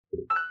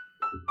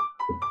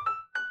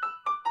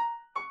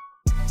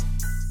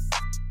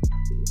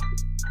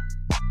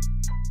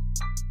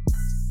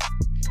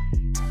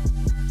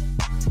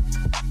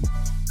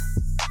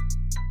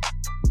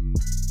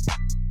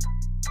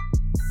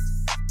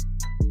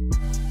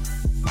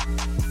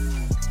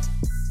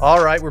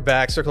All right, we're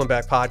back. Circling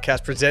Back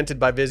podcast presented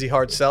by Vizzy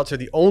Hard Seltzer,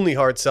 the only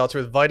hard seltzer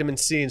with vitamin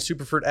C and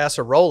superfruit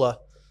acerola.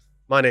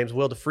 My name's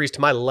Will DeFreeze. To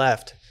my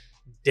left,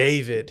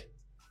 David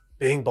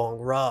Bing Bong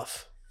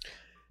Ruff.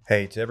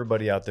 Hey, to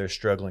everybody out there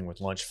struggling with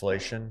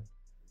lunchflation,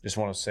 just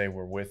want to say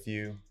we're with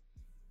you.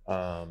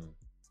 I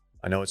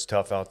know it's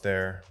tough out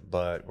there,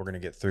 but we're going to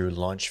get through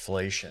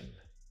lunchflation.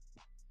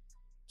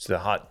 It's the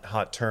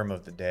hot term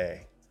of the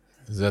day.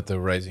 Is that the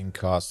rising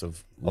cost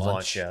of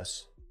lunch?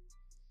 Yes.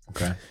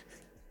 Okay.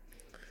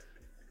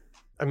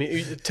 I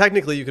mean,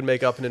 technically, you can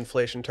make up an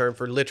inflation term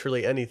for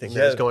literally anything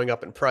that is going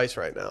up in price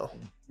right now.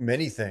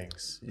 Many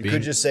things. You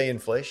could just say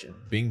inflation.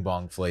 Bing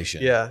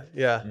bongflation.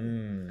 Yeah.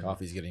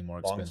 Coffee's getting more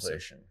expensive.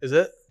 Bongflation. Is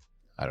it?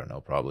 I don't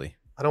know, probably.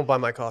 I don't buy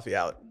my coffee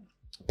out.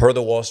 Per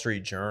the Wall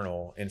Street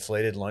Journal,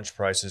 inflated lunch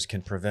prices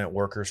can prevent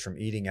workers from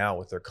eating out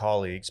with their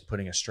colleagues,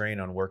 putting a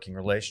strain on working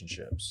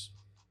relationships.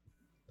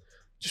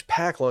 Just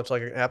pack lunch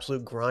like an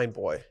absolute grind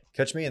boy.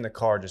 Catch me in the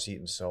car just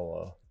eating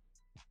solo.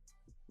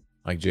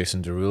 Like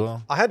Jason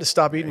Derulo? I had to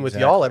stop eating with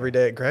y'all every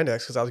day at Grand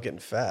X because I was getting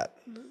fat.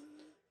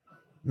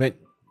 Man,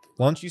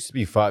 lunch used to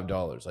be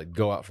 $5. Like,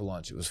 go out for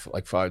lunch. It was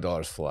like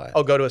 $5 flat.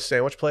 I'll go to a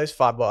sandwich place,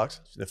 $5.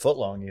 The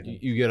footlong even.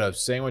 You get a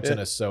sandwich and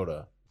a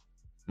soda.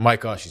 Might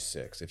cost you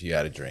 $6 if you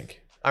had a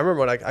drink. I remember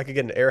when I could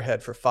get an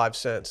Airhead for 5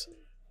 cents.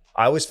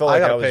 I always felt I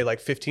like gotta pay like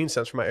 15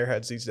 cents for my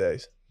Airheads these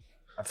days.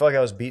 I felt like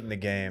I was beating the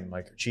game,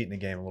 like cheating the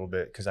game a little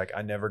bit, because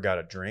I never got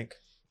a drink.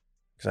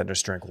 Because I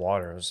just drank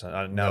water.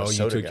 No,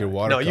 you took your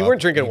water. No, you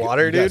weren't drinking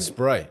water, you dude. Got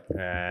Sprite.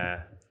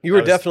 You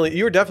were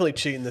definitely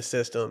cheating the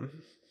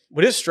system.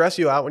 Would it stress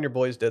you out when your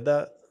boys did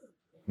that?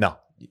 No,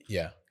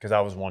 Yeah. because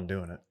I was one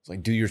doing it. It's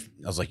like,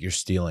 I was like, you're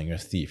stealing. You're a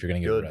thief. You're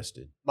going to get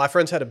arrested. My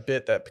friends had a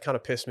bit that kind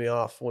of pissed me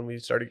off when we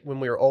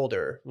were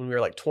older. When we were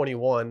like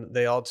 21,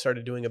 they all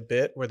started doing a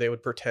bit where they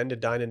would pretend to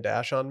dine and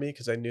dash on me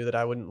because they knew that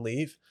I wouldn't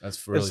leave.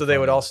 That's really And so they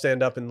would funny. all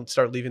stand up and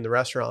start leaving the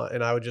restaurant,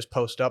 and I would just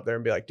post up there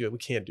and be like, dude, we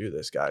can't do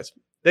this, guys.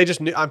 They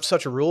just knew I'm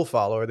such a rule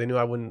follower. They knew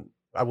I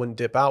wouldn't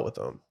dip out with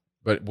them.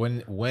 But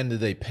when did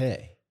they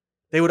pay?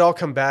 They would all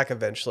come back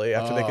eventually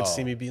after they could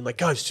see me being like,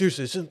 guys,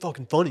 seriously, this isn't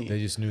fucking funny. They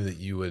just knew that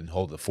you would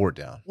hold the fort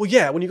down. Well,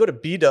 yeah, when you go to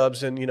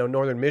B-dubs in,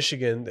 northern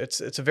Michigan,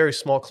 it's a very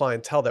small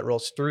clientele that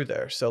rolls through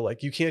there. So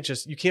like you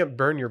can't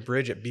burn your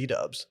bridge at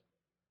B-dubs.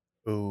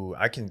 Ooh,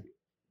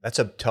 that's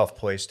a tough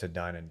place to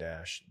dine and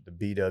dash. The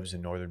B-dubs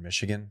in northern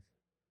Michigan.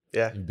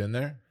 Yeah. You've been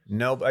there?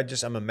 No,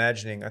 but I'm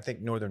imagining, I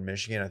think northern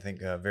Michigan, I think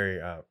very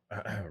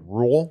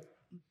rural.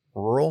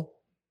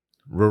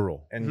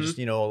 And just,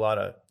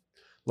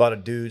 a lot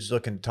of dudes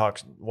looking to talk,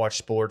 watch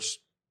sports,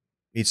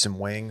 eat some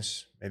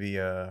wings, maybe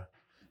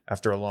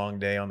after a long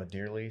day on the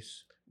deer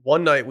lease.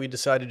 One night we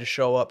decided to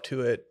show up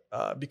to it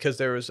because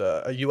there was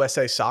a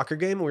USA soccer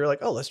game. And we were like,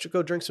 oh, let's just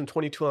go drink some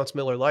 22-ounce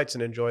Miller Lights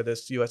and enjoy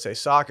this USA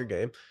soccer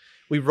game.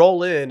 We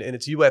roll in and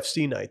it's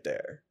UFC night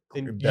there.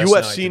 And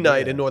UFC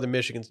night in northern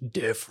Michigan's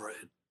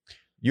different.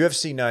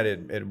 UFC night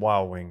at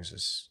Wild Wings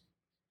is...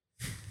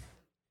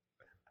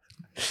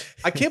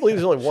 I can't believe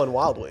there's only one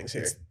Wild Wings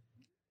here.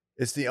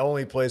 It's the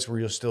only place where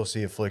you'll still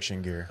see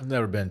affliction gear. I've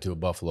never been to a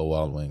Buffalo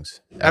Wild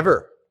Wings.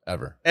 Ever.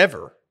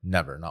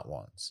 Never, not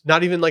once.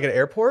 Not even like an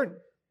airport?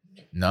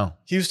 No.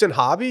 Houston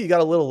Hobby, you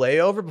got a little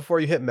layover before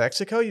you hit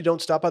Mexico? You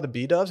don't stop by the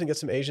B-dubs and get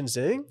some Asian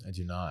zing? I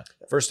do not.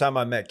 First time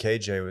I met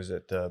KJ was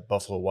at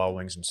Buffalo Wild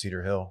Wings in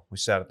Cedar Hill. We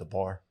sat at the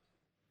bar.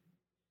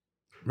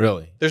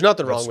 Really? There's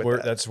nothing wrong with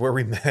that. That's where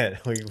we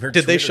met.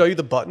 Did they show you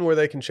the button where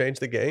they can change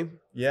the game?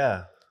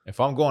 Yeah. If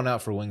I'm going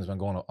out for wings, I'm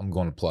going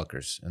to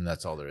Pluckers, and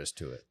that's all there is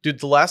to it. Dude,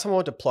 the last time I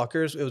went to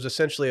Pluckers, it was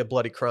essentially a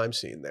bloody crime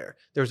scene there.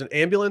 There was an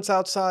ambulance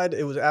outside.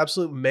 It was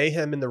absolute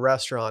mayhem in the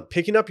restaurant.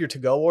 Picking up your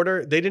to-go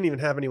order, they didn't even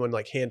have anyone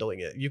like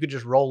handling it. You could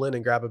just roll in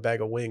and grab a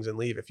bag of wings and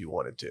leave if you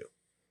wanted to.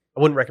 I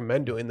wouldn't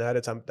recommend doing that.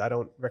 I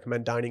don't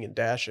recommend dining and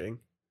dashing.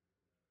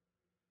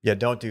 Yeah,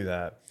 don't do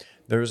that.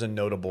 There was a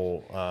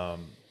notable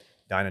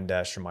dine and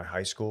dash from my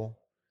high school.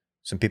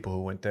 Some people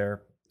who went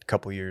there a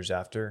couple years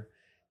after,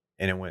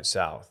 and it went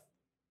south.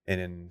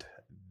 And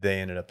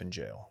they ended up in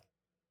jail.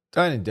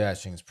 Dine and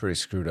dashing is pretty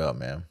screwed up,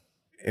 man.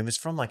 It was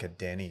from like a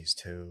Denny's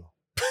too.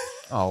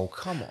 Oh,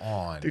 come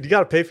on. Dude, you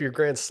got to pay for your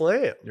Grand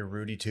Slam. Your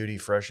Rudy Tooty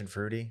Fresh and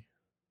Fruity.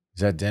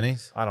 Is that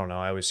Denny's? I don't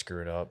know. I always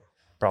screw it up.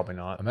 Probably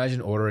not.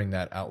 Imagine ordering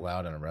that out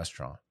loud in a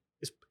restaurant.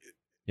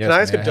 Can I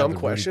ask a dumb the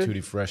question? Rudy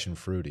Tooty Fresh and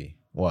Fruity.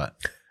 What?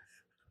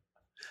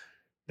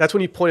 That's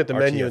when you point at the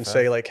menu and RTFF.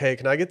 say like, hey,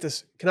 can I get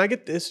this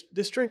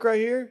drink right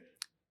here?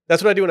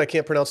 That's what I do when I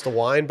can't pronounce the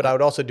wine, but I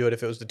would also do it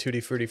if it was the Tutti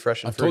Frutti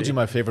Fresh and I've Fruity. told you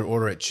my favorite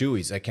order at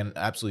Chewy's. I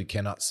absolutely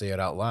cannot say it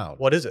out loud.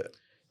 What is it?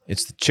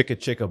 It's the Chicka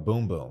Chicka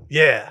Boom Boom.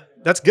 Yeah,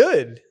 that's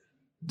good.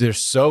 They're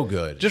so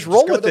good. Just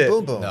roll go with the it.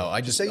 Boom Boom. No,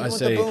 I say you I want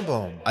say the Boom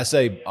Boom. I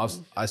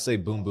say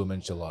Boom Boom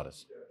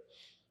enchiladas.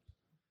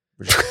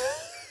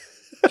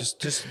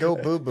 just go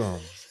Boom Boom.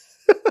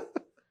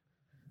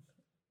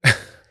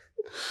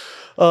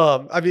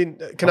 I mean,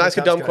 can How I many ask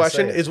a times dumb can I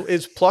question? say it?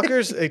 Is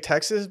Pluckers a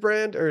Texas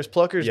brand or is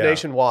Pluckers Yeah.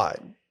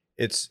 nationwide?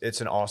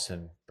 It's an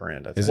Austin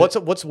brand. I think. Is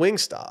What's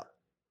Wingstop?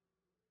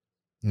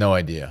 No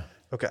idea.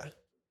 Okay,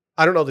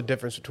 I don't know the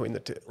difference between the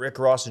two. Rick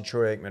Ross and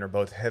Troy Aikman are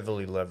both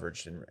heavily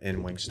leveraged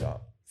in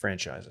Wingstop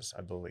franchises,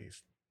 I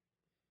believe.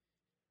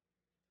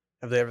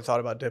 Have they ever thought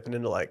about dipping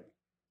into like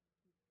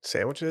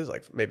sandwiches,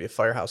 like maybe a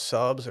Firehouse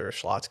Subs or a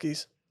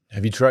Schlotzsky's?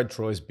 Have you tried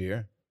Troy's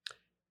beer?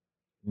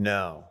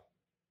 No,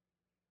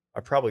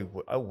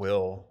 I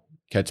will.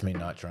 Catch me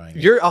not trying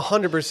it. You're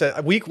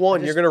 100%. Week one,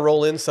 I you're just- going to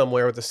roll in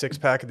somewhere with a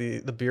 6-pack of the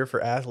beer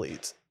for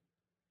athletes.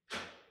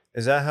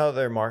 Is that how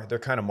they're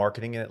kind of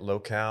marketing it,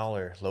 low-cal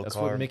or low That's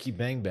carb? what Mickey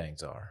Bang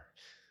Bangs are.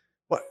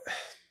 What?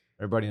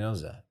 Everybody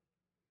knows that.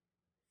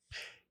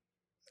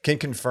 Can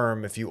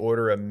confirm if you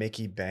order a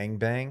Mickey Bang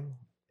Bang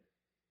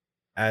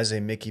as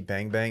a Mickey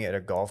Bang Bang at a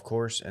golf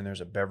course and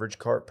there's a beverage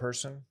cart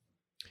person,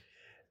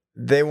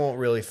 they won't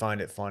really find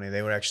it funny.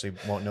 They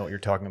won't know what you're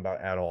talking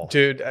about at all.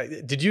 Dude,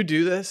 did you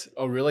do this?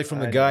 Oh, really? From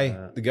the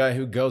I guy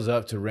who goes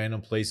up to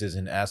random places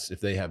and asks if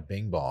they have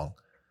Bing Bong.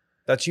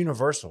 That's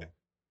universal.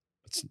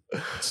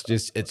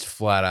 It's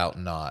flat out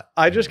not.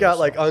 I just got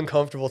like universal.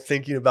 uncomfortable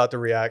thinking about the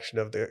reaction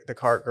of the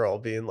cart girl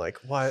being like,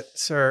 "What,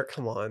 sir?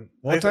 Come on.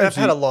 One I've time had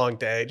she- a long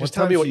day. Just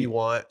tell me what you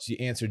want." She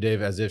answered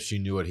Dave as if she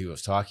knew what he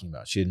was talking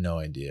about. She had no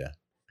idea.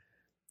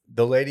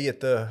 The lady at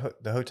the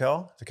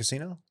hotel, the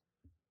casino?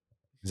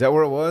 Is that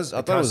where it was? I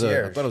The thought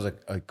concierge. it was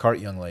a cart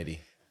young lady.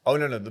 Oh,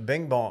 no, the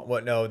Bing Bong.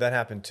 What? No, that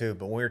happened too.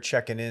 But when we were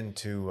checking in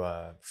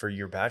for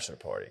your bachelor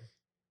party,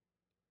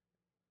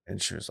 and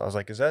I was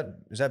like, is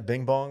that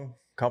Bing Bong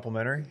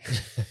complimentary?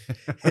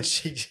 And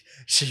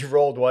she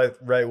rolled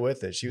right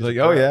with it. She was Like,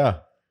 oh yeah,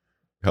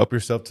 help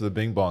yourself to the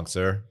Bing Bong,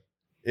 sir.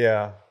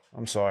 Yeah,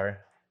 I'm sorry.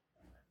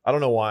 I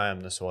don't know why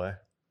I'm this way.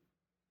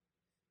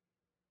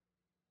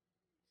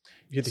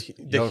 You're the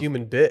Yo.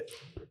 human bit.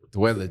 The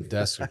way the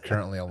desks are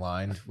currently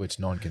aligned, which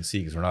no one can see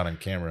because we're not on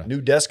camera.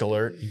 New desk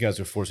alert. You guys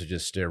are forced to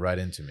just stare right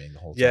into me the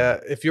whole time. Yeah,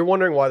 if you're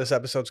wondering why this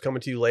episode's coming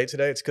to you late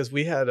today, it's because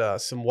we had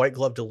some white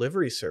glove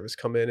delivery service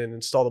come in and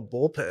install the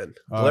bullpen.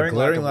 Glaring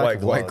lack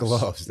of white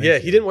gloves. gloves. Thank Yeah,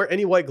 you. he didn't wear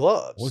any white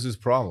gloves. What was his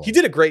problem? He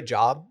did a great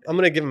job. I'm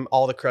going to give him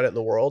all the credit in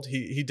the world.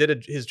 He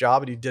did his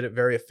job and he did it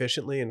very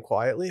efficiently and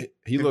quietly.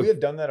 He Could looked. we have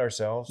done that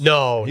ourselves?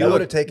 No, He no.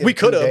 would've taken We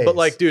could 2 have, but days.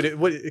 like, dude,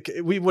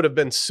 we would have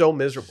been so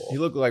miserable. He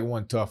looked like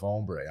one tough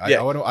hombre. I Yeah.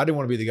 didn't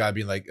want to be the guy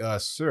being like,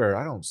 "Sir,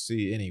 I don't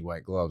see any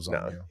white gloves on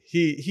No,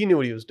 you." he knew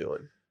what he was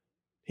doing.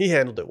 He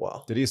handled it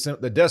well. Did he?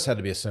 The desk had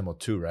to be assembled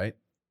too, right?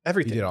 He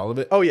Everything. did all of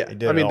it. Oh yeah. He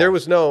did I it mean, all. there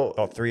was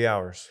About 3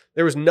 hours.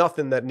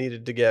 nothing that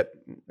needed to get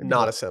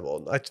not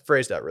assembled. I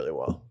phrased that really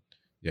well.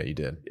 Yeah, you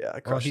did. Yeah, I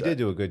Well, crushed he that. did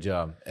do a good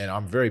job, and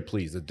I'm very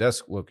pleased. The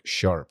desk looked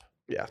sharp.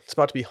 Yeah, it's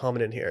about to be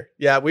humming in here.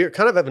 Yeah, we're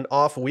kind of have an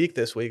off week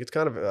this week. It's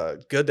kind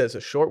of good that it's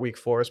a short week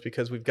for us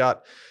because we've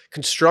got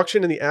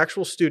construction in the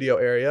actual studio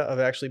area of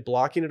actually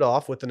blocking it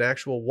off with an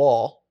actual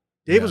wall.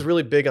 Dave Yeah. was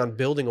really big on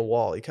building a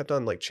wall. He kept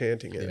on like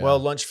chanting it. Yeah.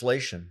 Well,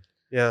 lunchflation.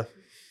 Yeah.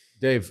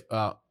 Dave,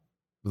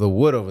 the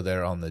wood over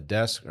there on the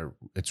desk,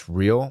 it's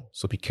real.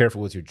 So be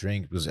careful with your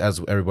drink because, as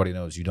everybody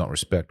knows, you don't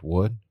respect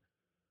wood.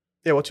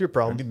 Yeah, what's your Have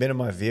problem? you been in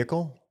my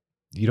vehicle?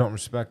 You don't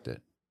respect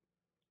it.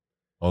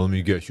 Oh, let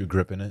me guess, you're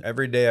gripping it.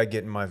 Every day I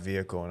get in my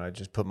vehicle and I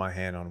just put my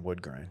hand on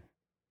wood grain.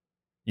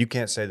 You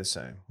can't say the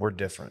same. We're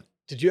different.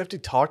 Did you have to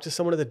talk to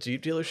someone at the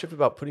Jeep dealership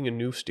about putting a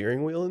new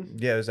steering wheel in?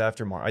 Yeah, it was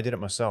aftermarket. I did it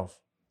myself.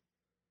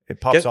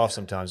 It pops Get- off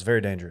sometimes. Very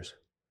dangerous.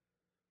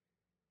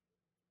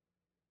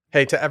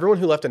 Hey, to everyone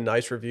who left a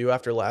nice review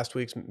after last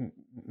week's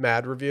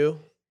mad review,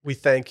 we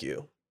thank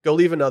you. Go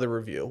leave another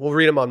review. We'll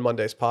read them on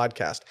Monday's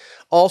podcast.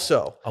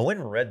 Also, I went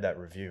and read that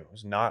review. It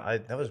was not.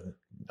 That was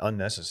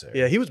unnecessary.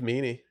 yeah, he was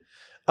meanie.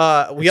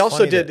 We It's also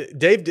funny did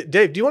Dave.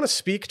 Do you want to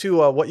speak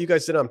to what you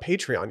guys did on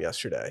Patreon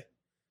yesterday?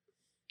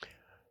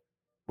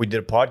 We did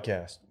a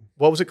podcast,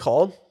 What was it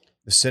called?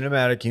 The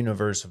Cinematic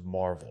Universe of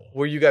Marvel,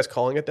 Were you guys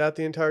calling it that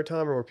the entire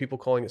time, or were people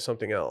calling it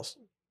something else?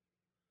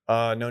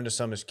 known to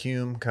some as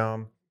Cum.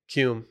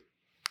 Cume.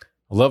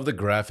 I love the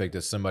graphic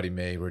that somebody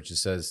made where it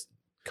just says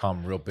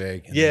 "come" real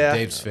big. And Yeah.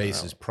 Dave's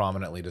face is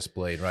prominently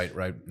displayed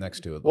right next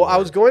to it. Well,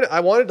 I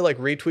wanted to like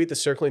retweet the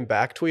circling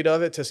back tweet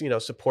of it to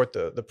support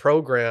the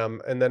program,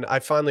 and then I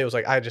finally was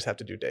like, I just have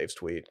to do Dave's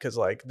tweet because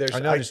like there's I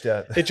noticed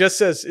that. it just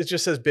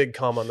says big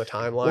cum on the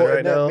timeline Well,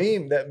 right and now.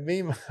 that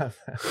meme.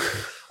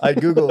 I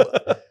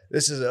googled.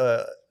 This is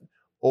a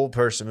old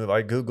person move.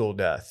 I googled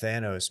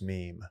Thanos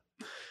meme,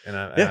 and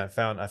I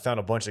found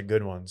a bunch of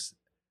good ones.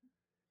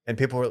 And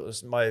people were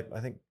I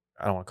think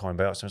I don't want to call him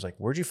back. So I was like,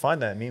 "Where'd you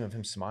find that meme of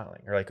him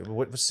smiling?" Or like,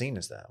 "What scene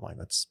is that?" I'm like,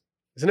 "That's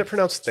Isn't it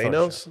pronounced It's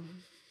Thanos?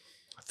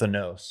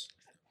 Thanos."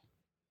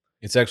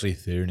 It's actually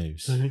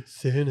Thanos.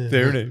 Thanos.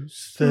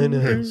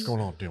 Thanos. What's going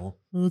on, Dylan?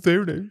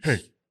 Thanos. Hey,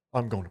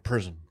 I'm going to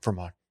prison for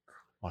my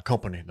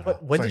company.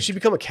 That When did she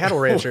become a cattle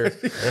rancher?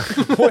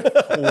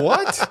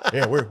 What?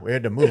 Yeah, we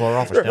had to move our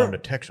office down to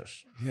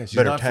Texas. Yeah, she's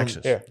Better not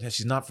Texas. from. Yeah,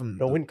 she's not from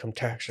No income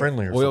tax.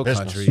 Friendlier oil for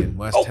business. country in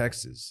West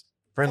Texas.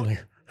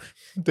 Friendlier.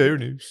 There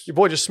it is. Your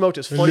boy just smoked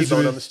his funny bone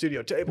on Elizabeth- the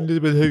studio table.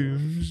 Elizabeth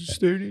Holmes.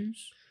 There it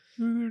is.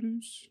 There it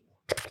is.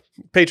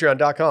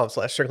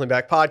 Patreon.com/Circling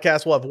Back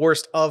Podcast. We'll have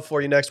worst of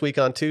for you next week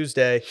on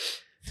Tuesday.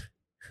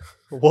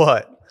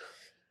 What?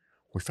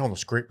 We found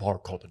this great bar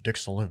called the Dick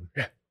Saloon.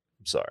 Yeah.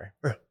 I'm sorry.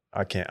 Yeah.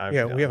 I can't.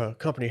 We have a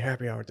company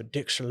happy hour at the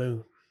Dick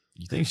Saloon.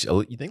 You think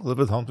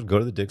Elizabeth Holmes would go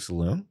to the Dick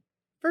Saloon?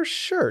 For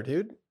sure,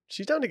 dude.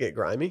 She's down to get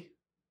grimy.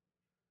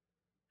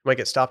 Might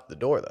get stopped at the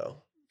door,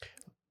 though.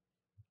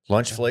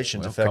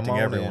 Lunchflation's Well, affecting come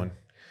on everyone. in.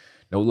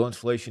 No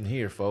lunchflation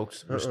here,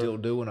 folks. We're still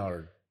doing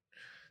our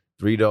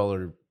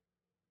 $3.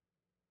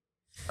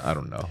 I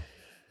don't know.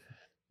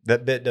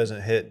 That bit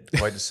doesn't hit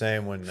quite the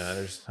same when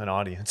there's an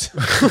audience.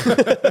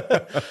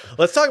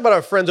 Let's talk about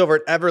our friends over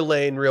at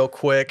Everlane real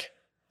quick.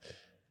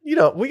 You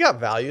know, we got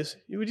values.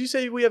 Would you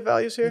say we have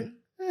values here?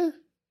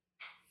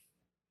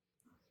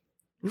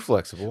 We're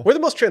flexible. We're the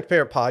most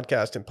transparent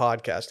podcast in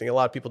podcasting. A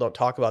lot of people don't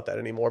talk about that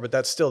anymore, but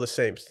that's still the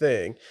same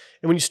thing.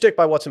 And when you stick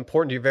by what's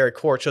important to your very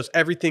core, it shows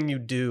everything you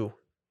do.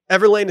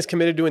 Everlane is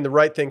committed to doing the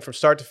right thing from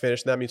start to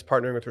finish, and that means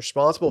partnering with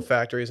responsible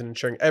factories and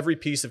ensuring every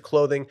piece of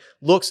clothing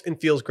looks and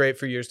feels great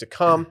for years to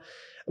come.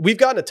 We've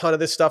gotten a ton of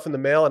this stuff in the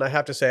mail, and I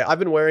have to say, I've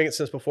been wearing it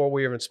since before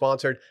we were even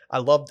sponsored.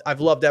 I've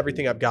loved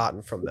everything I've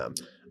gotten from them.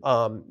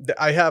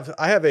 I have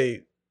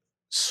a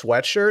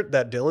sweatshirt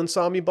that Dylan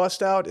saw me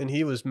bust out, and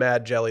he was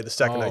mad jelly the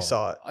second I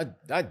saw it.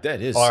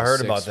 That is. Oh, I a heard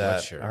sick about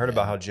that. sweatshirt, I heard man.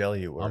 about how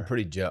jelly you were. I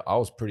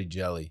was pretty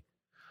jelly.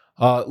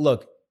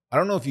 Look, I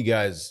don't know if you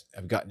guys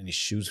have gotten any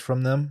shoes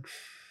from them.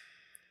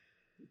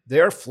 They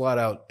are flat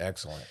out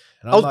excellent.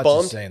 And I was not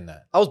bummed. just saying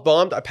that. I was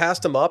bummed. I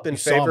passed them up in You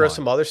saw favor of mine.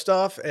 some other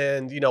stuff.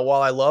 And, you know,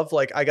 while I love,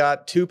 like, I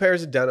got 2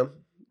 pairs of denim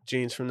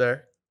jeans from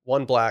there,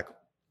 one black,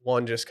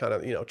 one just kind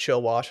of, you know,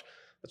 chill wash.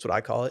 That's what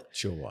I call it.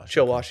 Chill wash.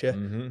 Chill okay. wash, yeah.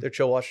 Mhm. They're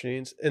chill wash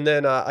jeans. And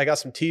then I got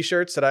some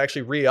t-shirts that I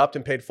actually re-upped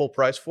and paid full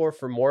price for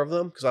more of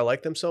them because I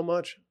like them so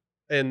much.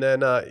 And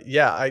then,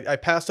 I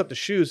passed up the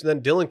shoes. And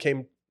then Dylan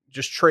came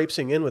just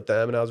traipsing in with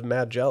them, and I was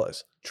mad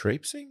jealous.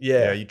 Traipsing?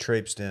 Yeah. You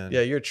traipsed in. Yeah,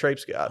 you're a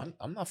traipse god.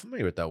 I'm not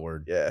familiar with that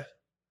word. Yeah.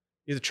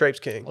 You're the traipse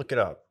king. Look it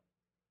up.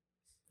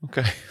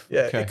 Okay.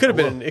 Yeah, Okay. it could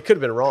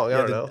have been wrong. I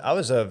don't know. I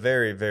was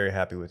very, very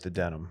happy with the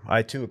denim.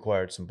 I too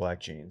acquired some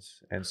black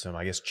jeans and some,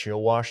 I guess,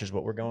 chill wash is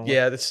what we're going with.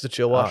 Yeah, this is the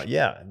chill wash.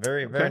 Yeah,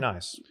 very, very Okay.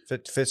 nice.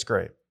 Fits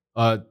great.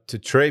 To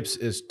traipse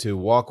is to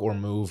walk or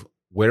move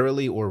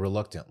warily or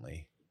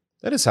reluctantly.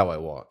 That is how I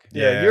walk.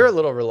 Yeah, you're a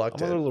little I'm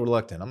reluctant. a little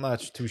reluctant. I'm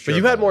not too sure. But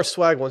you had about more it.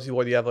 swag once you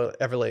wore the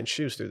Everlane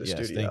shoes through the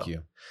Yes, studio. thank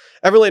you.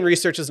 Everlane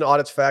researches and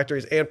audits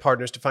factories and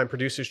partners to find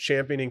producers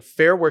championing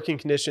fair working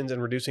conditions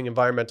and reducing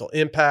environmental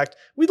impact.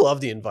 We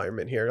love the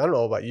environment here. I don't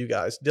know about you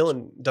guys.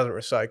 Dylan doesn't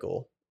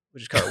recycle,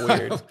 which is kind of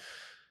weird.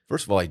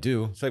 First of all, I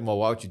do. Second of all,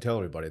 why would you tell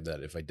everybody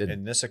that if I didn't?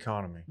 In this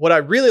economy. What I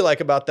really like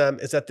about them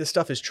is that this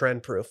stuff is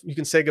trend proof. You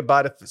can say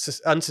goodbye to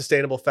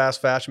unsustainable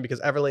fast fashion because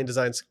Everlane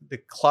designs the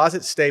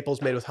closet staples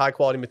made with high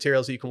quality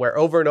materials that you can wear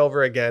over and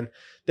over again.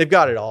 They've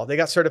got it all. They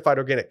got certified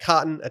organic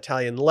cotton,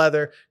 Italian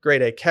leather,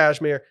 grade A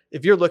cashmere.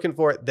 If you're looking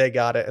for it, they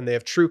got it. And they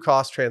have true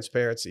cost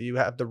transparency. You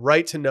have the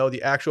right to know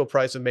the actual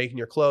price of making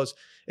your clothes.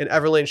 And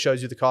Everlane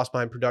shows you the cost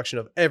behind production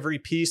of every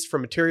piece,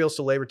 from materials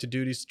to labor to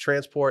duties to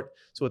transport.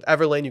 So with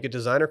Everlane, you get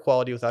designer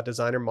quality without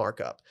designer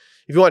markup.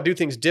 If you want to do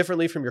things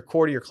differently from your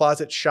core to your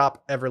closet,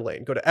 shop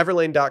Everlane. Go to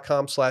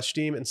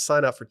everlane.com/steam and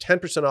sign up for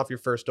 10% off your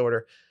first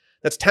order.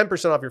 That's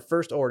 10% off your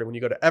first order when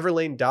you go to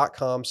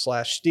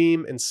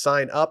everlane.com/steam and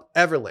sign up.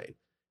 Everlane,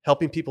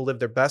 helping people live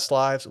their best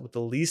lives with the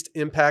least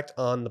impact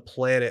on the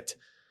planet.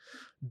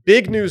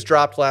 Big news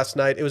dropped last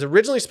night. It was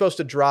originally supposed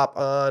to drop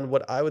on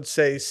what I would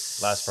say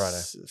Last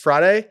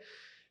Friday.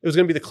 It was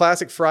going to be the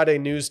classic Friday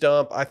news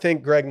dump. I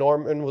think Greg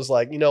Norman was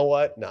like, you know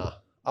what? Nah,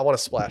 I want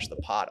to splash the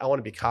pot. I want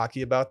to be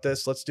cocky about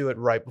this. Let's do it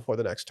right before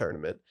the next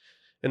tournament.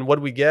 And what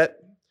do we get?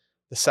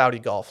 The Saudi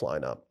golf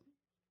lineup.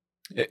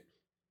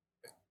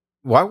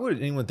 Why would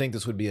anyone think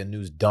this would be a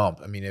news dump?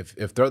 I mean,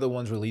 if they're the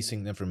ones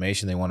releasing the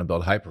information, they want to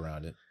build hype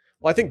around it.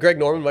 Well, I think Greg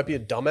Norman might be a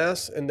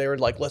dumbass, and they were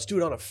like, let's do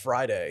it on a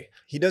Friday.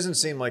 He doesn't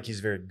seem like he's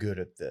very good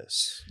at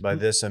this. By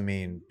this, I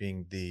mean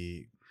being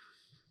the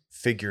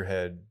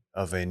figurehead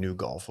of a new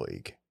golf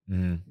league.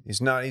 Mm-hmm.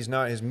 He's not,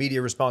 his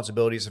media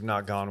responsibilities have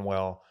not gone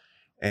well.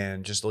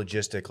 And just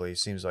logistically,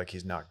 seems like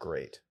he's not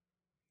great.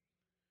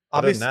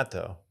 Other than that,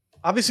 though.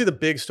 Obviously, the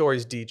big story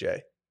is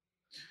DJ.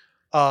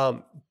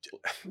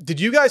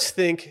 Did you guys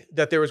think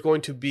that there was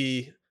going to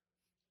be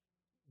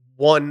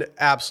one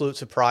absolute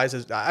surprise?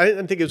 I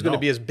didn't think it was going to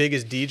be as big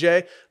as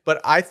DJ,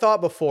 but I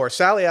thought before.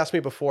 Sally asked me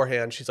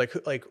beforehand. She's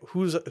like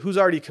who's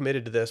already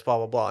committed to this? Blah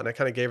blah blah. And I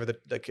kind of gave her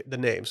the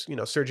names. You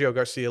know, Sergio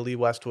Garcia, Lee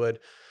Westwood,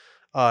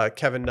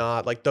 Kevin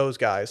Knott, like those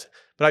guys.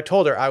 But I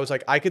told her, I was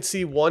like, I could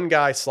see one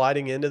guy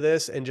sliding into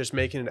this and just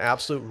making an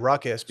absolute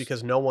ruckus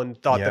because no one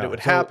thought that it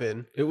would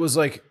happen. It was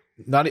like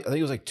I think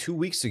it was like 2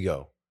 weeks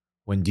ago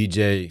when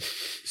DJ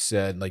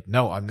said, like,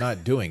 no, I'm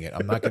not doing it.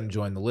 I'm not going to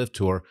join the Live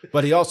Tour.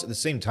 But he also, at the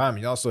same time,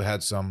 he also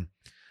had some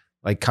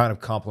like kind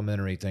of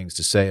complimentary things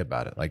to say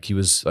about it. Like he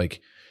was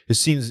like, it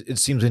seems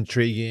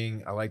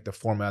intriguing. I like the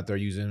format they're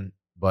using,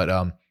 but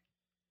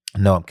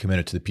No, I'm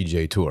committed to the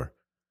PGA Tour.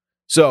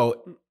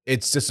 So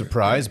it's a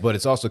surprise, but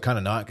it's also kind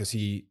of not because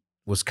he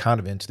was kind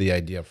of into the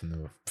idea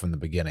from the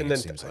beginning. And then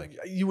it seems like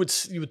you would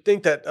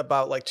think that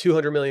about like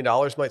 $200 million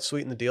might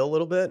sweeten the deal a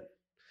little bit.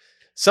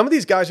 Some of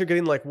these guys are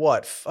getting like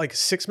what, like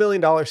 $6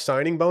 million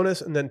signing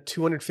bonus and then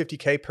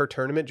 $250K per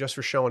tournament just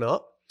for showing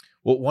up.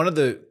 Well, one of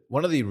the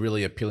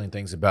really appealing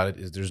things about it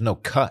is there's no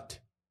cut.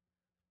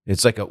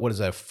 It's like a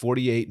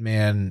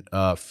 48-man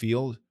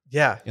field,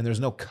 Yeah, and there's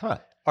no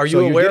cut. Are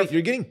you aware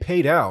you're getting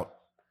paid out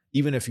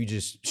even if you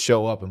just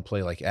show up and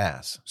play like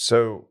ass?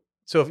 So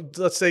if,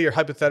 let's say you're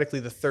hypothetically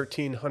the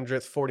 1300th,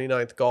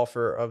 49th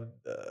golfer of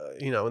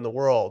in the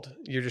world,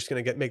 you're just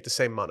going to make the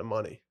same amount of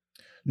money.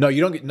 No,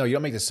 you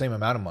don't make the same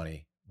amount of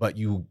money, but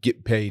you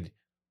get paid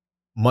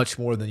much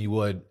more than you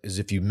would as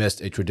if you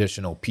missed a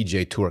traditional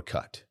PGA Tour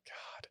cut.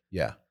 God.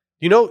 Yeah.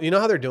 You know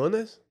how they're doing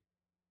this?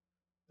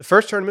 The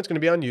first tournament's going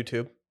to be on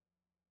YouTube.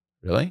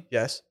 Really?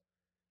 Yes.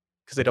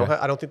 Because they don't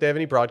I don't think they have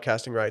any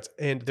broadcasting rights,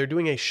 and they're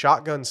doing a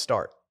shotgun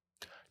start.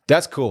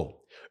 That's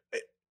cool.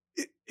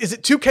 Is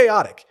it too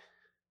chaotic?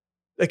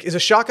 Like, is a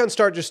shotgun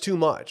start just too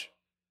much?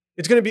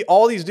 It's going to be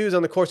all these dudes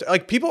on the course.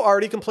 Like, people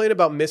already complain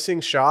about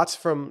missing shots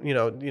from,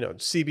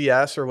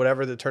 CBS or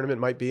whatever the tournament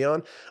might be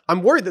on.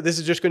 I'm worried that this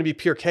is just going to be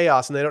pure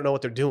chaos and they don't know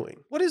what they're doing.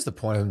 What is the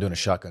point of them doing a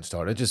shotgun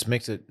start? It just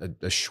makes it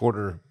a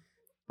shorter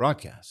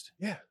broadcast.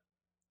 Yeah.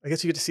 I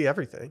guess you get to see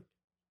everything.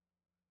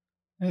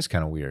 It's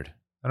kind of weird.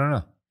 I don't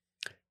know.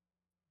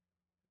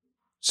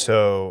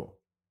 So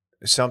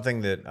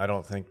something that I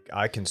don't think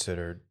I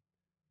considered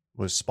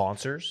was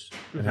sponsors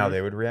and how they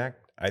would react.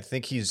 I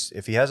think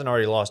if he hasn't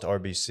already lost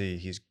RBC,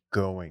 he's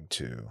going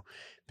to,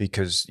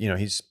 because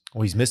he's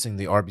missing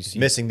the RBC.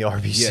 Missing the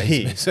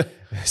RBC.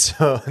 Yeah,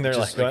 so and they're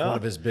just like one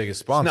of his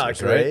biggest sponsors. Not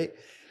great. Right?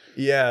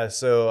 Yeah.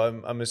 So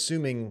I'm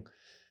assuming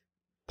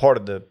part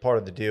of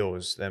the deal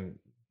was them,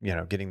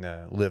 getting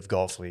the Live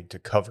Golf League to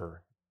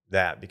cover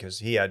that, because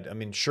he had,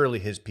 surely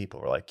his people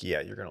were like, yeah,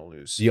 you're going to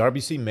lose. The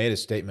RBC made a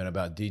statement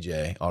about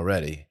DJ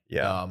already.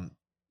 Yeah.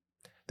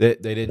 They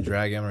didn't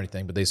drag him or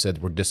anything, but they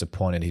said we're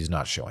disappointed he's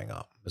not showing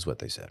up, is what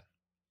they said.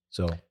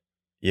 So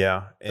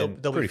yeah,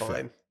 and they'll be fine.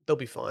 Fair. They'll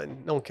be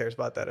fine. No one cares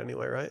about that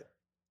anyway, right?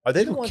 Are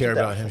they don't care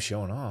about him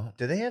showing up?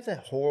 Do they have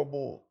that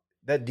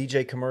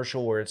DJ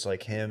commercial where it's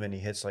like him and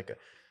he hits like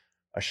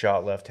a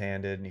shot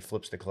left-handed and he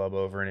flips the club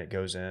over and it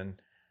goes in?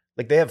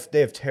 Like they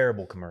have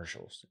terrible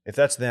commercials. If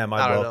that's them,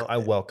 I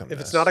welcome.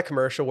 If it's not a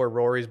commercial where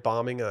Rory's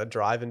bombing a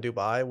drive in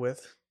Dubai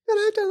with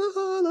the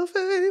Hall of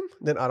Fame,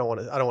 then I don't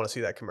want to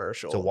see that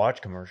commercial. It's a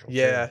watch commercial.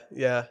 Yeah, too.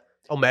 yeah.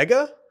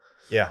 Omega?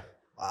 Yeah.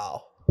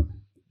 Wow.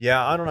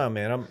 Yeah, I don't know,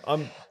 man.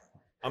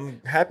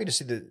 I'm happy to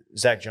see that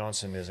Zach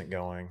Johnson isn't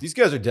going. These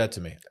guys are dead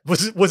to me.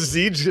 Was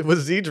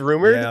Zeej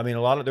rumored?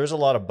 Yeah, there's a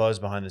lot of buzz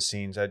behind the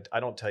scenes. I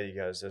don't tell you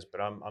guys this, but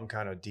I'm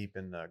kind of deep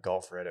in the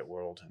golf Reddit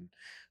world, and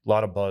a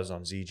lot of buzz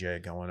on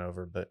ZJ going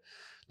over, but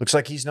looks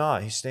like he's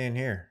not. He's staying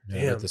here.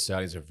 Yeah, the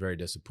Saudis are very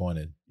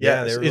disappointed.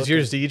 Yeah, is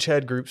your Zeej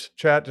head groups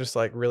chat just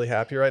like really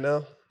happy right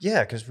now?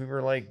 Yeah, because we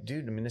were like,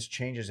 dude, this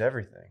changes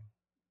everything.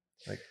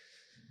 Like,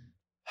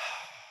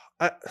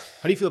 how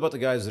do you feel about the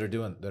guys that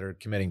are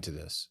committing to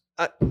this?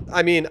 I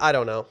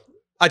don't know.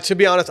 To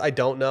be honest, I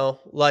don't know.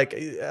 Like,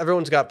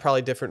 everyone's got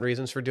probably different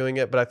reasons for doing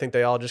it, but I think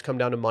they all just come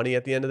down to money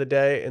at the end of the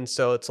day. And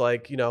so it's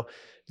like,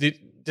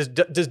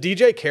 does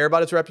DJ care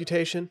about his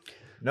reputation?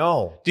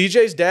 No.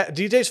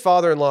 DJ's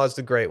father-in-law is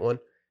the great one.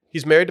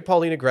 He's married to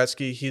Paulina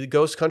Gretzky. He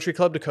goes country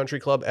club to country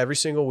club every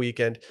single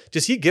weekend.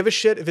 Does he give a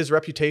shit if his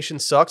reputation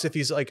sucks, if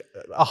he's like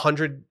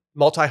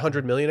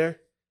multi-hundred millionaire?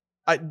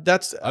 I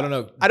don't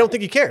know. I don't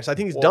think he cares. I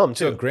think he's dumb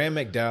too. So Graham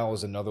McDowell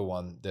is another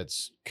one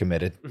that's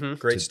committed. Mm-hmm.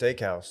 Great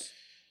steakhouse.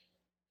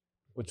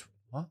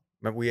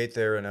 Remember we ate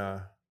there in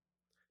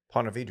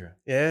Ponte Vedra.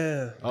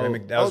 Yeah.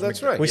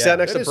 That's right. We sat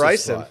next to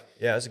Bryson.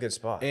 Yeah, that's a good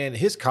spot. And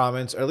his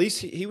comments, or at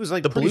least he was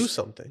like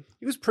something.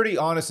 He was pretty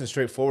honest and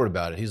straightforward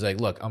about it. He's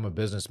like, "Look, I'm a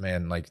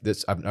businessman. Like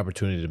this, I have an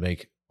opportunity to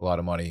make a lot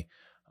of money.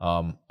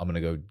 I'm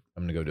gonna go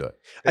do it."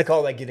 I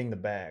call that getting the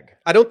bag.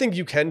 I don't think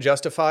you can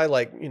justify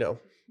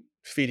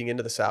feeding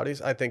into the Saudis.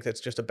 I think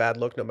that's just a bad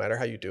look no matter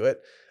how you do it.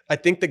 I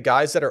think the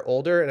guys that are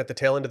older and at the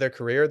tail end of their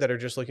career that are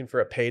just looking for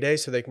a payday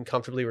so they can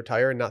comfortably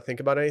retire and not think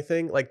about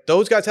anything, like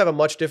those guys have a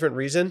much different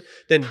reason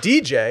than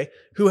DJ,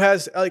 who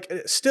has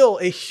still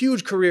a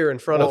huge career in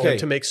front of him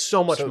to make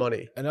so much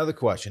money. Another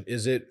question.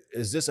 Is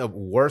this a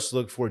worse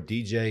look for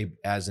DJ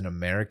as an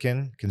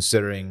American,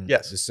 considering the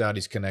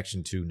Saudis'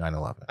 connection to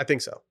 9/11? I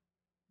think so.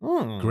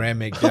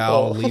 Graham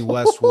McDowell, Lee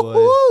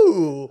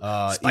Westwood,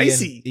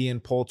 spicy, Ian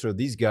Poulter,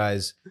 these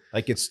guys,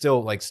 they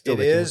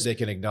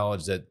can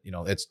acknowledge that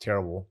it's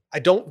terrible. I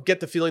don't get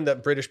the feeling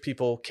that British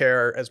people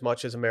care as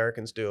much as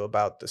Americans do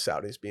about the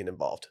Saudis being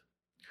involved.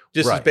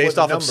 Just is based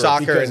off of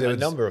soccer and a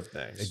number of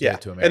things. Yeah,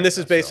 and this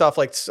is based off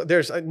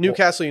there's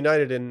Newcastle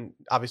United, and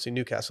obviously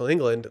Newcastle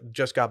England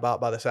just got bought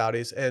by the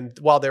Saudis. And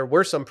while there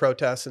were some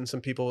protests and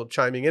some people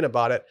chiming in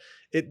about it,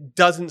 it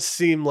doesn't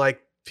seem like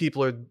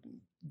people are.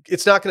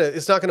 It's not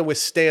gonna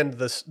withstand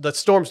this. The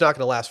storm's not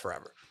gonna last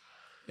forever.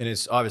 And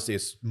it's obviously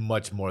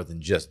much more than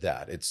just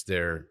that. It's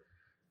their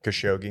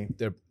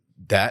Khashoggi,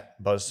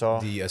 that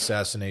Buzzsaw. the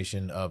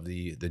assassination of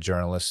the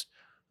journalist,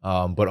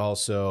 but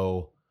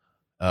also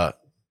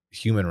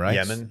human rights.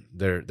 Yemen.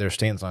 Their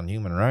stance on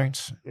human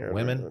rights, Yeah,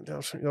 women,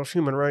 those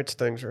human rights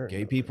things are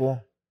gay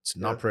people. It's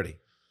not pretty.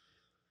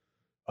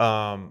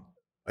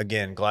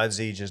 Again, glad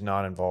Zeej is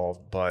not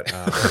involved, but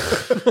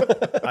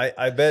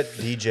I bet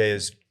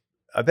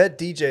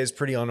DJ is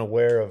pretty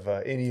unaware of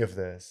any of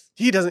this.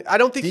 He doesn't. I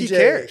don't think he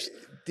cares.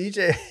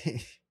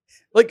 DJ,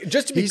 Like,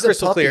 just to be He's a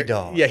crystal puppy clear,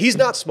 dog. yeah, he's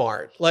not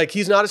smart. Like,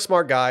 he's not a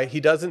smart guy. He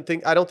doesn't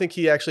think. I don't think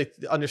he actually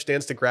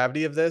understands the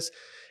gravity of this.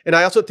 And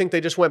I also think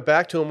they just went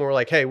back to him and were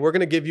like, "Hey, we're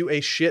going to give you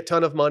a shit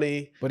ton of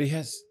money." But he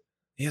has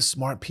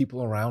smart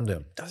people around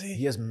him. Does he?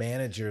 He has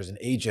managers and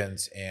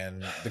agents,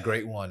 and the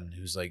great one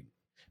who's like,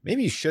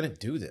 maybe you shouldn't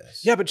do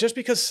this. Yeah, but just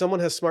because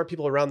someone has smart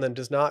people around them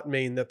does not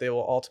mean that they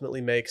will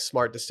ultimately make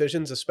smart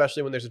decisions,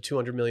 especially when there's a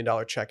 $200 million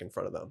check in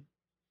front of them.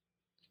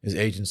 His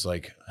agent's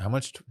like, how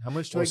much do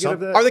I get some- of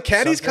that? Are the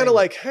caddies kind of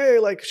like, "Hey,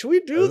 like, should we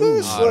do Ooh,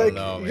 this? I don't Like,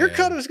 know, your man.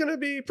 cut is going to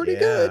be pretty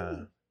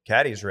good."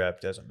 Caddy's rep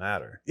doesn't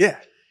matter. Yeah.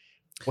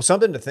 Well,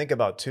 something to think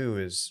about too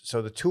is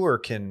so the tour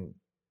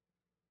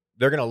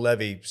they're going to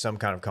levy some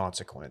kind of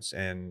consequence,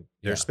 and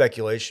there's Yeah.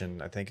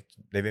 speculation. I think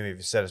they've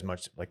even said as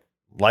much like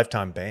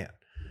lifetime ban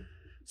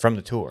from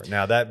the tour.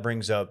 Now that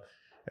brings up,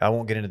 I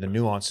won't get into the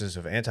nuances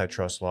of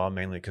antitrust law,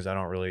 mainly because I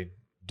don't really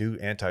do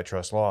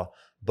antitrust law,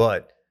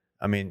 but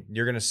I mean,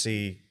 you're going to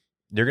see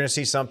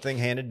something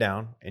handed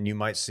down, and you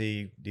might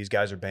see these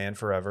guys are banned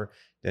forever.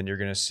 Then you're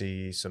going to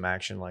see some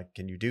action like,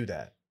 can you do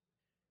that?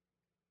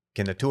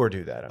 Can the tour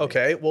do that? I mean,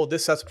 Okay, well,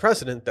 this sets a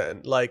precedent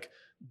then. Like,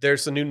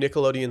 there's a new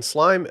Nickelodeon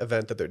slime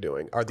event that they're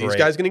doing. Are these Great.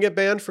 guys going to get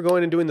banned for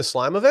going and doing the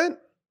slime event?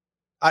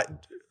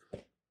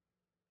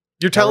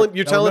 You're telling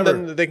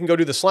them that they can go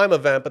do the slime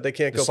event, but they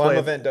can't the go slime play.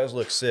 event does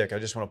look sick. I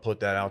just want to put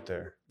that out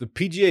there. The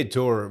PGA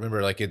Tour,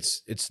 remember, like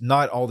it's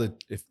not all the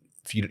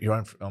if you're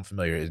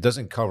unfamiliar, it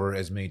doesn't cover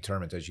as many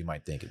tournaments as you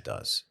might think it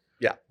does.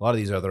 Yeah, a lot of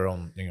these are their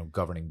own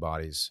governing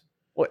bodies.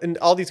 Well, and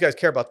all these guys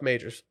care about the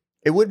majors.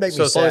 It would make So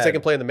me as long as they sad.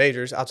 can play in the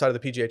majors outside of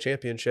the PGA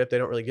Championship, they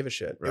don't really give a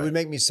shit. It would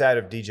make me sad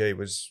if DJ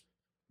was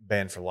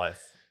banned for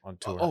life on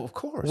tour. Oh, of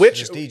course.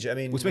 Just DJ. I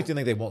mean, Which makes me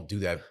think they won't do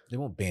that. They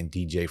won't ban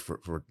DJ for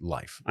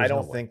life. I There's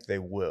don't no way. think they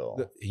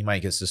will. He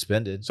might get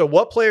suspended. So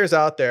what players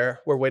out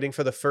there were waiting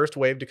for the first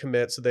wave to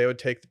commit so they would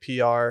take the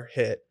PR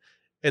hit,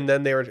 and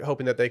then they were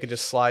hoping that they could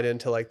just slide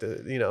into like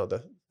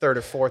the third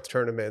or fourth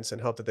tournaments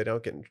and hope that they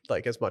don't get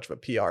like as much of a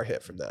PR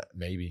hit from that.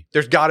 Maybe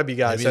There's got to be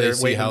guys Maybe that they are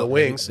see waiting in the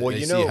wings. Well, Well,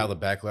 you you see know- how the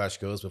backlash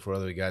goes before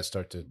other guys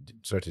start to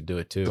do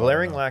it too.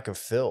 Glaring I don't know. lack of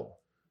Phil.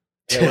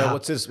 Yeah, well,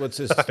 what's his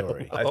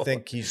story? I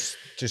think he's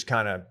just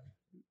kind of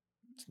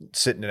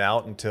sitting it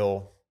out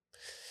until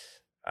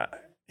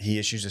he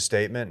issues a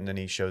statement, and then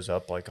he shows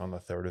up like on the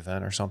third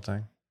event or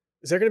something.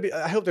 Is there going to be?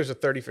 I hope there's a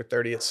 30 for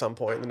 30 at some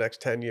point in the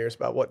next 10 years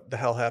about what the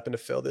hell happened to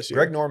Phil this year.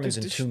 Greg Norman's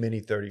Dude, in this too many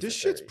 30 This for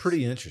shit's 30s.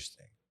 pretty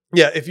interesting.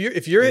 Yeah, if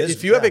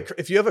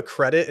you have a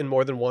credit in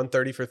more than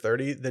 130 for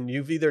 30, then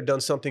you've either done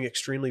something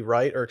extremely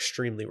right or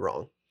extremely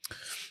wrong.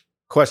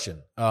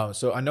 Question.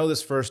 So I know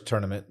this first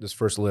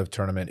live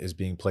tournament is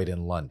being played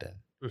in London.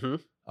 Mm-hmm.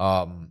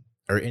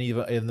 Are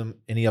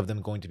any of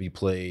them going to be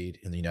played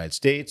in the United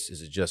States?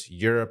 Is it just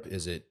Europe?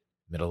 Is it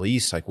Middle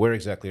East? Like, where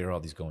exactly are all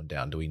these going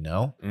down? Do we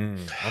know?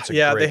 That's a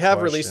Yeah, great they have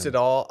question. released it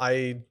all.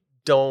 I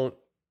don't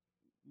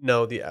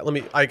know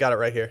I got it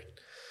right here.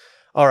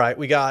 All right,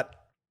 we got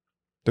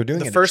They're doing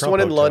it the in first Trump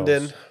one in hotels.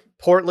 London.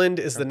 Portland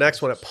is the Trump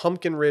next one at hotels.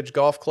 Pumpkin Ridge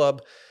Golf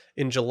Club.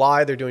 In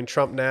July, they're doing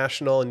Trump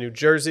National in New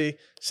Jersey.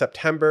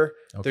 September,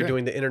 they're Okay.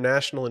 doing the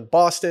International in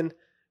Boston.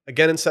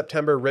 Again in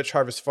September, Rich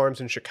Harvest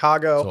Farms in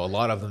Chicago. So a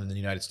lot of them in the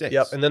United States.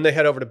 Yep. And then they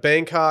head over to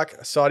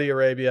Bangkok, Saudi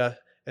Arabia,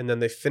 and then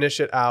they finish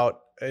it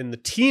out in the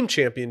team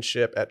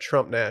championship at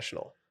Trump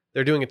National.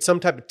 They're doing it some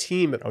type of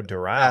team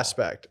Doral.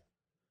 aspect.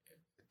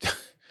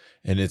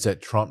 And it's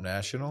at Trump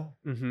National.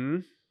 Mm-hmm.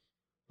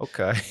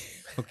 Okay.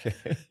 Okay.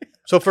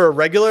 So for a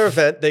regular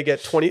event, they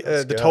get 20.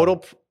 Let's The go.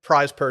 total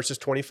prize purse is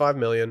 $25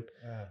 million.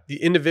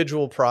 The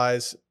individual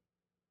prize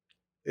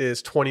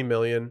is $20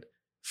 million.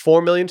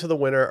 $4 million to the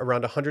winner,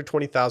 around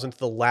 $120,000 to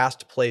the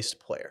last placed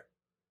player.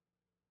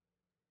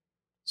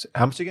 So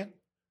how much again?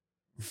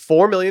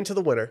 $4 million to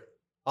the winner,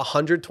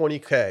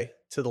 $120K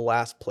to the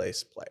last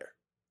place player.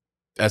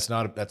 That's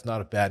not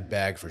a bad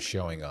bag for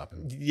showing up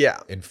Yeah,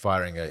 and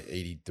firing a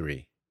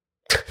 83.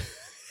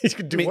 you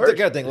could do I mean, worse. they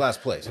got to think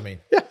last place. I mean,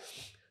 Yeah.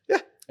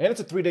 And it's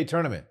a 3-day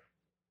tournament.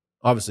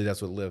 Obviously,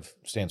 that's what LIV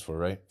stands for,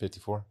 right?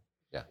 54.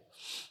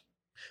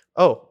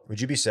 Oh, Would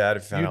you be sad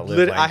if you found you out Liv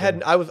lit-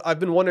 Langdon? I've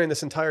been wondering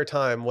this entire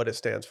time what it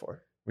stands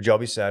for. Would y'all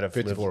be sad if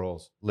 54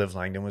 holes. Liv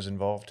Langdon was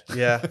involved?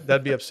 Yeah,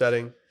 that'd be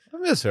upsetting. I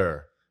miss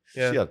her.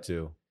 Yeah. What's she up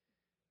to?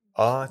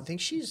 I think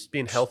she's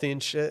Being healthy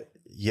and shit.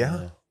 Yeah.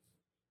 Yeah.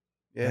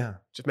 Yeah.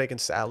 Just making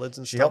salads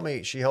and She stuff.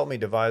 helped me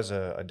devise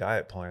a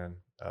diet plan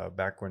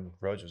back when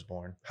Rose was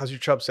born. How's your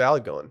Chubb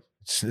salad going?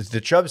 It's the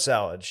Chubb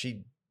salad.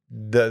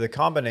 The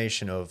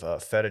combination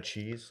of feta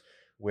cheese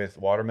with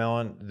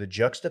watermelon, the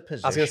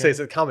juxtaposition. I was gonna say, is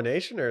it a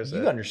combination or is you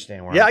it?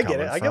 understand where Yeah, I'm I get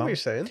it. coming I get what from. you're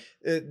saying.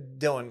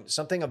 Dylan,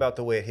 something about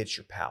the way it hits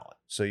your palate.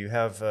 So you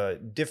have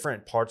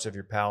different parts of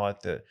your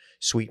palate, the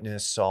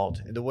sweetness,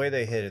 salt, the way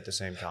they hit at the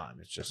same time.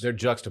 It's just They're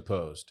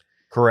juxtaposed.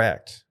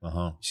 correct.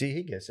 Uh-huh. See,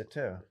 he gets it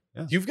too.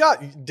 You've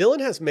got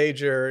Dylan has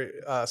major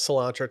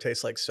cilantro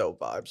tastes like soap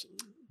vibes.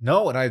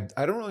 No, and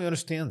I don't really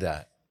understand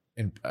that.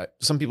 And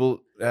some people,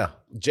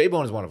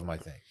 J-Bone is one of them, I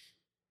think.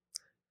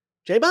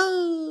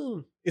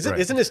 J-Bone. Right.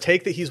 Isn't his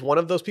take that he's one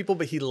of those people,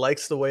 but he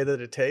likes the way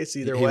that it tastes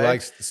either he way?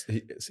 likes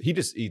he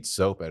just eats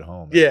soap at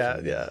home. Yeah,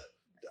 actually. yeah.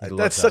 He loves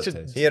That's how such it a-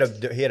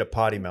 tastes. He had a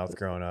potty mouth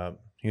growing up.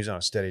 He was on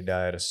a steady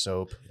diet of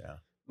soap. Yeah.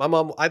 My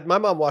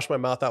mom washed my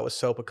mouth out with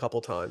soap a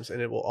couple times,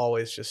 and it will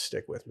always just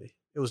stick with me.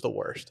 It was the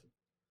worst.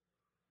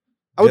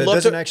 I would It love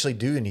doesn't to. actually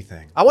do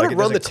anything. I want to Like, it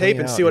run the doesn't tape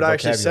clean and out see what your I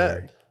actually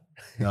vocabulary. said.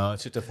 No,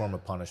 it's just a form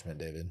of punishment,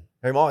 David.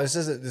 Hey, Mom, this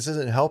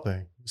isn't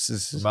helping. This Your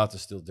is mouth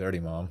is still dirty,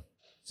 Mom.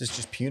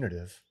 just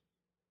punitive.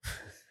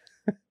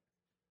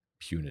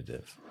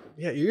 Punitive.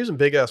 Yeah, you're using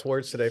big ass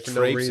words today for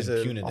no Frapes and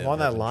reason. punitive I'm on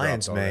have that been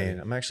lion's dropped already. mane.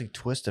 I'm actually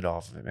twisted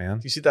off of it, man.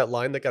 Do you see that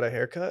line that got a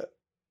haircut?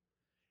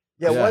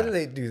 Yeah, why Yeah. do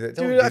they do that?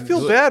 Dude, I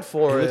feel bad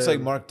for He him. looks like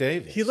Mark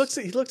Davis. He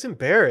looks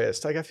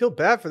embarrassed. Like I feel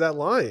bad for that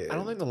lion. I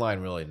don't think the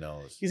lion really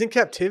knows. he's in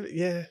captivity.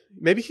 Yeah,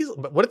 maybe he's.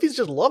 But what if he's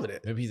just loving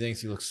it? Maybe he thinks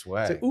he looks It's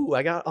swag. like, ooh,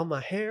 I got all my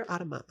hair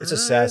out of my. It's a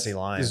eyes. sassy The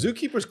lion.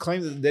 zookeepers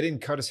claim that they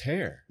didn't cut his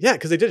hair. Yeah,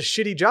 because they did a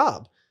shitty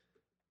job.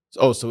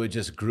 Oh, so it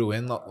just grew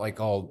in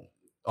like all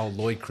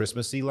Lloyd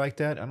Christmassy like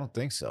that? I don't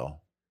think so.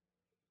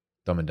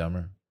 Dumb and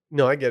Dumber.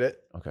 No, I get it.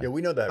 Okay. Yeah,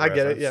 we know that. I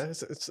get it.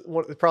 reference. Yeah,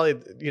 it's probably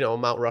a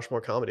Mount Rushmore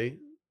comedy.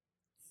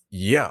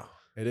 Yeah,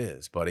 it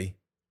is, buddy.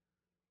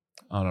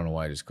 I don't know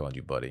why I just called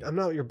you buddy. I'm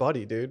not your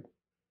buddy, dude.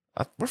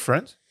 We're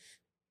friends.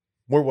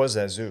 Where was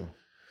that zoo?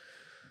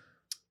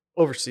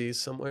 Overseas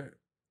somewhere.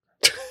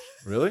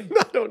 Really?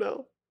 I don't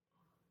know.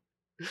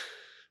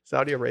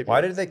 Saudi Arabia.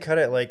 Why did they cut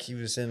it like he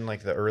was in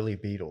like the early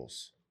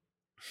Beatles?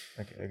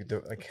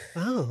 Like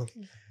Oh,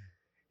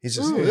 he's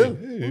just. Ooh,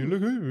 Hey,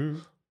 look at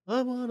you.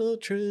 I wanna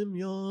trim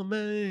your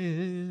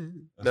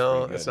man. That's No,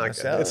 pretty it's good. not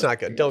That's good. It's good. not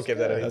good. Don't give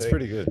that anything. That's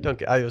pretty good. Don't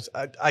get.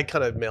 I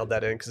kind of mailed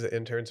that in because the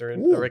interns are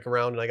in Ooh. like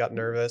around, and I got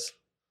nervous.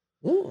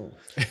 Ooh.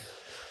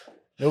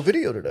 No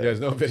video today. There's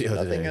no video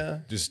Nothing,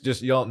 today.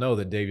 Just y'all know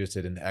that Dave just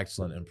did an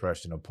excellent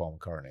impression of Paul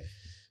McCartney.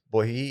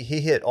 Boy, he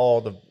hit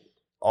all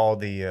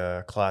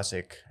the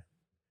classic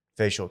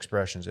facial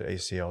expressions at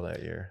ACL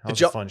that year. That Did was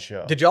y'all- a fun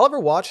show. Did y'all ever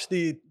watch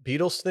the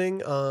Beatles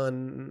thing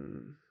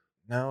on?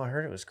 No, I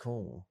heard it was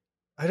cool.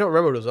 I don't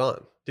remember what it was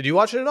on. Did you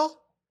watch it at all?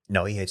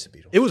 No, he hates the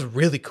Beatles. It was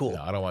really cool.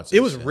 No, I don't want. It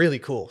was really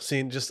cool.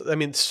 Seeing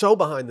so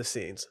behind the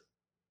scenes.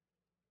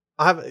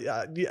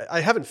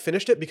 I haven't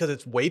finished it because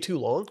it's way too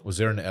long. Was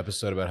there an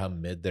episode about how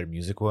mid their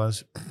music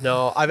was?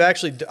 No,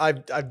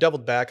 I've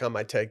doubled back on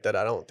my take that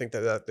I don't think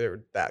that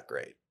they're that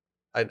great.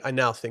 I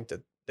now think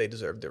that they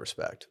deserve their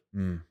respect.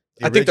 Mm.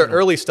 I think their original-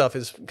 early stuff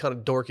is kind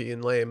of dorky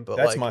and lame, but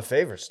That's like, my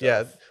favorite stuff.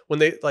 yeah,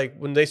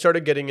 when they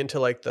started getting into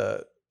like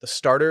the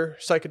starter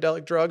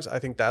psychedelic drugs, I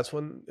think that's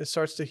when it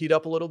starts to heat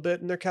up a little bit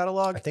in their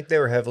catalog. I think they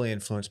were heavily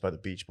influenced by the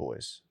Beach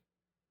Boys.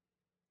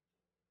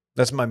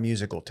 That's my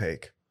musical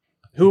take.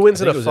 Who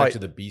wins I in think a it was fight? actually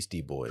the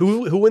Beastie Boys.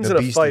 Who wins The in a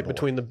Beastie fight Boys.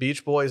 between the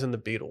Beach Boys and the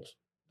Beatles?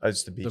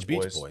 It's the The Beach,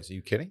 Beach Boys. Boys. Are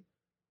you kidding?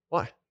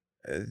 Why?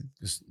 Uh,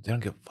 They don't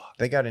give a fuck.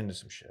 they got into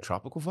some shit.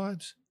 Tropical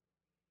vibes.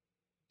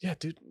 Yeah,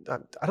 dude.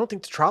 I don't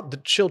think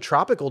the chill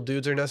tropical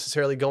dudes are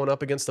necessarily going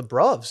up against the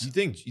bruvs.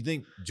 You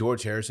think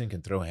George Harrison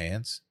can throw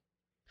hands?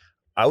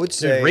 I would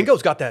say Dude,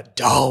 Ringo's got that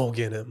dog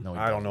in him. No, he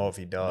I don't doesn't. know if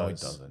he No, he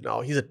does. doesn't.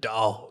 No, he's a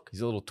dog.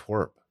 He's a little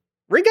twerp.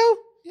 Ringo?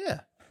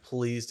 Yeah.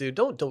 Please, dude,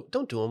 don't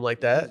do him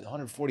like that.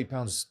 140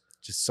 pounds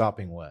just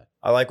sopping wet.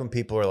 I like when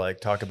people are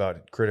like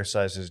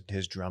criticize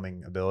his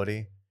drumming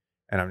ability,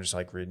 and I'm just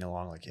like reading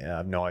along like, yeah, I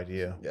have no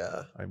idea.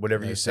 Yeah. Like,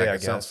 whatever you say, I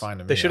guess. sounds fine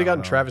to me. They should have I don't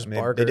gotten know. Travis I mean,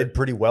 Barker. they did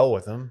pretty well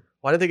with him.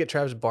 Why did they get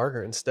Travis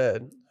Barker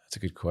instead? That's a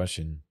good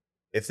question.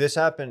 If this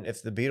happened,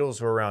 if the Beatles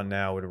were around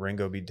now, would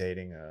Ringo be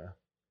dating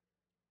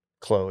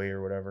Chloe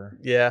or whatever?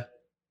 Yeah.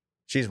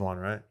 She's one,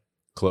 right?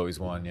 Chloe's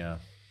one, yeah.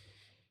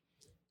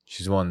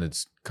 She's the one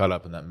that's caught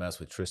up in that mess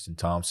with Tristan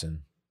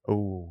Thompson.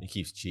 Oh, He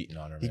keeps cheating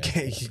on her, he man.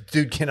 can't.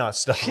 Dude cannot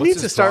stop. She What's needs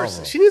to his start.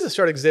 problem? She needs to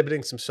start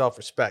exhibiting some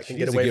self-respect and She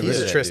get needs to away get from rid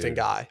this of that Tristan dude.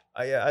 guy.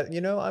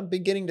 I'm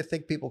beginning to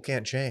think people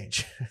can't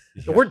change.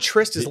 The word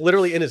Trist is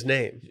literally in his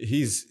name.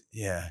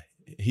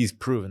 He's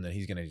proven that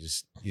he's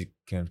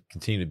can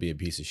continue to be a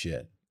piece of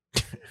shit.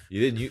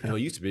 He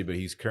used to be, but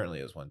he's currently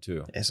is one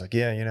too. It's like,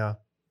 yeah,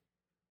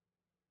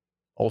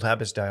 old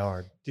habits die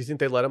hard. Do you think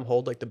they let him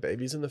hold like the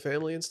babies in the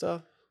family and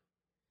stuff?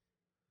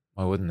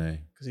 Why wouldn't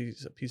they? Because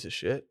he's a piece of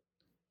shit.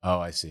 Oh,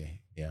 I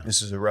see. Yeah.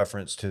 This is a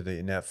reference to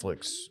the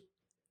Netflix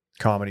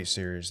comedy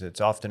series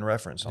that's often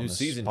referenced on New this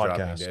season podcast.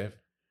 dropping, Dave.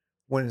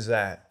 When is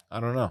that? I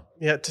don't know.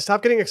 Yeah, to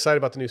stop getting excited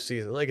about the new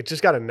season. Like it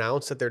just got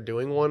announced that they're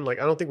doing one. Like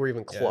I don't think we're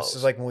even Yeah, close. this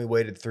is like when we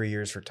waited 3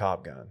 years for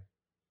Top Gun.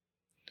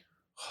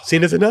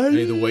 Scene of the night.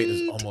 Hey, the wait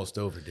is almost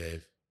over,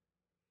 Dave.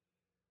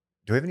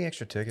 Do we have any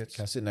extra tickets?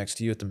 Can I sit next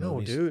to you at the No,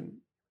 movies? dude.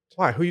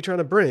 Why? Who are you trying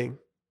to bring?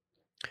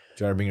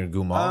 Trying to bring your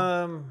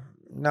guma.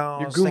 No.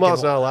 Your I was thinking-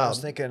 guma's not I allowed. was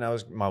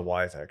thinking my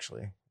wife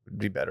actually would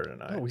be better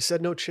tonight. No, we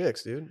said no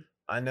chicks, dude.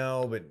 I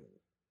know, but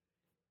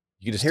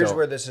You can just here's tell,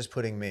 where this is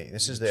putting me.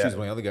 This is choose the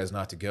one of the other guys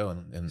not to go,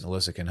 and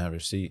Alyssa can have their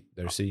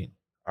seat.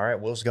 all right.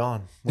 Will's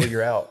gone. Will,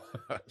 you're out.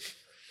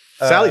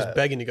 Sally's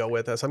begging to go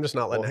with us. I'm just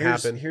not letting it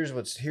here's, happen.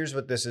 Here's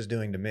what this is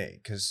doing to me,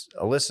 because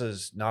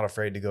Alyssa's not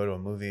afraid to go to a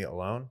movie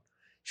alone.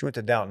 She went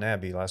to Downton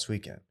Abbey last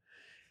weekend.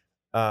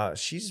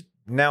 She's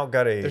now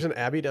got There's an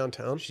Abbey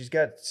downtown. she's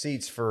got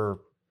seats for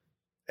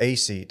a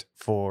seat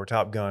for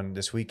Top Gun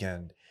this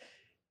weekend,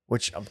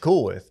 which I'm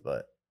cool with,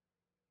 but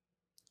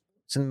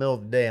it's in the middle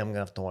of the day. I'm gonna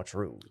have to watch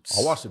Roots.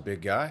 I'll watch the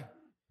big guy.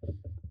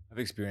 I've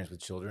experience with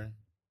children.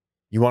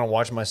 You want to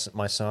watch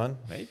my son?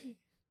 Maybe.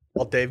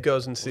 While Dave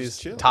goes and just sees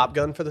chill. Top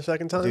Gun for the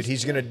second time. Dude,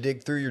 he's gonna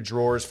dig through your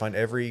drawers, find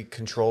every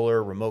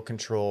controller, remote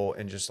control,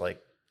 and just like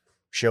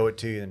show it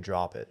to you and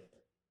drop it.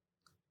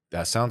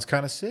 That sounds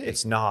kind of sick.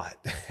 It's not.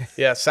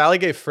 Yeah, Sally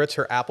gave Fritz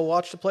her Apple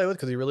Watch to play with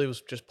because he really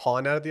was just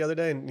pawing at it the other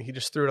day, and he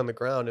just threw it on the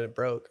ground and it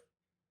broke.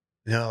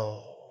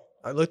 No.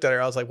 I looked at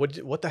her. I was like,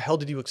 "What the hell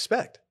did you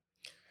expect?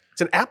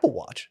 It's an Apple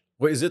Watch."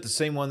 Wait, is it the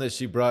same one that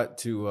she brought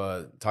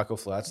to Taco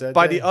Flats that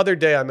By day? the other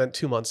day, I meant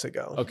 2 months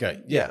ago. Okay,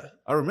 Yeah.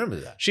 I remember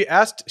that. She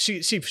asked.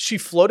 She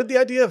floated the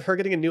idea of her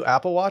getting a new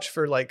Apple Watch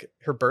for like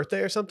her birthday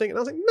or something, and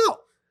I was like, "No,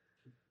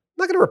 I'm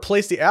not going to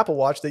replace the Apple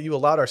Watch that you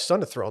allowed our son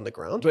to throw on the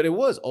ground." But it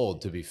was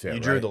old, to be fair. You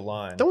drew right? the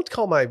line. Don't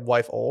call my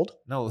wife old.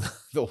 No,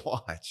 the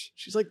watch.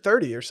 She's like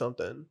 30 or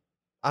something.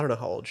 I don't know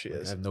how old she I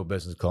is. have no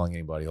business calling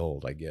anybody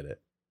old. I get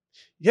it.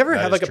 You ever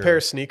That have like is a pair true.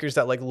 of sneakers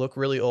that like look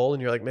really old,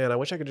 and you're like, "Man, I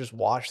wish I could just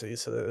wash these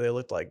so that they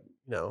looked like,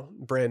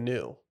 brand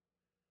new."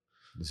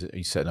 Are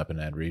you setting up an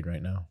ad read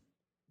right now?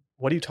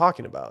 What are you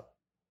talking about?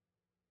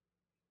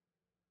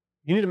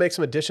 You need to make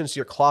some additions to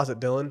your closet,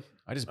 Dylan.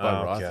 I just buy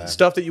Okay. Rothy's.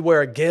 Stuff that you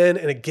wear again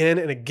and again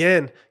and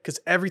again because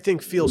everything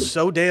feels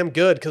so damn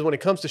good. Because when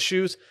it comes to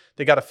shoes,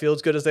 they got to feel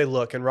as good as they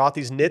look. And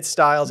Rothy's knit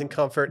styles and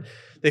comfort,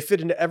 they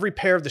fit into every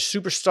pair of the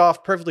super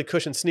soft, perfectly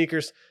cushioned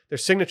sneakers. Their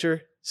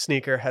signature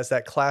sneaker has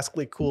that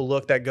classically cool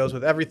look that goes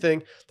with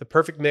everything. The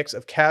perfect mix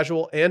of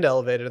casual and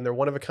elevated. And their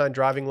one-of-a-kind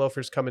driving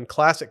loafers come in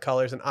classic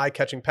colors and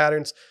eye-catching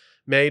patterns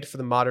made for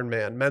the modern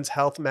man. Men's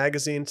Health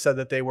magazine said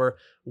that they were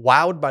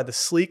wowed by the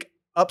sleek,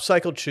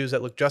 upcycled shoes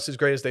that look just as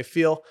great as they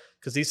feel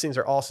because these things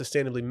are all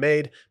sustainably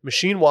made,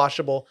 machine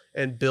washable,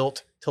 and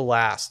built to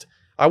last.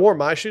 I wore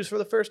my shoes for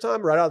the first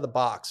time right out of the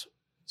box.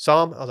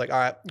 Saw them. I was like, all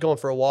right, going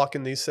for a walk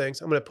in these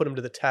things. I'm going to put them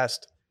to the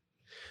test.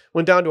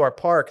 Went down to our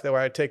park where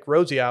I take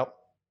Rosie out.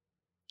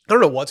 I don't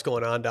know what's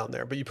going on down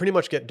there, but you pretty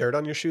much get dirt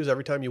on your shoes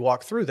every time you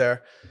walk through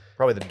there.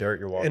 Probably the dirt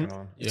you're walking And-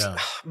 on. Yeah.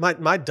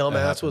 My dumb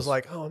That ass was happens.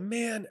 like, oh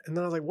man. And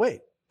then I was like,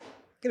 wait, I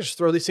can just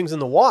throw these things in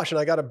the wash and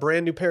I got a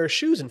brand new pair of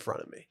shoes in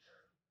front of me.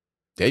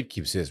 Dave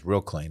keeps his real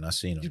clean. I've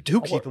seen him. You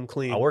do I keep them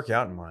clean. I work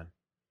out in mine.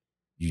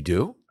 You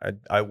do?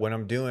 I when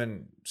I'm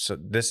doing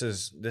this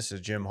is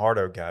Jim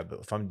Hardo guy, but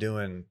if I'm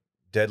doing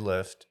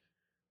deadlift,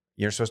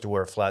 you're supposed to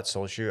wear a flat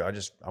sole shoe. I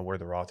wear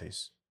the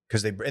Rothy's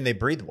because they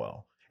breathe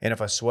well. And if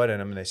I sweat in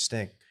them and they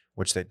stink,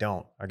 which they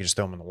don't, I can just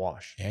throw them in the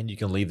wash And you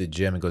can leave the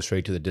gym and go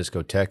straight to the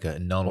discoteca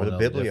and no one or will the know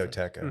difference.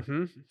 biblioteca.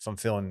 Mhm. If I'm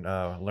feeling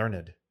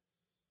learned.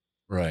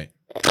 Right.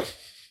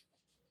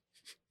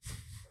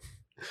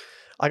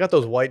 I got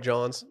those white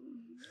Johns.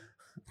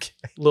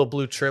 Little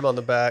blue trim on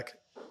the back.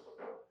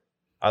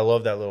 I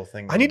love that little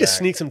thing. I on need the to back.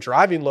 sneak some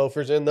driving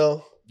loafers in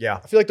though. Yeah,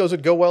 I feel like those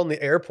would go well in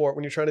the airport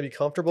when you're trying to be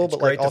comfortable, it's but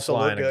great like to also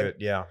fly look in a good.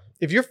 Yeah,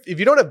 If you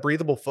don't have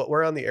breathable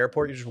footwear on the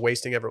airport, you're just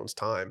wasting everyone's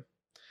time.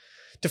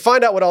 To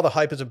find out what all the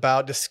hype is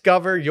about,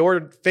 discover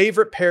your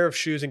favorite pair of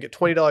shoes and get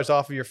 $20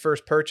 off of your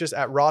first purchase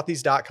at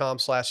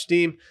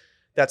rothys.com/steam.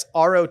 That's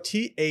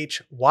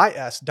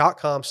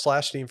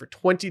ROTHYS.com/steam for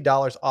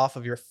 $20 off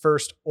of your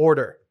first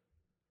order.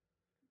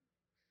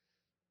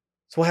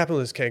 So what happened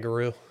with this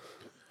kangaroo?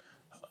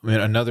 I mean,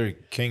 another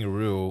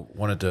kangaroo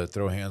wanted to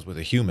throw hands with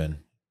a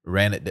human,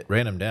 ran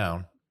him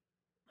down.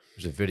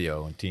 There's a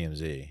video on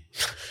TMZ.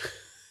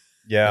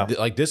 yeah.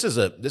 Like this is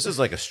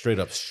like a straight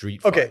up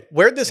street fight. Okay,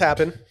 where'd this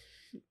happen?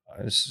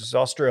 This is In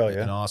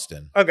Australia.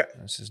 Austin. Okay.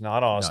 This is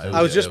not Austin. it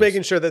I was Yeah, just it was-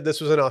 making sure that this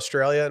was in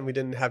Australia and we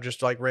didn't have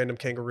just like random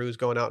kangaroos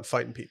going out and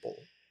fighting people.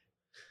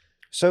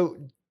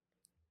 So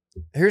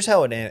here's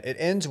how it ends. It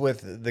ends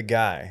with the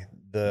guy,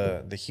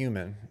 the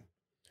human,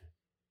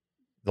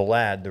 the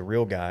lad, the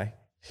real guy,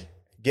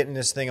 getting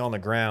this thing on the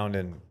ground,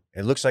 and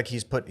it looks like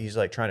he's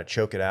like trying to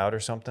choke it out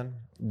or something.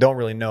 Don't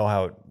really know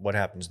what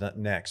happens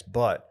next,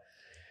 but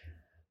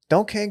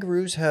don't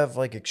kangaroos have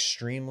like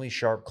extremely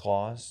sharp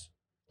claws?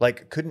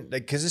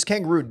 Because this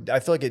kangaroo, I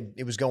feel like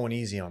it was going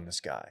easy on this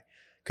guy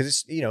because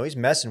it's he's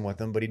messing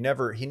with him, but he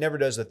never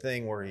does the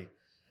thing where he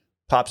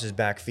pops his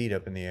back feet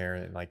up in the air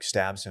and like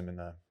stabs him in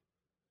the.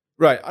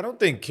 Right. I don't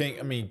think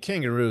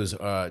kangaroos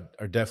are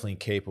definitely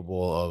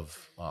capable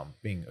of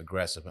being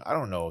aggressive. I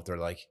don't know if they're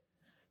like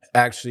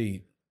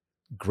actually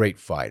great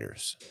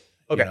fighters.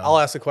 Okay, You know? I'll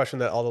ask the question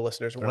that all the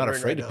listeners are They're not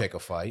wondering afraid right to now. pick a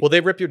fight. Will they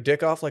rip your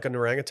dick off like an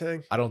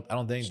orangutan? I don't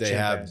think It's they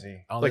have.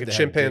 chimpanzee. I don't Like think a they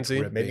have dick chimpanzee?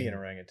 ripping. Maybe an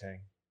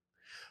orangutan.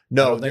 I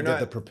No, don't they're think they have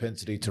not. the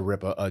propensity to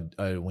rip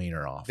a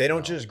wiener off. They don't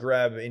no. just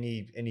grab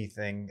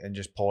anything and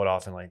just pull it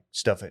off and like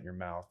stuff it in your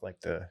mouth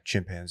like the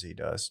chimpanzee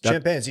does.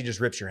 Chimpanzee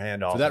just rips your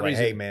hand off. For that like,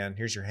 reason, hey man,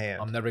 here's your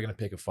hand. I'm never going to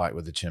pick a fight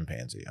with a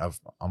chimpanzee.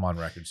 I'm on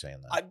record saying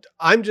that.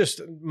 I'm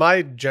just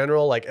my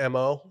general like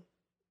MO,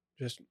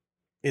 just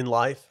in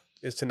life,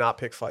 is to not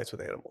pick fights with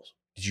animals.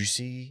 Did you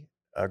see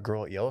a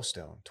girl at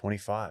Yellowstone,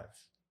 25?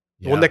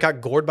 The one that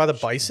got gored by the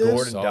bison.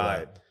 Gored and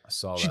died. I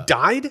saw She that.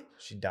 died.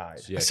 She died.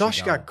 Yeah, I saw she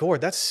she gone. got gored.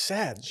 That's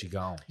sad. She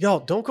gone. Yo,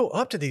 don't go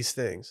up to these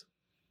things.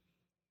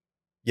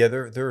 Yeah,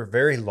 they're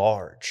very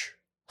large.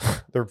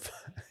 they're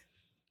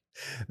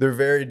they're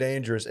very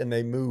dangerous and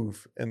they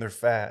move and they're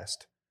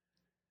fast.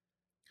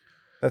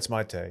 That's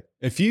my take.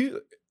 If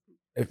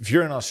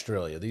you're in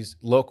Australia, these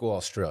local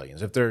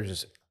Australians, if they're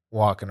just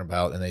walking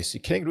about and they see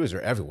kangaroos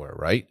are everywhere,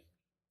 right?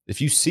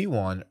 If you see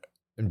one,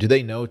 do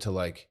they know to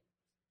like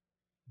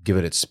give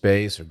it its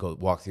space or go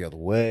walk the other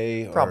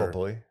way? Or-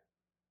 Probably.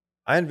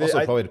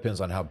 Also, probably depends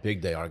on how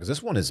big they are because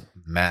this one is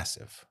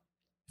massive.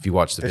 If you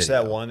watch the There's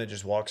video, that one that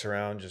just walks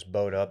around, just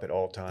bowed up at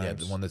all times. yeah,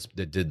 the one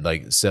that did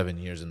like 7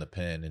 years in the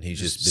pen, and he's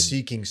just been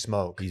seeking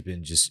smoke. he's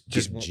been just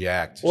Just-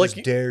 jacked. Well, Just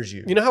like, dares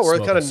you. You know how we're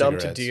Smoking kind of numb to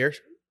cigarettes. deer?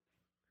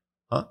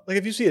 Huh? Like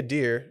if you see a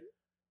deer,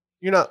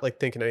 you're not like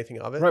thinking anything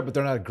of it. Right, but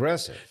they're not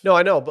aggressive. No,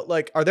 I know, but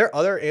like, are there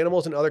other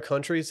animals in other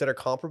countries that are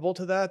comparable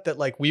to that? That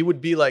like we would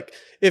be like,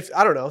 if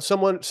I don't know,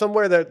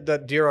 somewhere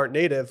that deer aren't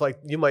native, like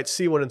you might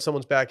see one in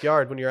someone's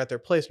backyard when you're at their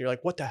place, and you're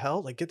like, what the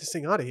hell? Like, get this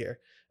thing out of here.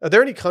 Are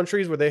there any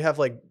countries where they have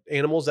like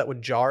animals that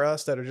would jar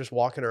us that are just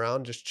walking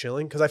around, just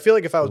chilling? Because I feel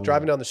like if I was Ooh.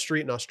 driving down the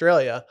street in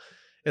Australia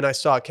and I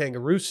saw a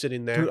kangaroo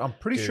sitting there, Dude, I'm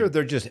pretty Dude. sure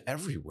they're just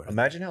everywhere.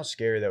 Imagine how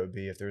scary that would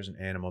be if there was an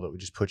animal that would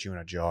just put you in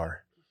a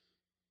jar.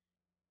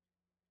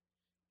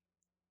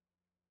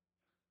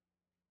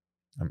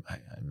 I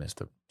missed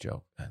the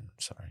joke. I'm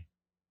sorry.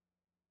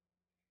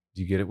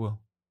 Do you get it, Will?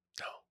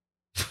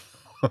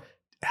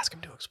 ask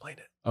him to explain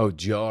it. Oh,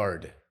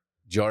 jarred.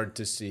 Jarred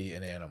to see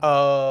an animal.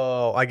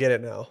 Oh, I get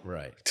it now.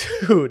 Right.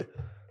 Dude.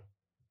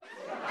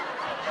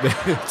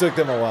 It took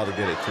them a while to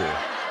get it too.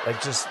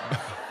 Like just,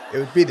 it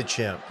would be the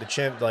chimp. The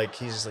chimp, like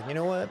he's just like, you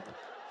know what?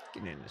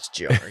 Get in this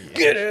jar. You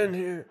Get in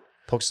here.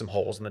 Poke some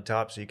holes in the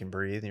top so you can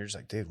breathe. And you're just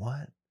like, dude,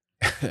 what?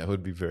 That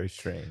would be very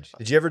strange.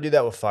 Did you ever do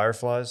that with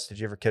fireflies? Did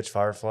you ever catch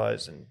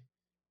fireflies? And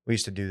we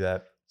used to do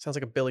that. Sounds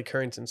like a Billy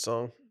Currington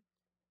song.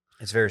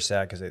 It's very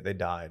sad because they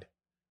died.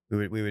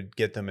 We would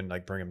get them and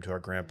like bring them to our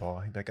grandpa.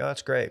 He'd be like, oh,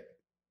 that's great.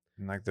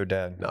 And like they're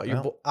dead. No,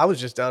 Well, I was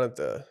just down at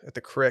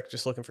the creek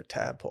just looking for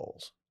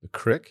tadpoles. The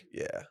crick?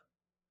 Yeah.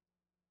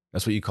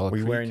 That's what you call it. were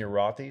you wearing your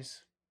Rothies?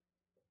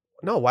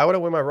 No, why would I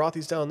wear my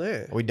Rothies down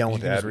there? Are we done You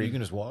with can, that? just, you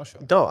can just wash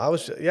them. No, I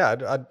was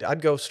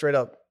I'd go straight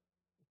up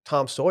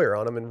Tom Sawyer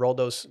on them and roll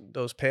those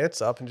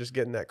pants up and just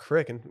get in that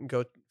creek and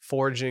go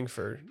foraging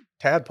for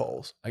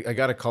tadpoles. I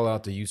got to call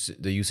out the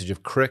usage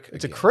of crick.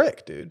 It's again. a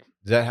creek, dude.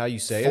 Is that how you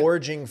say it?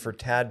 Foraging for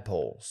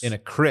tadpoles. In a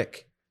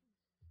crick.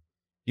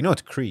 You know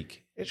it's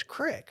creek. It's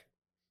creek.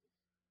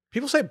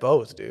 People say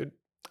both, dude.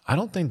 I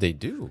don't think they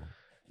do.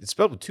 It's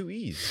spelled with 2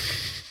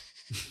 E's.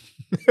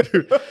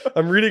 Dude,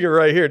 I'm reading it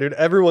right here, dude.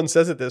 Everyone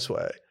says it this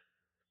way.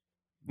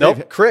 Nope,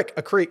 Dave- crick,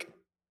 a creek.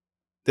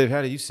 Dave,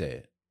 how do you say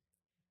it?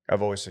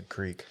 I've always said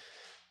creek.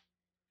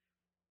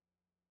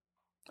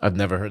 I've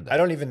never heard that. I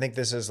don't even think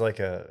this is like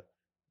a.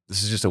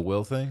 This is just a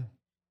Will thing?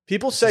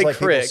 People This say is like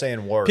crick. people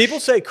saying worse. People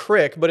say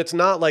crick, but it's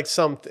not like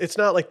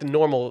the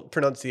normal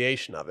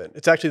pronunciation of it.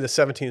 It's actually the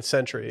 17th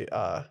century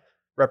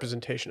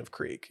representation of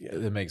creek. Yeah.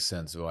 It makes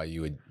sense why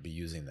you would be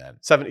using that.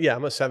 I'm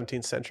a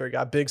 17th century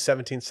guy, big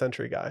 17th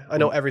century guy. I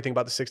know everything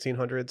about the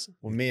 1600s.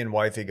 When me and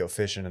wifey go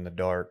fishing in the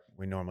dark,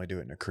 we normally do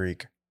it in a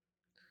creek.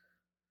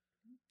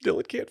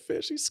 Dylan can't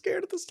fish. He's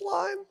scared of the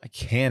slime. I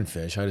can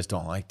fish. I just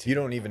don't like to. You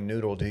don't even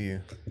noodle, do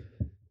you?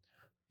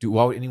 Dude,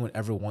 why would anyone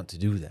ever want to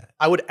do that?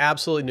 I would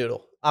absolutely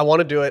noodle. I want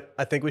to do it.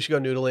 I think we should go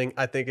noodling.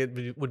 I think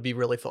it would be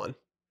really fun.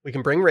 We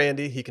can bring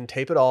Randy. He can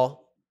tape it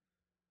all.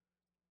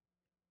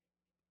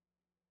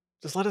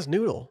 Just let us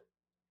noodle.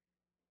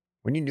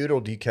 When you noodle,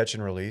 do you catch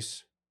and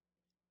release?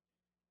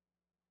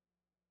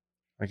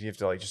 Like you have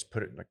to like just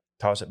put it like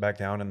toss it back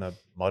down in the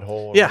mud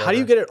hole. or Yeah, how do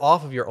you whatever? get it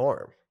off of your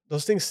arm?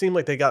 Those things seem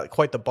like they got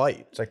quite the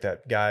bite. It's like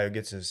that guy who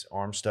gets his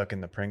arm stuck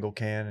in the Pringle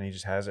can and he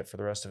just has it for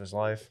the rest of his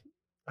life.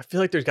 I feel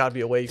like there's got to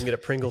be a way you can get a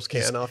Pringles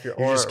can off your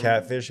You're arm. just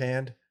catfish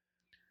hand.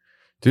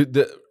 Dude,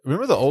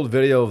 remember the old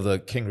video of the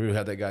kangaroo who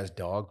had that guy's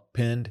dog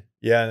pinned?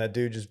 Yeah, and that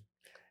dude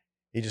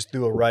just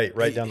threw a right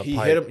down the he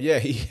pipe. hit him. Yeah,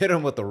 he hit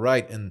him with the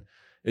right, and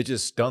it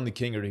just stunned the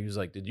kangaroo. He was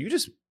like, "Did you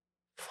just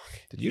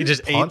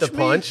ate the me?"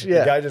 punch? The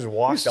Yeah. guy just He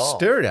walked off.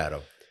 stared at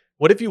him.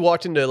 What if you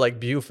walked into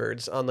like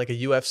Buford's on like a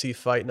UFC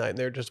fight night and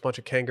there are just a bunch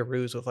of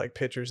kangaroos with like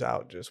pitchers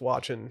out just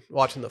watching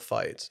the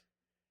fights?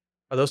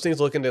 Are those things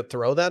looking to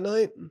throw that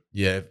night?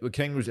 Yeah, if the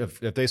kangaroos, if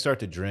they start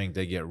to drink,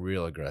 they get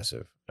real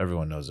aggressive.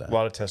 Everyone knows that. A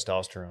lot of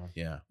testosterone.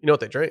 Yeah. You know what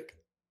they drink?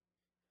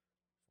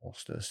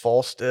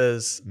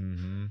 Foster's.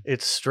 Mm-hmm.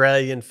 It's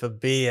Australian for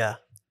beer.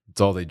 It's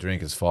all they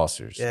drink is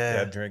Foster's. They Yeah.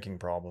 have drinking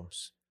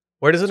problems.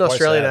 Where does an It's quite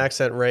Australian sad.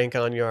 accent rank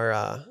on your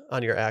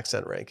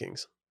accent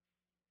rankings?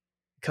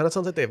 Kind of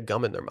sounds like they have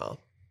gum in their mouth,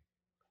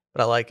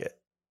 but I like it.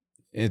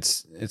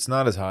 It's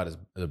not as hot as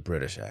a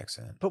British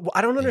accent. But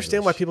I don't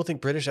understand why English. people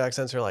think British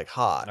accents are like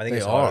hot. I think They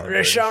it's harder are. than They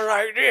British. sound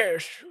like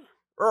this.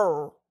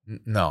 Oh,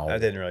 No, That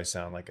didn't really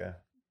sound like a.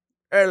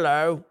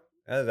 hello.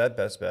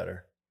 That's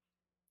better.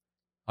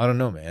 I don't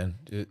know, man.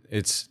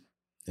 It's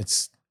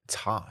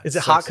hot. Is It's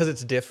it hot sexy. because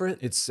it's different?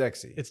 It's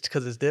sexy? It's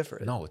because it's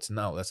different. No, it's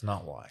no. That's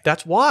not why.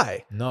 That's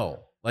why. No,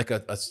 like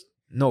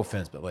no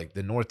offense, but like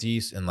the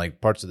Northeast and like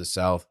parts of the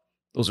South,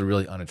 those are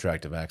really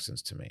unattractive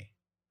accents to me.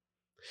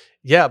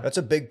 Yeah, That's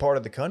a big part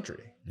of the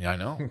country. Yeah, I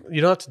know.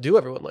 you don't have to do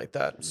everyone like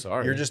that.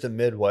 Sorry, You're just a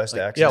Midwest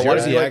like, accent. yeah, what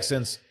Jersey is it like-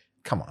 accents.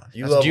 Come on.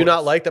 You That's- love Do you what-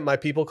 not like that my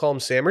people call them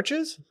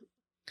sandwiches?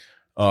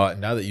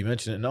 now that you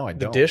mention it, no, I The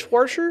don't.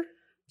 dishwasher?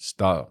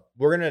 Stop.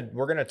 We're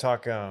gonna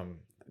talk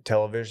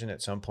television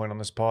at some point on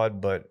this pod,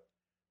 but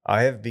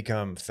I have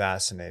become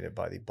fascinated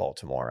by the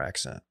Baltimore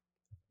accent.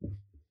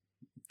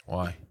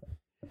 Why?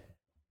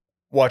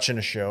 Watching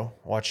a show,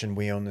 watching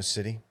We Own the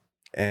City,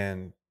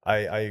 and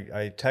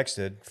I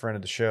texted friend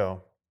of the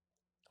show,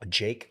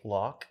 Jake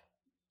Locke.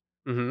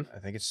 Mm-hmm. I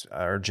think it's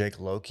or Jake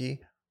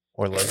Loki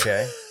or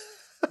Loke.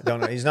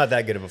 Don't know. He's not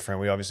that good of a friend.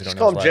 We obviously Just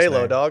don't know call his him last J-Lo,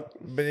 name. dog.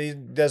 But he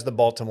does the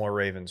Baltimore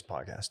Ravens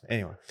podcast.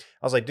 Anyway,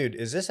 I was like, dude,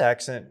 is this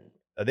accent,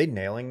 are they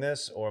nailing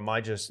this? Or am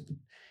I just,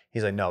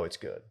 he's like, no, it's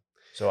good.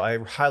 So I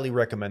highly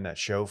recommend that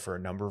show for a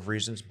number of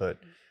reasons. But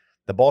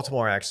the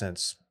Baltimore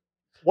accents,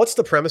 What's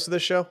the premise of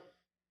this show?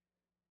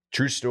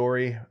 true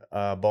story,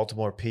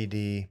 Baltimore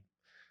PD,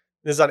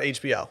 This is on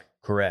HBO.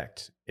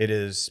 correct. It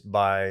is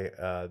by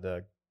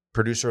the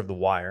producer of The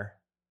Wire.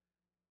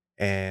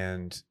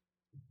 And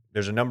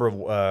there's a number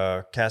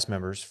of cast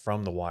members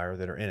from The Wire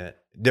that are in it.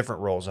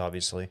 Different roles,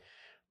 obviously.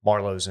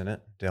 Marlowe's in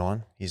it,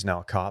 Dylan. He's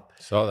now a cop.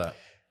 Saw that.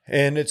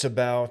 And it's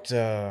about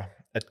a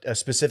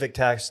specific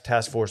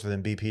task force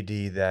within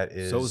BPD that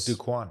is... So is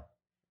Duquan.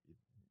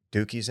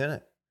 Dookie's in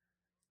it.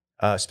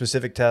 A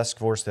specific task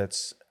force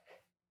that's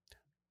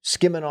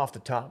skimming off the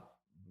top.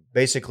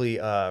 Basically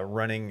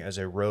running as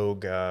a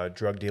rogue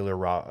drug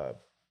dealer.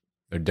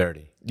 They're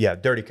dirty. Yeah,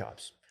 dirty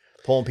cops.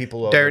 Pulling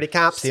people over. Dirty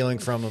cops. Stealing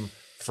from them.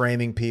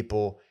 Framing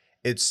people.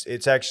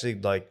 It's actually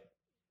like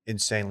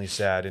insanely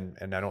sad,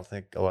 and I don't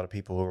think a lot of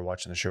people who are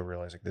watching the show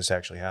realize like this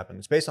actually happened.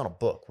 It's based on a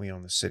book, We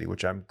Own the City,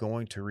 which I'm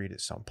going to read at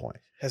some point.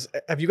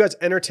 Have you guys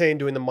entertained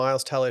doing the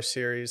Miles Teller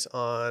series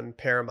on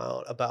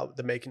Paramount about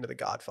the making of The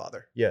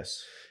Godfather?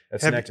 Yes,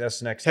 that's Have- next.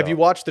 That's next. Have you up.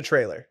 watched the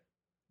trailer?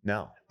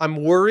 No.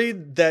 I'm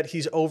worried that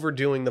he's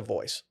overdoing the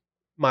voice.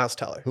 Miles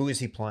Teller. Who is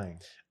he playing?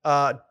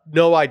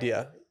 No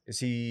idea. Is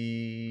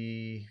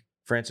he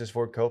Francis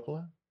Ford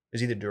Coppola? Is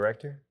he the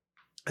director?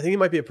 I think he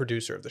might be a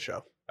producer of the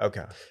show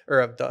Okay.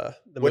 or of the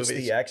What's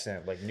movies. the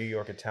accent? Like New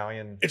York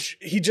Italian?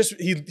 He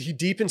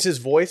deepens his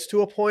voice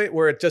to a point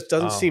where it just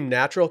doesn't Oh. seem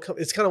natural.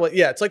 It's kind of like,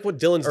 it's like what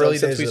Dylan's done Early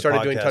since days we of the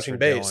started doing podcast Touching for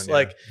Base. Dylan, yeah.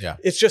 Like, Yeah.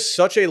 it's just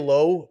such a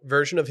low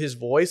version of his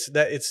voice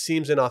that it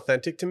seems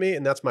inauthentic to me,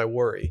 and that's my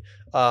worry.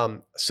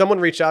 Someone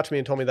reached out to me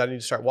and told me that I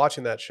need to start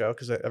watching that show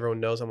because everyone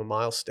knows I'm a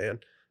Miles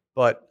stan.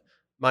 But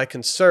my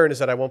concern is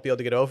that I won't be able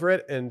to get over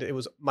it, and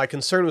my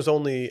concern was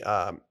only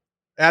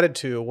added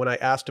to when I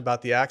asked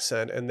about the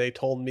accent, and they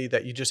told me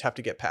that you just have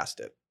to get past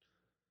it.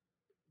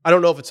 I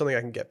don't know if it's something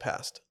I can get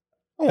past.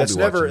 I won't That's be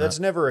never watching that's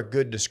that. never a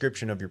good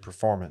description of your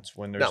performance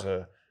when there's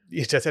No.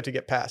 You just have to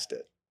get past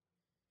it.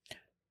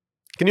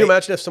 Can you Hey.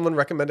 imagine if someone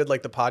recommended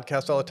like the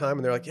podcast all the time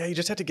and they're like, yeah, you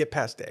just have to get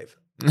past Dave.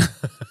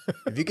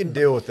 if you can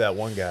deal with that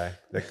one guy,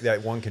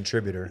 that one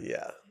contributor.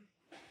 Yeah.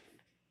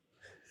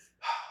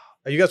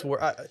 Are you guys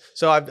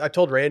I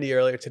told Randy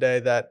earlier today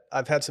that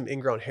I've had some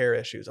ingrown hair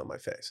issues on my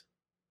face.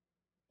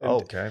 And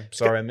Okay.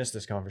 Sorry, I missed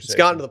this conversation. it's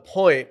gotten to the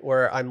point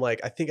where I'm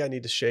like, I think I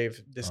need to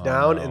shave this Oh,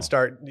 down no. and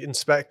start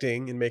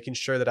inspecting and making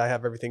sure that I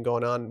have everything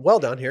going on well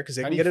down here because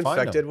they How can do you get find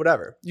infected, them?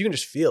 whatever. You can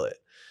just feel it.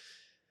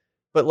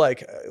 But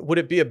like, would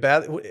it be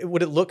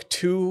would it look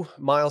too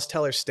Miles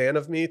Teller stan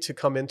of me to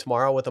come in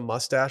tomorrow with a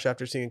mustache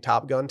after seeing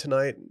Top Gun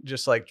tonight,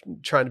 just like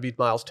trying to be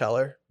Miles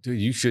Teller? Dude,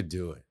 you should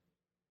do it.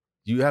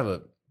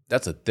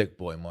 That's a thick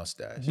boy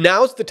mustache.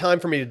 Now's the time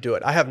for me to do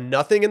it. I have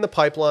nothing in the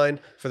pipeline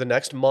for the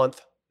next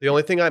month. The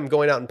only thing I'm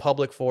going out in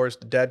public for is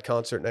the Dead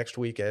concert next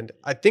weekend.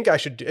 I think I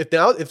should do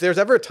if there's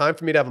ever a time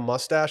for me to have a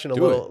mustache and a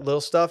Do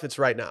little stuff, it's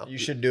right now. You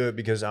should do it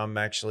because I'm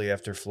actually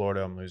after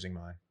Florida. I'm losing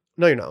mine.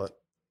 No, you're not.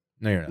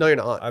 No, you're not. No, you're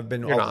not. I've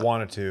You're not.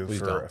 wanted to Please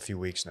for don't. a few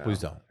weeks now. Please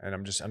don't. And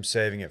I'm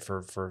saving it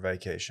for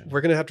vacation.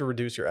 We're gonna have to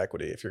reduce your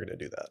equity if you're gonna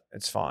do that.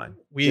 It's fine.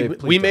 Dave,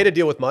 please We made a don't.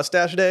 deal with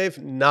Mustache Dave,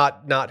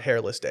 not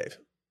hairless Dave.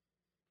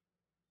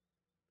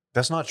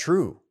 That's not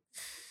true.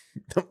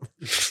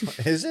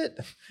 Is it?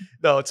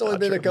 No, it's only not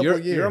been a true. couple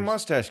years. You're a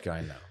mustache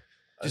guy now.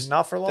 Just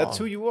not for long. That's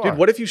who you are. Dude,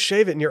 what if you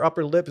shave it and your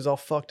upper lip is all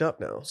fucked up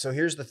now? So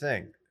here's the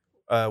thing.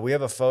 We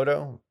have a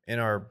photo in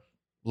our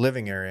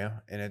living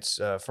area, and it's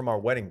from our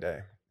wedding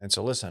day. And it's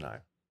Alyssa and I.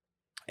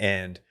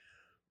 And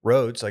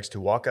Rhodes likes to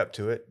walk up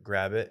to it,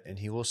 grab it, and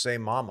he will say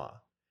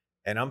mama.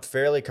 And I'm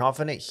fairly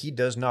confident he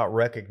does not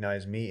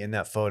recognize me in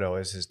that photo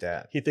as his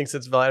dad. He thinks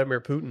it's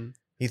Vladimir Putin.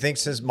 He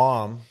thinks his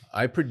mom,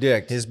 I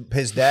predict his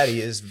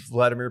daddy is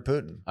Vladimir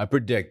Putin. I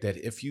predict that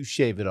if you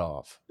shave it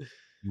off,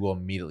 you will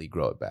immediately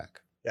grow it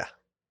back. Yeah.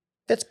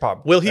 That's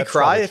probably. Will he that's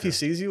cry probably if he true.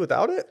 sees you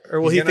without it? Or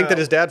will He's he think that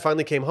gonna- his dad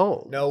finally came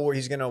home? No,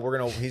 he's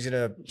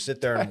gonna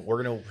sit there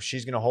and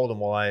she's gonna hold him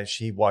while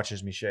she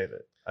watches me shave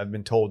it. I've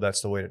been told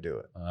that's the way to do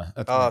it.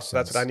 Oh, so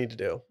that's what I need to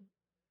do.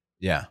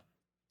 Yeah.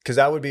 Because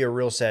that would be a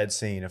real sad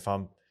scene if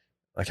I'm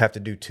like have to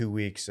do 2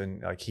 weeks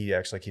and like he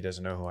acts like he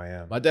doesn't know who I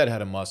am. My dad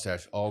had a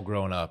mustache all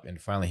grown up,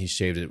 and finally he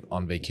shaved it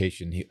on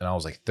vacation. And I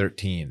was like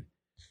 13,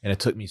 and it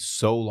took me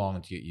so long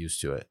to get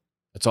used to it.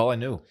 That's all I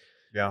knew.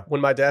 Yeah.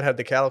 When my dad had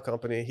the cattle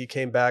company, he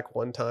came back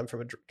one time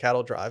from a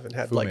cattle drive and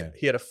had Fu Man.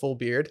 he had a full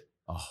beard.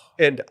 Oh,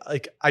 And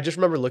like, I just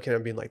remember looking at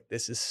him being like,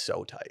 this is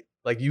so tight.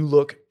 Like, you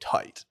look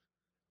tight.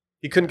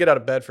 He couldn't get out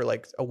of bed for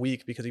like a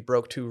week because he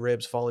broke 2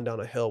 ribs falling down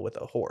a hill with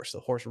a horse. The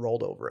horse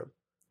rolled over him.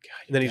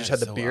 And then he just had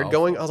the beard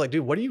going. I was like,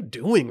 dude, what are you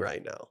doing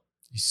right now?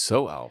 he's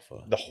so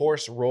alpha. The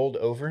horse rolled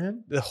over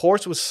him. The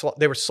horse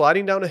they were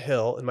sliding down a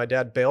hill and my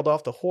dad bailed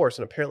off the horse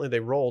and apparently they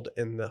rolled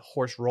and the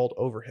horse rolled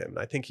over him. And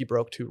I think he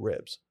broke 2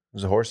 ribs.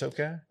 Was the horse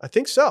okay? I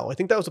think so. I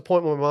think that was the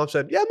point when my mom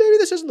said, yeah, maybe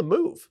this isn't the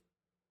move.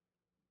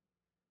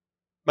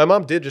 My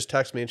mom did just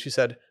text me and she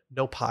said,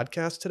 no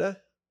podcast today.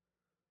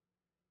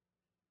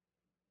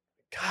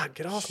 God,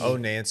 get off me. Oh,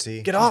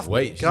 Nancy. Get off me.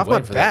 Wait, Get off my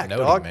back,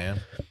 dog. man.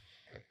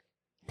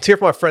 Let's hear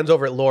from our friends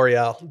over at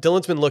L'Oreal.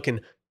 Dylan's been looking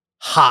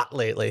hot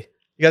lately.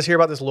 You guys hear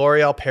about this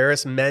L'Oreal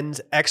Paris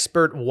Men's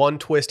Expert One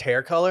Twist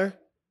hair color?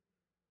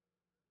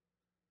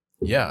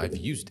 Yeah, I've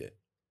used it.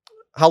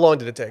 How long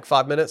did it take?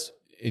 5 minutes?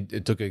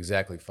 It took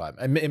exactly 5.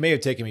 It may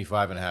have taken me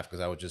 5.5 because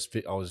I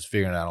was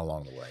figuring it out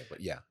along the way.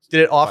 But yeah, Did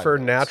it offer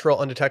 5 minutes.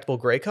 natural, undetectable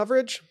gray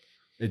coverage?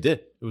 it did.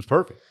 It was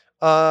perfect.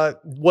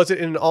 Was it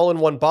in an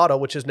all-in-one bottle,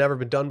 which has never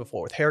been done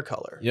before with hair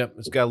color? Yep,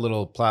 it's got a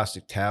little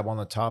plastic tab on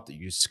the top that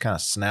you just kind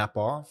of snap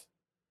off,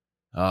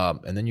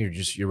 and then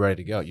you're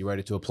ready to go. You're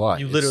ready to apply.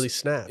 You literally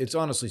snapped. It's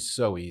honestly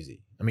so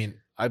easy. I mean,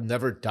 I've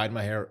never dyed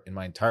my hair in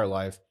my entire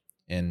life,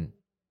 and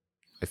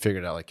I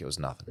figured out like it was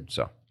nothing.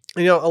 So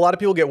You know, a lot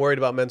of people get worried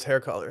about men's hair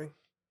coloring.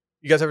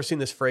 You guys ever seen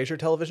this Frasier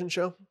television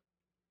show?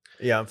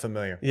 Yeah, I'm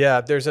familiar.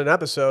 Yeah, there's an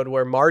episode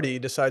where Marty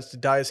decides to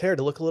dye his hair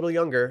to look a little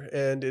younger,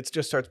 and it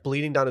just starts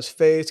bleeding down his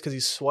face because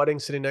he's sweating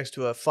sitting next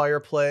to a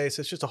fireplace.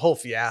 It's just a whole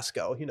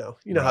fiasco. You know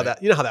how Right.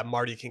 that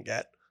Marty can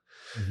get.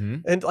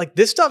 And like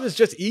this stuff is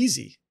just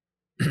easy.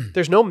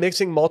 There's no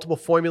mixing multiple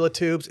formula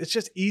tubes. It's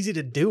just easy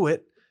to do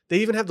it. They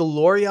even have the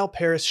L'Oreal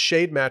Paris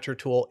Shade Matcher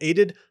tool,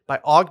 aided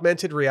by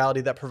augmented reality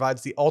that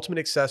provides the ultimate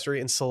accessory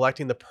in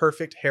selecting the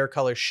perfect hair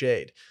color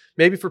shade.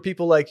 Maybe for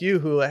people like you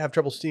who have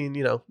trouble seeing,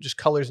 just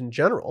colors in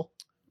general.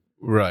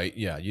 right,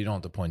 yeah, you don't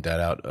have to point that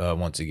out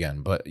once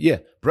again. But yeah,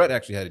 Brett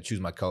actually had to choose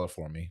my color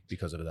for me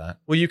because of that.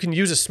 Well, you can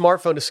use a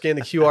smartphone to scan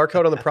the QR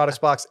code on the products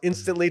box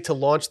instantly to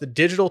launch the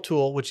digital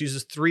tool, which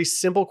uses 3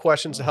 simple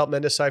questions to help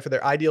men decipher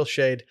their ideal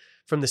shade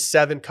from the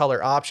 7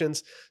 color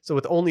options. So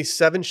with only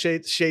 7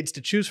 shades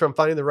to choose from,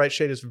 finding the right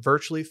shade is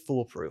virtually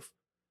foolproof.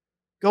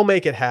 Go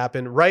make it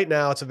happen. Right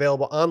now, it's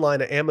available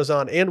online at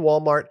Amazon and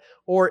Walmart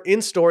or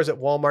in stores at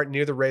Walmart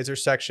near the razor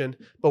section.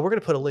 But we're going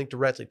to put a link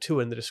directly to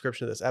it in the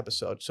description of this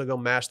episode. So go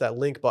mash that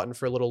link button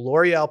for a little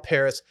L'Oreal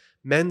Paris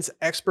Men's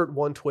Expert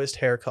One Twist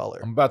hair color.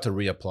 I'm about to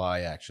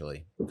reapply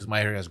actually because my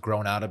hair has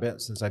grown out a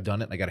bit since I've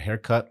done it. I got a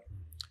haircut.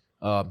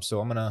 So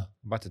I'm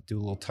about to do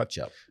a little touch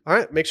up. All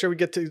right, make sure we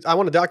get to, I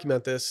want to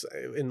document this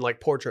in like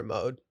portrait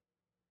mode.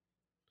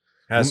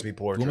 Has to be You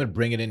portrait. want me to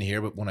bring it in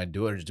here, but when I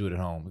do it, I just do it at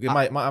home.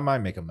 I might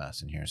make a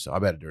mess in here, so I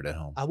better do it at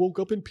home. I woke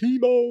up in P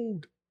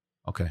mode.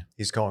 Okay.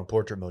 He's calling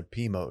portrait mode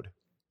P mode.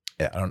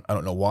 Yeah, I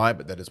don't know why,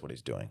 but that is what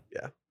he's doing.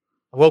 I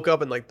woke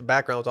up and like the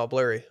background was all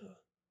blurry.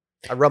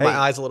 I rubbed my Hey.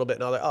 eyes a little bit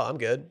and I was like, oh, I'm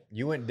good.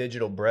 You went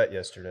digital Brett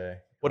yesterday.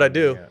 What'd I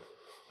do? Yeah.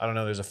 I don't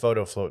know. There's a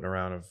photo floating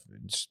around of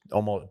just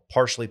almost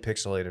partially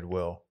pixelated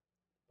Will.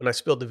 When I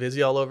spilled the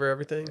Vizzy all over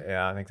everything.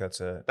 Yeah, I think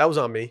that's it. That was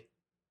on me.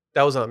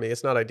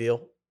 It's not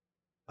ideal.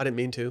 I didn't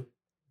mean to.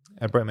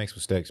 Yeah, Brett makes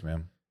mistakes,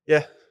 man.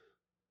 Yeah.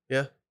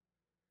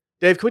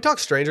 Dave, can we talk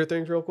Stranger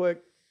Things real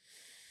quick?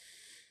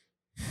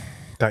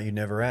 Thought you'd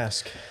never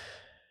ask.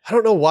 I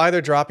don't know why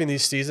they're dropping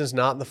these seasons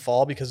not in the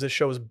fall because this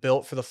show is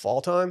built for the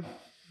fall time.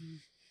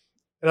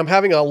 And I'm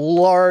having a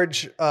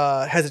large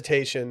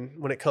hesitation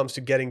when it comes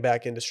to getting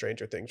back into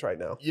Stranger Things right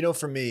now. You know,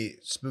 for me,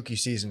 spooky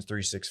season's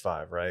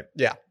 365, right?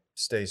 Yeah.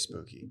 Stay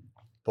spooky.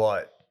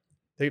 But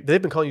They've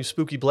been calling you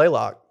Spooky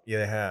Blaylock. yeah,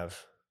 they have.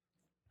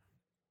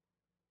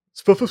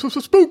 Spooky.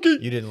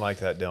 You didn't like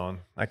that, Dylan.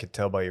 I could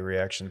tell by your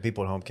reaction. The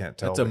people at home can't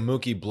tell. That's a but-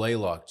 Mookie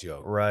Blaylock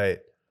joke. right.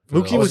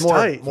 Mookie I was more,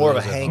 tight. More of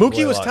a For those at Hank home.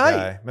 Mookie was Blaylock tight.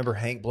 guy. Remember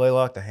Hank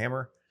Blaylock, the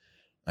Hammer?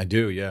 I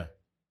do, yeah.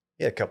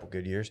 He had a couple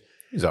good years.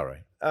 He's all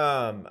right.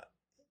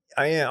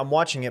 I'm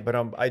watching it, but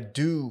I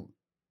do.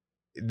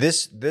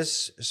 This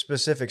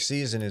specific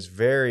season is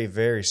very,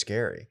 very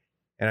scary,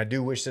 and I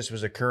do wish this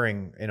was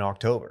occurring in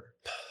October.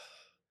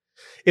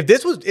 If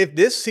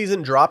this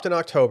season dropped in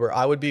October,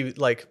 I would be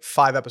like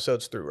 5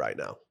 episodes through right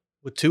now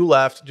with 2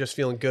 left, just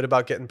feeling good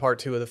about getting part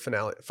 2 of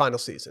the final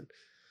season.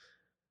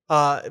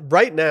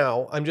 Right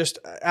now, I'm just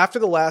after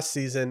the last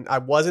season. I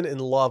wasn't in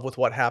love with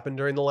what happened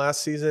during the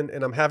last season,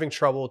 and I'm having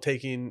trouble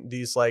taking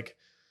these like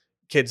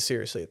kids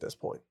seriously at this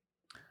point.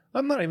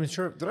 I'm not even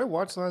sure. Did I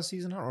watch last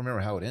season? I don't remember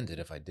how it ended.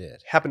 If I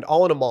did, Happened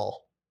all in a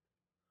mall.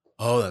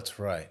 oh, that's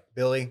right.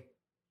 Billy,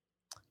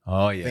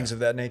 Oh yeah, things of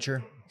that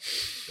nature.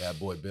 that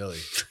boy Billy.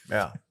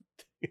 Yeah.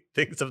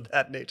 Things of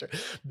that nature.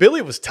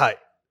 Billy was tight.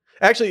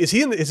 Actually, is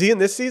he in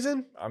this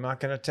season? I'm not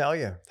going to tell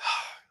you.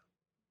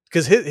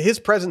 Because his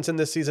presence in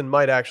this season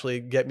might actually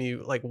get me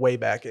like way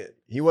back in.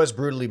 He was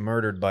brutally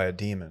murdered by a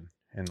demon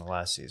in the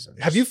last season.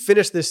 Have you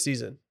finished this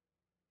season?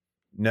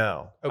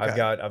 No. Okay.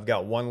 I've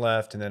got one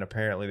left, and then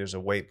apparently there's a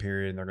wait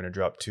period, and they're going to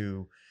drop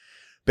 2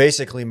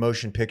 basically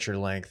motion picture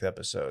length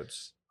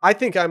episodes. I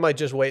think I might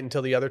just wait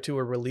until the other 2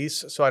 are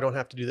released so I don't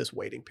have to do this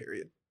waiting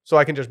period. So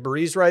I can just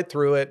breeze right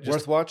through it. Just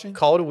Worth watching?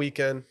 call it a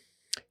weekend.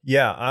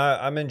 Yeah,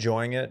 I'm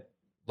enjoying it.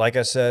 Like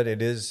I said,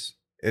 it is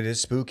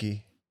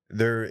spooky.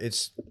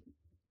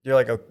 You're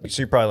like, so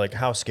you're probably like,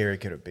 how scary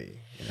could it be?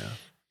 You know,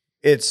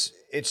 it's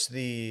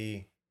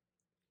the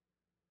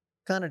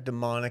kind of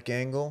demonic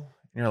angle.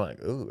 And you're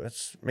like, ooh,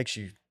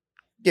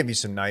 give you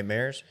some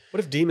nightmares. What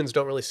if demons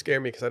don't really scare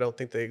me because I don't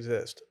think they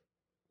exist?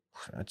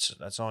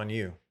 That's on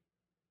you.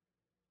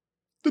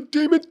 The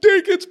demon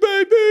tickets,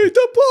 baby!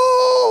 The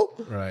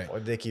ball! Right. Or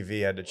Dickie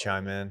V had to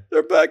chime in.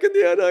 They're back in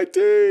the NIT.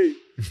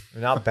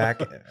 They're not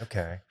back.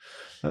 Okay.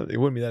 They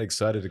wouldn't be that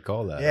excited to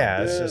call that.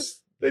 Yeah, it's Yeah.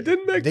 just They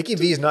didn't make Dickie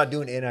V is not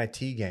doing NIT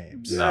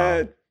games.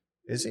 Yeah.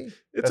 Is he?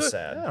 It's That's a-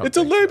 sad. I don't It's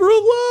a think so. labor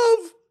of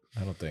love.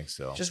 I don't think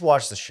so. Just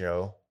watch the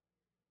show.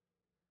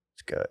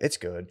 It's good. It's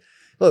good.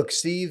 Look,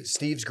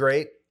 Steve's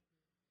great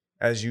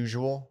as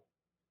usual.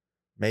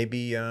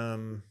 Maybe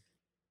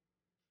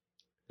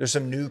there's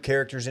some new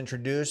characters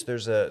introduced.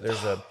 There's a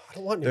I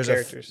don't want new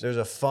characters. there's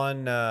a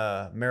fun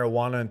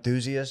marijuana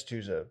enthusiast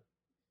who's a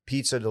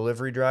pizza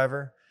delivery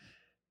driver.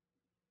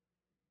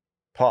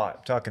 I'm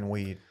talking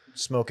weed,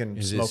 smoking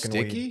Is it smoking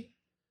weed. sticky?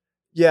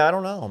 Yeah, I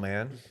don't know,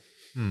 man.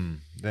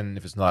 Then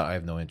if it's not, I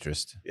have no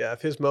interest. Yeah,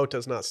 if his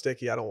moto's not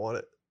sticky, I don't want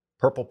it. Is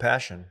Purple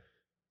Passion,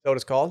 that what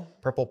it's called?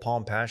 Purple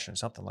Palm Passion,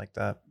 something like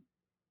that.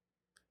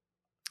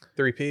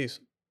 3 Ps.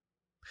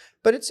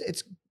 But it's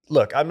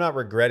look, I'm not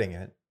regretting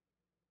it.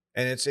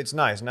 And it's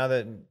nice now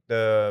that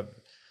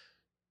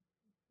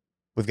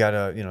we've got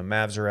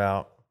Mavs are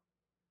out.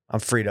 I'm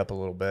freed up a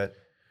little bit.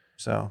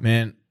 So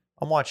Man,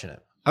 I'm watching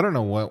it. I don't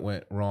know what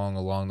went wrong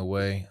along the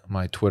way,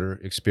 my Twitter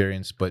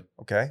experience, but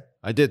Okay.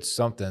 I did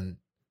something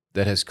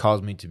that has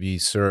caused me to be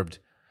served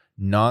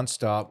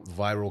nonstop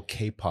viral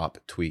K-pop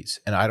tweets.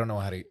 And I don't know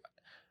how to.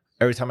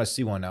 Every time I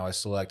see one now, I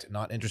select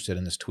not interested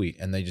in this tweet,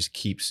 and they just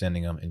keep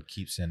sending them and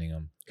keep sending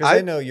them. Because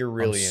I know you're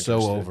really I'm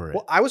interested. so over it.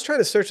 Well, I was trying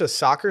to search a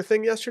soccer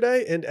thing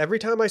yesterday, and every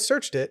time I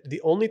searched it,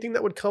 the only thing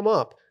that would come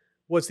up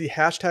was the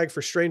hashtag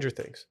for Stranger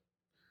Things.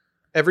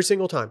 Every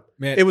single time.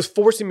 Man, It was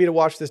forcing me to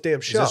watch this damn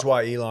Is show. this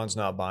why Elon's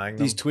not buying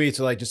them? these tweets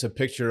are like just a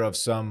picture of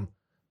some,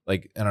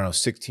 like, I don't know,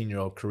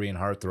 16-year-old Korean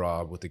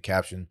heartthrob with the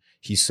caption,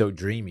 "He's so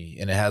dreamy,"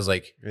 and it has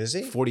like Is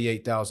he?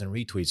 48,000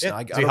 retweets. Yeah.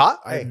 And Is he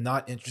hot? I'm Hey.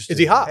 not interested. Is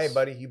he in hot? this. Hey,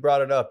 buddy, you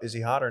brought it up. Is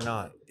he hot or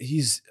not?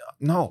 He's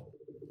no.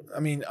 I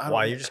mean, I don't,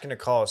 Why? You're just going to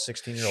call a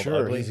 16-year-old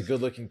sure, ugly? he's a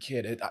good-looking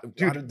kid.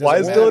 Dude, why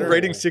is Dylan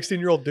rating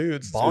 16-year-old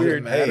dudes? It's Bonk,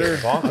 weird. hey,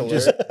 bonk I'm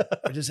just, alert.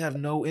 I just have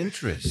no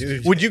interest.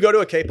 Dude, Would you go to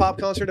a K-pop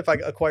concert if I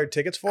acquired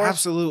tickets for it?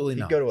 Absolutely he'd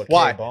not. go to a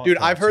Why? K-bonk Dude,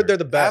 I've heard they're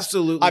the concert. best.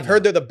 Absolutely I've heard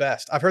not. they're the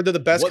best. I've heard they're the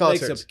best what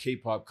concerts. makes a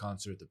K-pop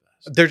concert the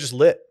best? They're just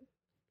lit.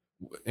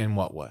 In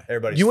what way?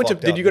 Everybody's You went to-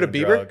 fucked did up you go to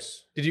doing Bieber?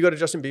 drugs. Did you go to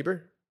Justin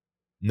Bieber?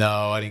 No,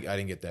 I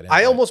didn't get that. I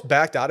invite. almost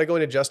backed out of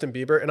going to Justin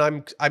Bieber,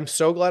 and I'm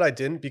so glad I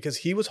didn't because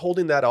he was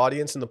holding that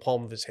audience in the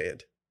palm of his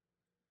hand.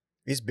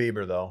 He's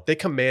Bieber, though. They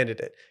commanded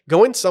it.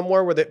 Going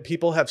somewhere where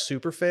people have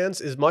super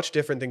fans is much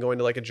different than going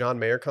to like a John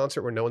Mayer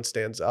concert where no one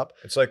stands up.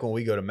 It's like when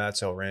we go to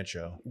Matt's El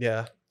Rancho.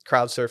 Yeah,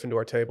 crowd surfing to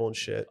our table and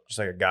shit. Just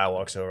like a guy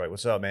walks over, like,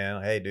 "What's up,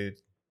 man? Hey, dude."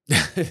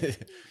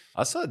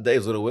 I saw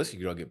Dave's Little Whiskey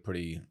Girl get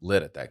pretty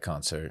lit at that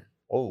concert.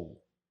 Oh,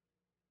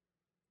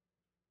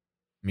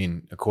 I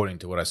mean, according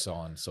to what I saw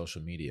on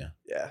social media.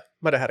 Yeah,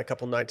 might have had a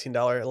couple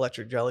 $19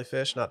 electric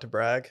jellyfish, not to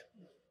brag.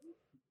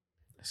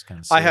 It's kind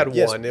of I had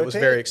Yes, one. It but was they-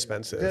 very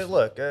expensive.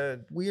 look,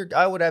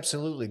 I would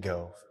absolutely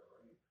go.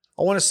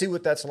 I want to see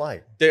what that's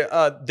like.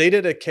 They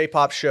did a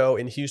K-pop show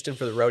in Houston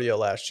for the rodeo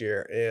last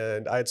year,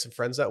 and I had some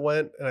friends that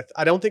went, and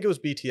I don't think it was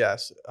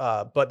BTS,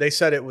 but they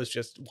said it was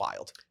just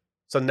wild.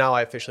 So now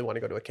I officially want to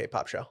go to a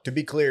K-pop show. To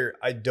be clear,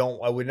 I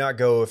would not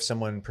go if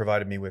someone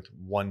provided me with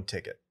one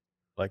ticket.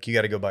 Like, you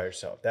got to go by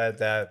yourself.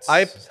 That's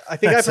I think I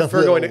that's a prefer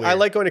little going to. I weird.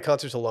 like going to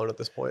concerts alone at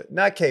this point.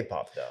 Not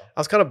K-pop though. I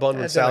was kind of bummed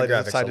when That Sally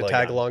demographic's decided a to little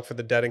tag young. along for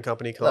the Dead and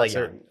Company Little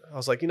concert. I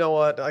was like, you know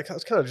what? I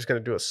was kind of just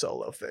going to do a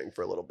solo thing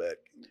for a little bit.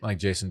 like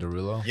Jason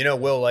Derulo. You know,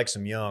 Will likes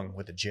him young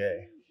with a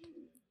J.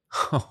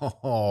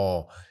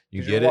 Oh,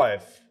 you 'Cause get your it?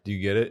 wife, Do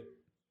you get it?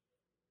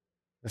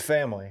 the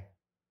family.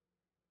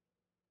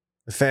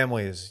 The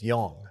family is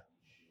young.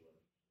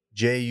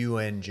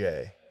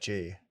 Junj.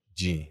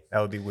 G. That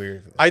would be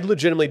weird. I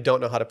legitimately don't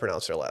know how to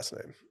pronounce their last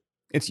name.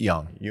 It's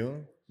young.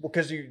 Jung? Well,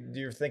 because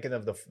you're thinking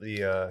of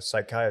the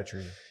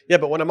psychiatry. Yeah,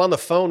 but when I'm on the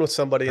phone with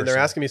somebody and they're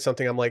Person. asking me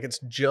something, I'm like, it's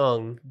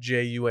Jung,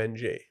 Jung.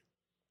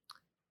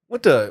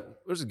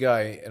 There's a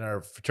guy in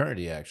our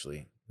fraternity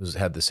actually who's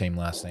had the same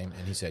last name,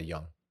 and he said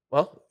Young.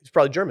 Well, he's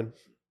probably German,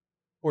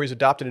 or he's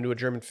adopted into a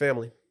German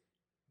family.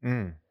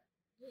 Mm.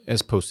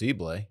 Es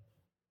posible.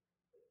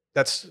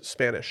 That's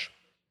Spanish.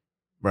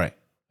 Right.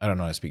 I don't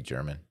know how to speak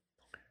German.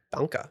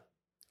 Danke.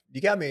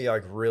 You got me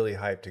like really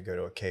hyped to go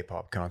to a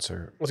K-pop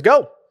concert. Let's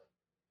go.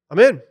 I'm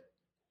in.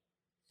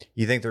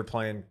 You think they're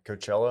playing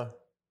Coachella?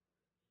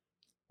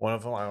 One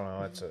of them? I don't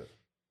know.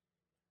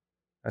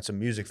 That's a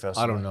music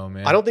festival. I don't know,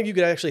 man. I don't think you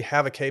could actually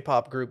have a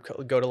K-pop group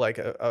go to like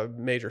a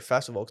major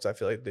festival because I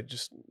feel like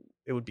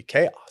it would be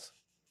chaos.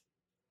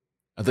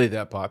 Are they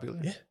that popular?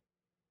 Yeah.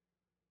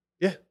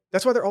 Yeah.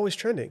 That's why they're always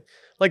trending.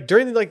 Like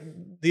during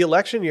the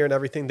election year and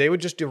everything, they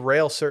would just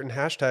derail certain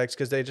hashtags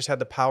because they just had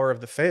the power of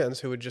the fans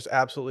who would just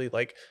absolutely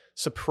like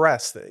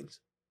suppress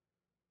things.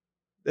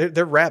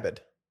 They're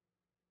rabid.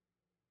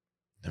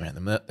 Man,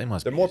 they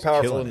must. They're be more just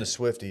powerful killing than the it.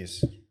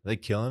 Swifties. Are they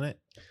killing it?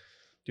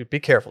 Dude,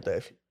 be careful,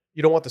 Dave.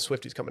 You don't want the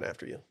Swifties coming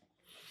after you.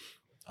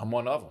 I'm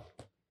one of them.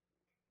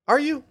 Are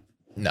you?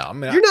 No, I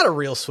mean, You're not a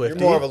real Swiftie. You're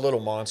more of a little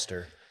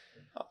monster.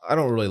 I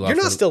don't really love.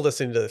 You're not still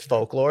listening to the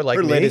folklore like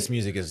her me. latest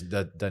music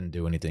doesn't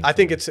do anything. I for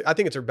think me.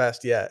 it's her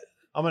best yet.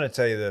 I'm going to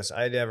tell you this.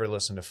 I never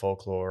listened to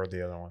Folklore or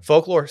the other one.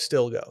 Folklore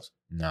still goes.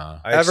 Nah.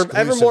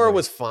 Evermore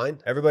was fine.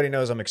 Everybody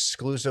knows I'm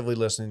exclusively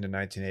listening to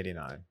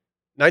 1989.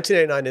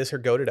 1989 is her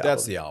goated album.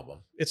 That's the album.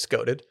 It's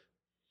goated.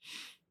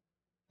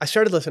 I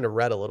started listening to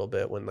Red a little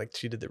bit when like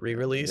she did the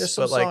re-release. There's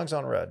some but like, songs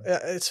on Red. yeah,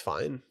 it's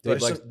fine.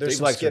 Dave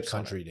There's likes some her skips on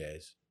country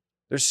days.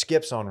 There's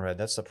skips on Red.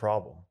 That's the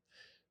problem.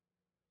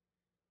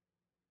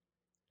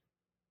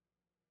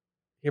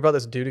 Hear about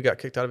this dude who got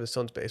kicked out of his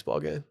son's baseball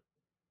game?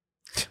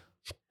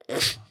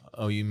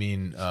 Oh, you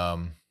mean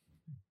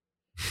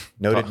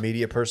Noted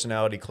media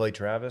personality Clay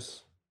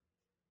Travis.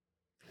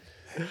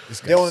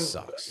 this guy Dylan,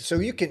 sucks. so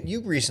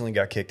you recently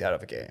got kicked out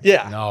of a game.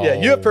 Yeah. No. Yeah,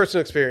 you have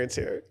personal experience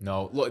here.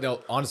 No, look,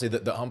 no. Honestly,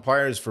 the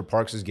umpires for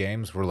Parks'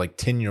 games were like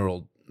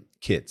 10-year-old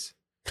kids.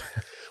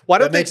 Why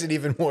That don't they makes it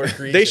even more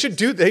egregious.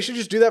 They should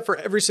just do that for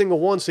every single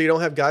one so you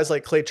don't have guys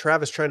like Clay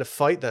Travis trying to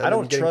fight them. I and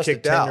don't getting trust a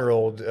kicked out.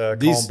 10-year-old calling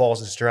These-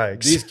 balls and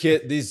strikes.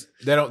 They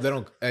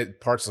don't at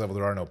Parks level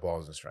there are no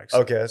balls and strikes.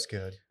 Okay, that's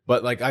good.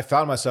 But like I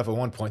found myself at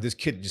one point, this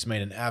kid just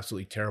made an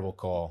absolutely terrible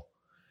call.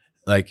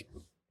 Like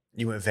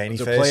You went veiny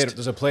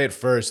there's a play at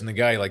first, and the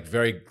guy like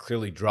very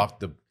clearly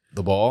dropped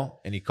the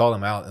ball, and he called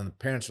him out, and the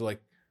parents were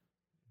like,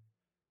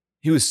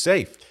 he was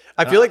safe.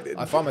 I feel like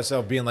I found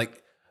myself being like,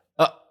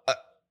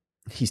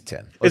 he's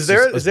 10. is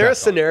there a back off.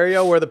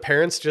 scenario where the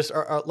parents just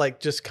are like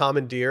just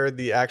commandeer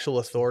the actual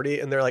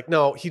authority and they're like,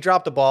 no, he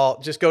dropped the ball,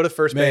 just go to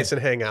first Man. base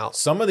and hang out.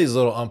 Some of these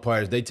little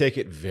umpires, they take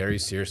it very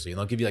seriously, and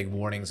they'll give you like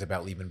warnings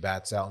about leaving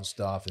bats out and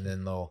stuff. And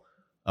then they'll,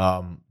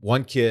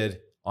 one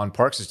kid on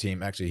Parks'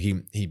 team, actually,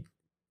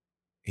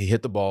 he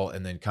hit the ball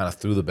and then kind of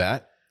threw the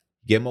bat,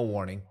 gave him a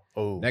warning.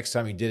 Oh, Next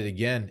time he did it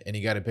again, and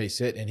he got a base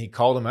hit, and he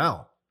called him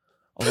out.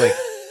 I was like,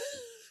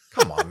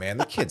 come on, man,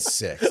 the kid's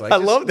 6. Like, I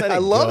just love that. let I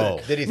love go.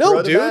 it. did he No,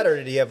 throw the dude. bat or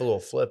did he have a little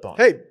flip on?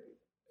 Hey,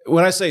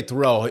 When I say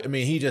throw, I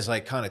mean he just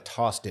like kind of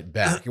tossed it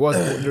back. It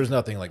wasn't. There's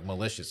nothing like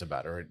malicious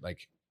about it. Or like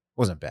it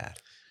wasn't bad.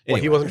 well,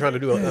 he Anyway. wasn't trying to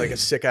do like a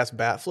sick ass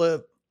bat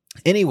flip.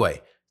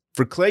 Anyway,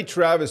 for Clay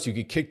Travis, you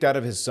get kicked out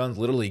of his son's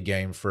Little League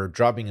game for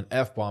dropping an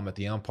F-bomb at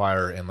the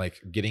umpire and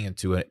like getting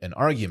into an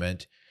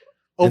argument.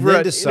 Over then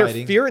an deciding-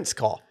 interference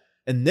call.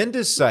 And then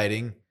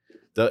deciding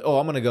that,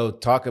 I'm going to go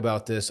talk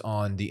about this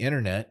on the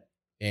internet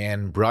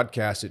and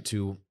broadcast it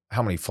to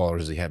how many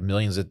followers does he have?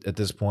 Millions at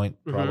this point,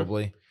 Mhm.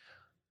 probably.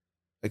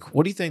 Like,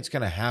 what do you think is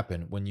going to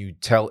happen when you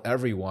tell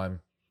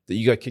everyone that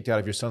you got kicked out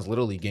of your son's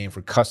Little League game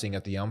for cussing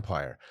at the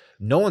umpire?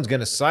 No one's going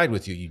to side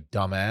with you, you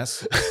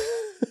dumbass.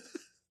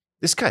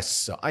 This guy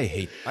I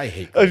hate I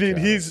Clay mean,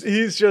 Travis.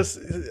 he's just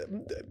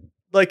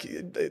like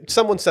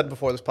someone said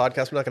before this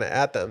podcast. I'm not going to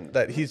at them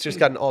that he's just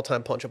got an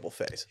all-time punchable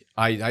face.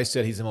 I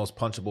said he's the most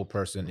punchable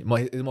person,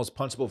 the most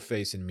punchable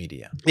face in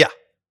media.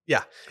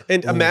 Yeah,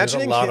 and Ooh,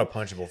 imagining there's a lot him- of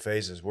punchable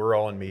faces. We're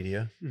all in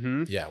media.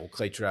 Mhm. Yeah, well,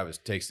 Clay Travis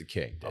takes the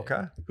cake. Dave.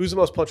 Okay, Who's the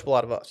most punchable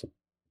out of us?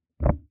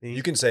 Me?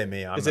 you can say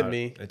me. Is it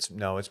me? It's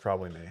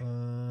probably me.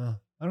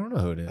 I don't know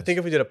who it is. I think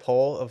if we did a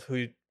poll of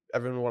who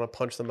everyone would want to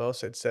punch the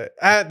most, I'd say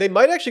they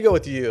might actually go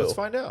with you. Let's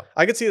find out.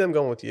 I could see them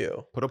going with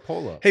you. Put a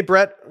poll up. Hey,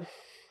 Brett,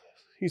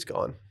 he's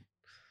gone.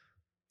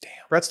 Damn,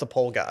 Brett's the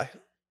poll guy.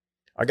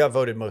 I got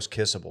voted most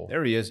kissable.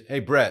 There he is. Hey,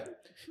 Brett,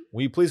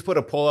 will you please put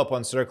a poll up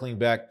on Circling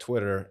Back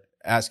Twitter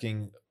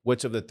asking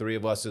which of the three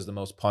of us is the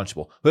most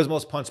punchable? Who has the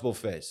most punchable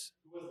face?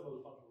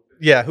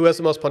 Yeah, who has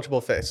the most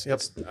punchable face?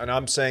 Yep. And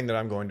I'm saying that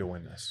I'm going to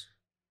win this.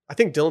 I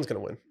think Dylan's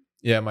going to win.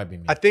 Yeah, it might be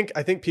me. I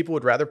think people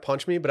would rather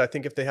punch me, but I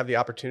think if they have the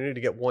opportunity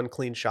to get one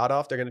clean shot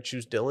off, they're going to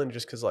choose Dylan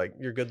just because like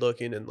you're good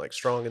looking and like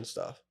strong and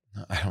stuff.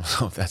 I don't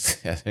know if that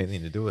has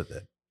anything to do with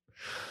it.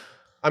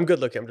 I'm good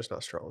looking. I'm just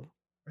not strong.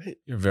 Right.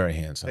 You're very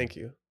handsome. Thank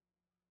you.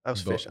 I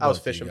was Both- fishing. I was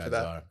both of you fishing for guys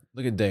that. are.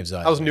 Look at Dave's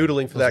eyes. I was man.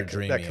 noodling for Those are that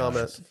dreamy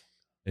comment. eyes.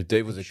 If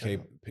Dave was a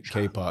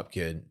K-pop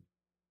kid,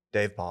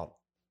 Dave Pop,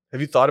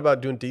 Have you thought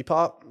about doing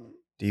D-pop?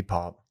 D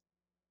Pop.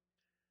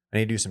 I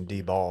need to do some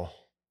D ball.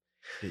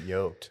 Get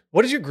yoked.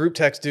 What does your group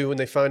text do when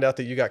they find out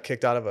that you got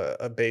kicked out of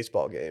a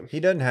baseball game? He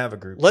doesn't have a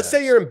group. Let's say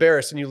text. you're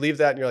embarrassed and you leave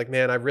that and you're like,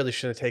 man, I really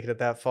shouldn't have taken it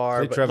that far.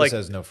 Clay But Travis like,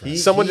 has no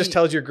friends. someone just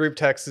tells your group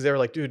text is they were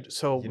like, dude,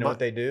 so You know what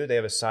they do? They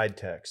have a side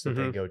text that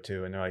they Mhm. go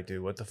to, and they're like,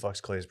 dude, what the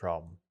fuck's Clay's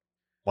problem?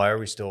 Why are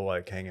we still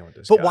like hanging with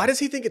this But guy? why does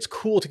he think it's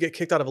cool to get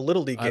kicked out of a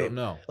little league I game? don't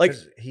know. Like,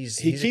 'Cause he's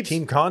he a keeps-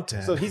 team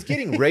content. So he's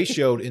getting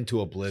ratioed into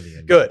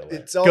oblivion. by Good. the way.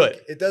 it's all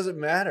Good. It doesn't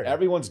matter.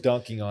 Everyone's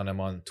dunking on him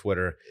on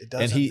Twitter. It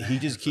doesn't And he matter.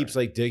 just keeps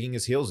like digging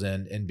his heels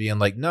in and being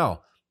like,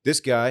 no, this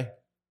guy,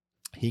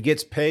 he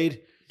gets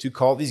paid to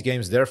call these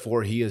games.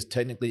 Therefore, he is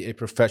technically a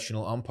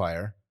professional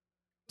umpire.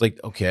 Like,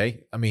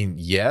 okay. I mean,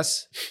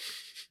 yes,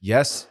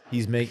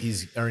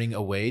 he's earning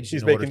a wage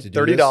he's in order making to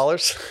do this.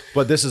 $30.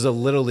 But this is a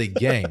little league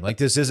game. Like,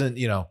 this isn't,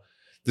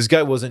 this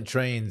guy wasn't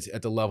trained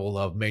at the level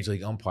of major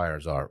league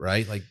umpires are,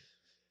 right? Like,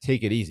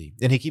 take it easy.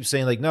 And he keeps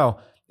saying, like, no,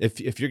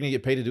 if you're going to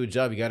get paid to do a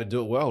job, you got to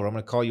do it well, or I'm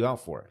going to call you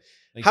out for it.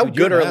 Like, How dude,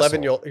 you're good are an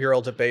asshole.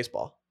 11-year-olds at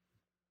baseball?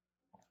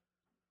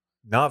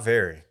 Not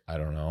very. I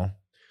don't know.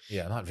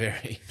 Yeah, not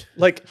very.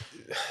 Like,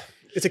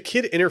 is a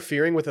kid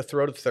interfering with a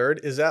throw to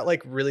third? Is that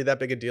like really that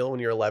big a deal when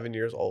you're 11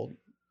 years old?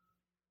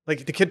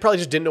 Like, the kid probably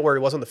just didn't know where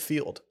he was on the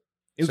field.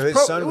 It So was,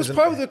 his son it was was in-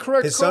 probably the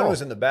correct His call. son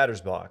was in the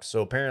batter's box,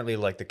 so apparently,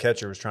 like the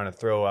catcher was trying to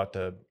throw out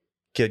the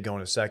kid going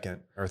to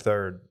second or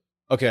third.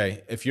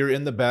 Okay, if you're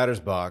in the batter's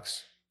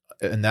box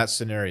in that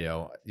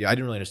scenario, yeah, I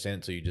didn't really understand it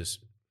until you just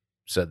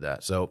said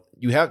that. So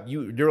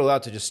you're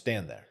allowed to just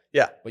stand there.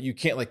 Yeah. But you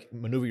can't like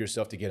maneuver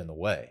yourself to get in the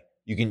way.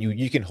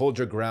 You can hold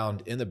your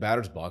ground in the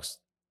batter's box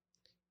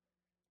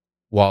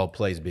while a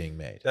play's being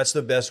made. That's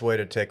the best way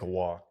to take a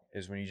walk.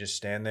 Is when you just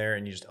stand there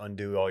and you just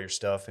undo all your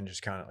stuff and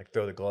just kind of like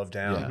throw the glove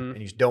down Yeah. and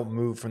you just don't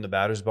move from the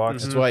batter's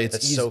box. That's why it's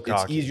That's so it's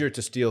cocky. easier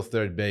to steal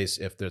third base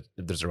if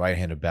there's a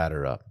right-handed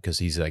batter up because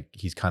he's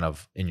kind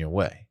of in your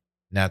way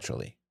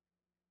naturally.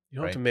 You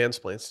don't Right. have to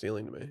mansplain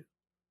stealing to me.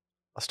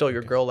 I stole your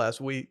Okay. girl last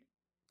week.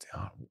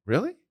 Oh,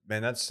 really?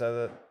 Man, that's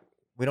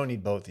we don't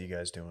need both of you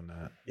guys doing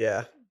that.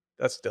 Yeah,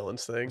 that's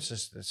Dylan's thing. It's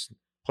just this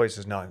place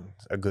is not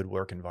a good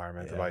work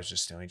environment. Yeah. Everybody's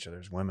just stealing each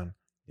other's women.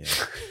 Yeah.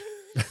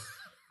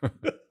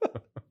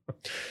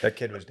 That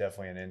kid was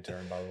definitely an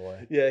intern, by the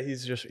way. Yeah,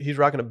 he's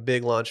rocking a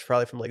big lunch,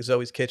 probably from like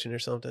Zoe's Kitchen or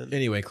something.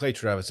 Anyway, Clay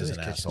Travis is His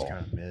an kitchen's asshole.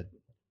 kind of mid.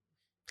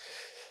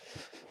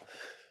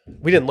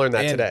 We didn't learn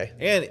that And- today.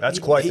 And That's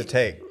quite the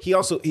take.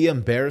 He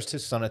embarrassed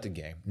his son at the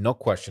game, no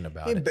question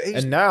about He it. emba-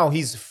 And now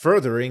he's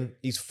furthering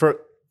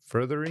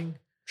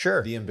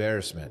Sure. the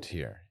embarrassment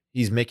here.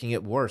 He's making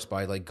it worse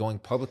by like going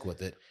public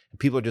with it. And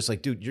people are just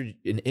like, dude, you're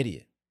an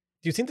idiot.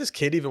 Do you think this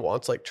kid even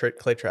wants like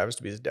Clay Travis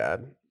to be his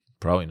dad?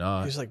 Probably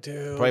not. He's like,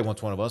 dude, Probably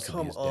wants one of us to be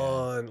come his dad.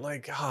 on,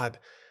 like God,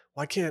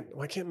 why can't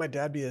my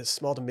dad be a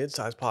small to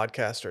mid-sized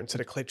podcaster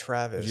instead of Clay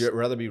Travis? Would you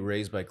rather be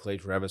raised by Clay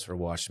Travis or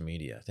watch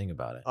media? Think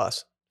about it.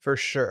 Us for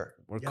sure.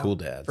 We're Yeah. cool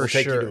dads. For We'll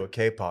take sure. you to a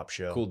K-pop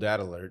show. Cool dad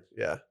alert.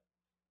 Yeah.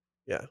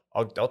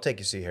 I'll take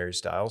you to see Harry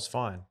Styles.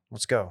 Fine.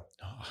 Let's go.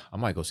 Oh, I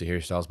might go see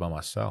Harry Styles by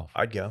myself.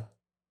 I'd go.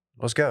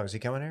 Let's go. Is he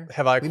coming here?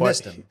 Have I We quite?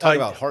 missed him. Talk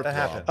about that heartthrob.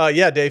 happened.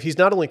 Yeah, Dave. He's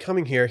not only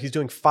coming here; he's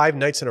doing 5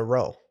 nights in a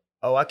row.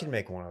 Oh, I can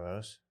make one of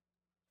those.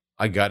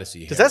 I got to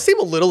see Does Harry. that seem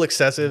a little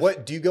excessive?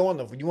 What do you go on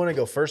the? You want to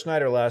go first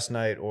night or last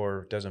night,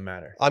 or doesn't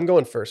matter? I'm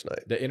going first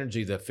night. The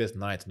energy the fifth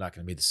night's not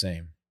going to be the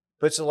same.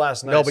 But it's the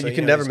last night. No, but so you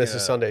can know never he's miss a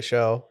gonna- Sunday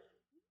show.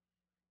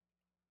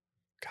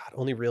 God,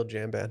 only real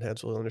jam band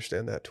heads will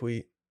understand that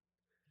tweet.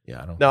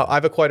 Yeah, I don't. Now,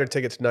 I've acquired a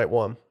ticket to night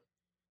 1.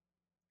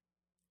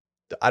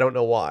 I don't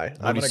know why. What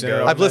I'm do you gonna say?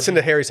 go. I've listened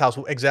to Harry's House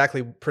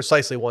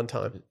precisely one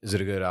time. Is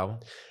it a good album?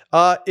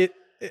 I'm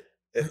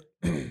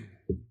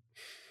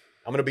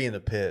gonna be in the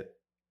pit.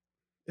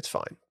 It's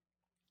fine.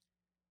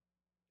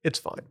 It's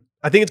fine.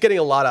 I think it's getting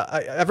a lot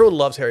of. Everyone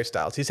loves Harry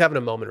Styles. He's having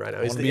a moment right now.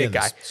 I He's want to the be it in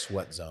guy. the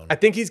sweat zone. I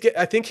think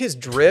I think his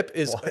drip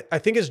is. What? I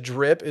think his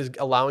drip is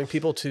allowing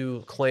people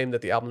to claim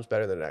that the album's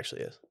better than it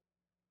actually is.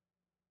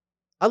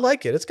 I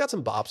like it. It's got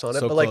some bops on it,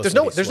 So but like close there's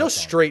that no he there's no sweats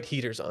on it. straight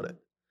heaters on it.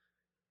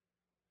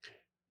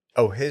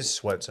 Oh, his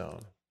sweat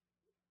zone.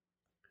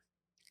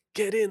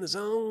 Get in the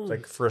zone. It's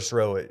like first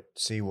row at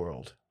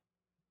SeaWorld.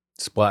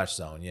 Splash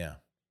zone. Yeah.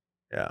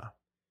 Yeah.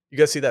 You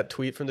guys see that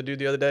tweet from the dude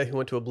the other day who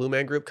went to a Blue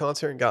Man Group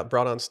concert and got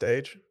brought on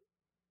stage?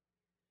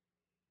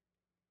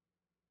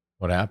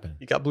 What happened?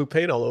 He got blue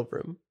paint all over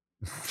him.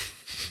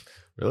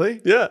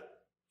 Really? Yeah.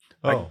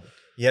 Oh,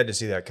 You had to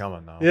see that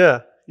coming, though.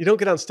 Yeah. You don't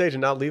get on stage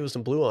and not leave with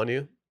some blue on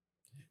you.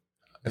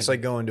 It's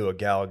like going to a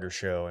Gallagher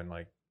show and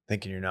like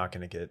thinking you're not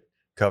going to get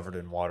covered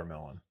in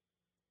watermelon.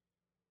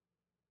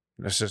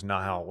 That's just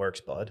not how it works,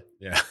 bud.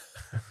 yeah.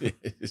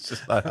 It's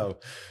just not how.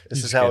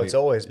 This is how it's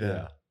always been.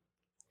 Yeah.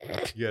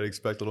 You gotta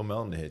expect little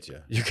melon to hit you.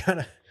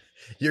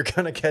 You're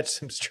gonna catch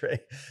some stray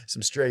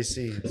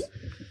seeds.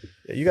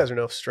 Yeah, you guys are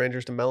no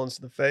strangers to melons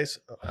to the face.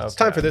 It's Okay.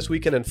 time for This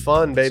Weekend in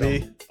Fun,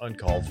 baby. Some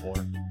uncalled for.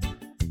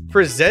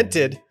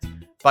 Presented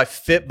by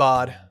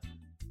Fitbod.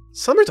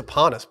 Summer's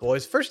upon us,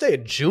 boys. First day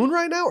of June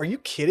right now? Are you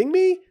kidding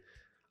me?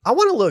 I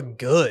want to look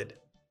good.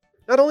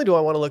 Not only do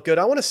I want to look good,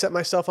 I want to set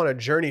myself on a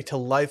journey to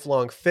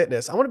lifelong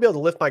fitness. I want to be able to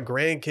lift my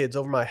grandkids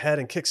over my head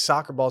and kick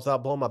soccer balls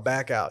without blowing my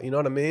back out. You know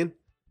what I mean?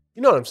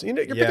 You know what I'm saying?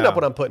 You're picking up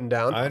what I'm putting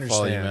down. I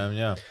Follow you, understand. man.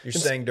 Yeah. You're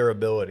saying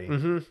durability.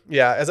 Mm-hmm.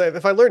 Yeah.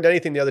 If I learned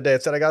anything the other day,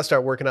 it's that I got to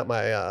start working out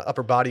my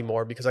upper body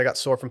more because I got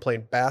sore from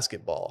playing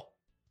basketball.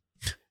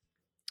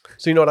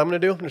 So you know what I'm going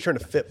to do? I'm going to turn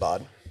to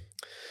FitBod.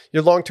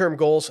 Your long-term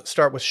goals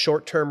start with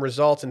short-term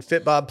results, and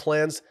FitBod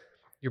plans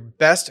your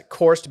best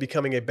course to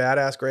becoming a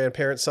badass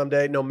grandparent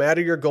someday. No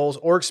matter your goals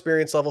or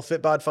experience level,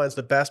 FitBod finds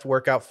the best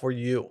workout for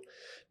you.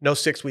 No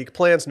 6-week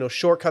plans, no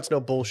shortcuts, no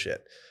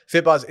bullshit.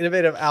 FitBod's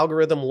innovative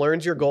algorithm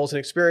learns your goals and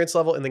experience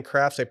level and then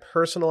crafts a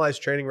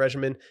personalized training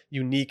regimen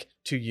unique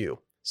to you.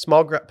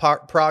 Small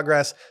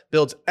progress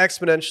builds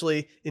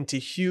exponentially into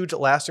huge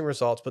lasting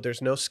results, but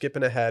there's no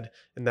skipping ahead,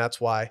 and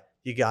that's why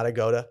you got to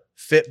go to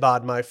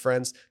FitBod, my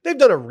friends. They've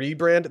done a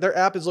rebrand. Their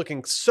app is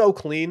looking so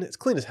clean. It's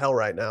clean as hell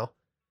right now.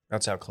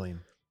 That's how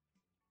clean.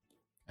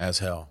 As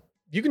hell.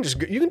 You can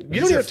just you don't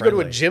even have to go to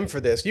a gym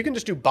for this. You can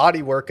just do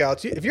body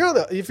workouts. If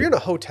you're in a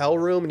hotel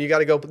room and you got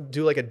to go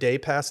do like a day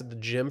pass at the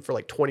gym for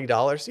like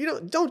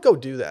 $20, don't go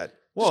do that.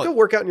 Well, just go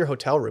work out in your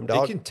hotel room,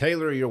 dog. You can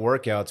tailor your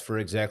workouts for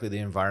exactly the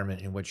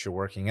environment in which you're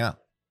working out.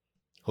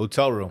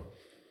 Hotel room,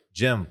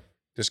 gym,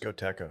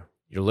 Discoteca.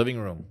 your living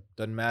room,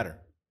 doesn't matter.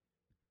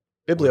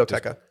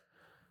 Biblioteca.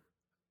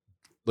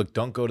 Look,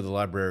 don't go to the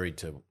library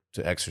to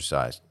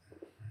exercise.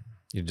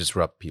 You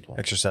disrupt people.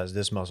 Exercise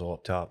this muscle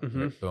up top.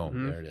 Mm-hmm. Boom,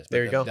 Mhm. there it is.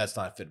 There you go. That's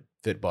not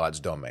FitBod's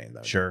domain,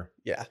 though. Sure.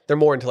 Yeah, they're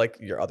more into like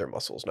your other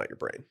muscles, not your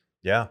brain.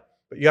 Yeah.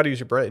 But you got to use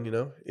your brain,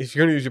 If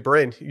you're going to use your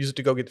brain, use it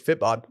to go get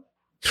FitBod.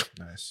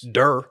 Nice.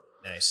 Durr.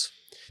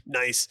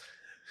 Nice.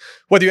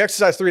 Whether you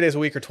exercise 3 days a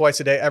week or twice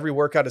a day, every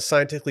workout is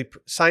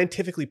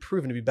scientifically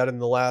proven to be better than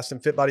the last.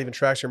 And FitBod even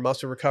tracks your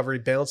muscle recovery,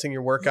 balancing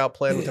your workout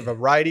plan with a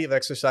variety of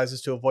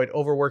exercises to avoid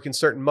overworking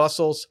certain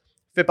muscles.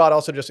 FitBod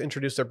also just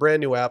introduced their brand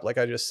new app, like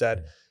I just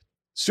said.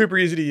 Super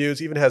easy to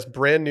use, even has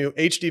brand new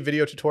HD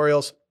video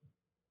tutorials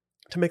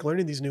to make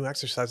learning these new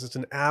exercises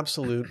an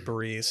absolute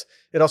breeze.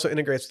 It also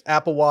integrates with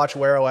Apple Watch,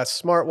 Wear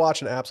OS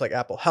smartwatch, and apps like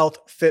Apple Health,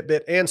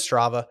 Fitbit, and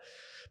Strava.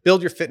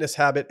 Build your fitness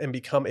habit and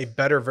become a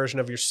better version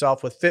of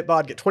yourself with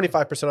FitBod. Get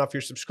 25% off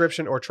your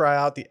subscription or try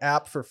out the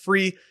app for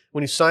free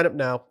when you sign up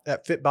now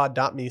at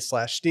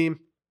fitbod.me/steam.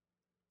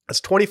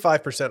 That's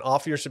 25%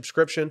 off your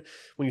subscription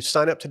when you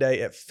sign up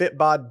today at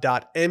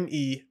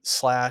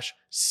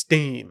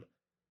fitbod.me/steam.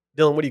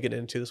 Dylan, what are you getting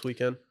into this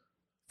weekend?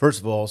 First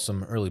of all,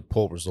 some early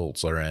poll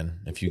results are in.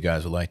 If you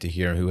guys would like to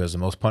hear who has the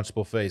most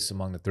punchable face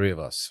among the three of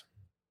us.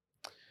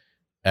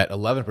 At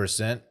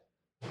 11%,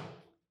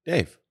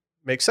 Dave.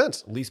 Makes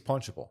sense. Least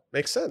punchable.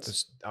 Makes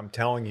sense. I'm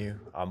telling you,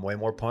 I'm way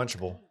more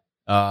punchable.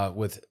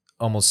 With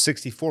almost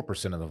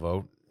 64% of the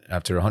vote.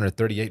 After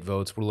 138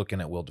 votes, we're looking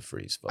at Will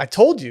DeFreeze. I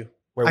told you.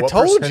 Wait, I what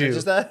told percentage you.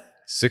 is that?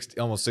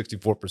 Almost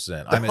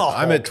 64%.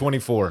 I'm at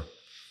 24.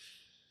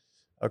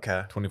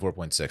 Okay.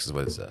 24.6 is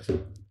what it says.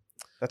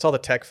 That's all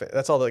the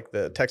that's all like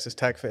the Texas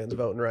Tech fans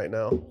voting right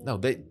now. No,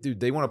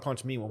 they want to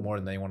punch me more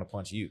than they want to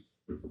punch you.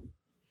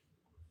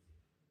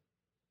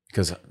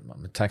 Because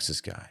I'm a Texas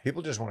guy.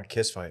 People just want to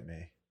kiss fight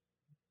me.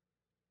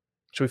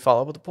 Should we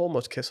follow up with the poll?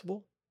 Most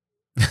kissable?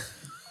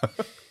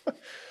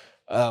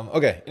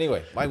 Okay.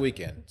 Anyway, my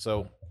weekend.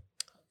 So,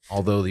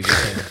 although the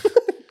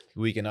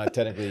weekend not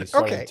technically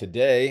starting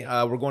today,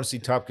 we're going to see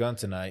Top Gun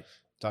tonight.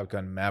 Top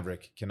Gun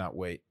Maverick. Cannot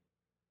wait.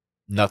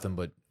 Nothing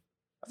but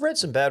I've read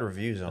some bad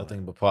reviews on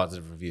nothing but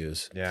positive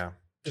reviews. Yeah.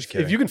 Just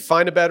kidding. If you can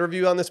find a bad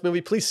review on this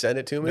movie, please send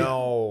it to me.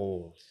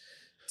 No.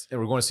 And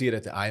we're going to see it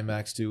at the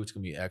IMAX too. It's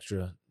going to be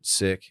extra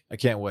sick. I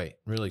can't wait.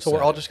 I'm really So excited.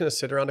 we're all just going to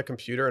sit around a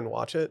computer and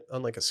watch it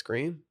on like a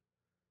screen?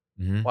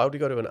 Mhm. Why would we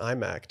go to an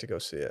iMac to go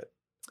see it?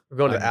 We're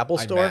going to the Apple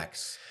Store?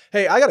 IMAX.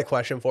 Hey, I got a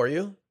question for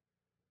you.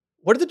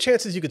 What are the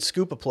chances you could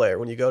scoop a player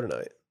when you go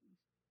tonight?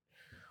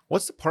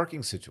 What's the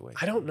parking situation?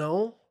 I don't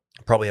know.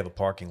 Probably have a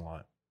parking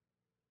lot.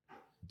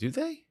 Do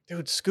they?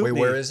 Dude, scoop Wait,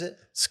 me. where is it?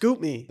 Scoop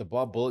me. The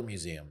Bob Bullitt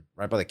Museum,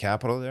 right by the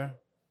Capitol there.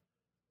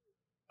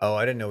 Oh,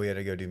 I didn't know we had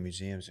to go do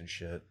museums and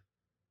shit.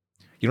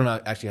 You don't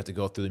actually have to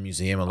go through the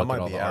museum and I look at might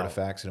all be the out.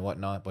 artifacts and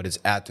whatnot, but it's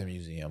at the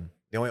museum.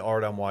 The only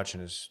art I'm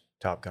watching is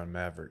Top Gun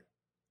Maverick.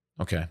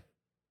 Okay.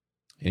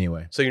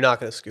 Anyway, So you're not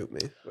going to scoop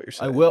me, what you're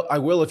saying. I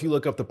will if you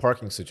look up the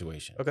parking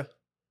situation. Okay.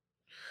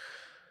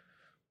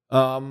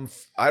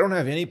 I don't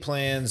have any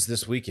plans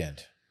this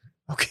weekend.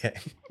 Okay.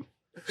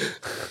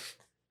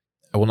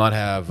 I will not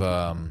have.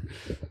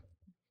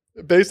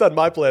 Based on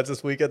my plans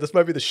this weekend, this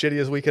might be the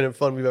shittiest weekend of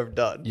fun we've ever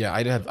done. Yeah,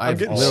 I have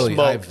getting literally. I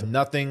smoked. have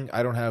nothing.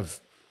 I don't have.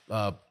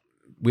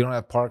 We don't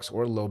have parks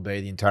or Low Bay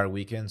the entire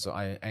weekend, so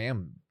I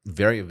am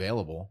very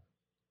available.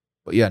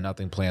 But yeah,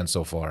 nothing planned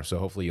so far. So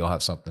hopefully you'll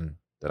have something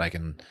that I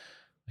can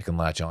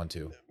latch on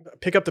to.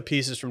 Pick up the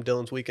pieces from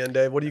Dylan's weekend,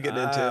 Dave. What are you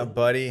getting into?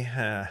 Buddy.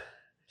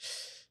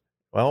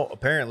 Well,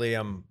 apparently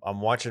I'm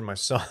watching my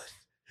son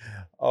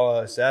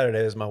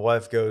Saturday as my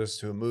wife goes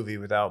to a movie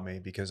without me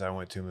because I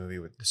went to a movie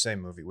with the same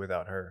movie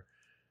without her.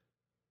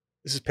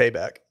 This is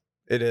payback.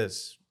 It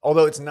is.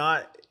 Although it's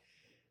not.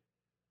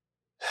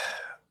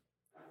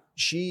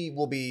 she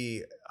will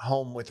be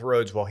home with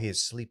Rhodes while he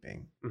is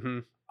sleeping. Mm-hmm.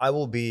 I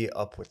will be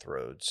up with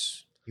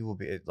Rhodes. He will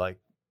be like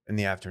in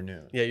the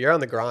afternoon. Yeah, you're on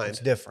the grind. It's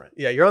different.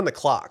 Yeah, you're on the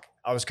clock.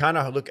 I was kind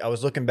of I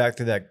was looking back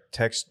through that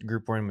text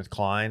group we're in with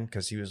Klein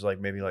because he was like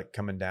maybe like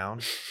coming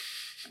down.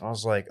 I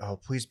was like, oh,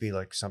 please be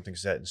like something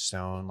set in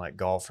stone, like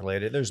golf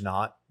related. There's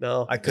not.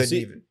 No, I couldn't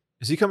even.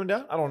 Is he coming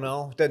down? I don't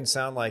know. Doesn't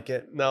sound like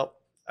it. no.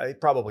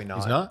 Probably not.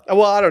 He's not?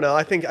 Well, I don't know.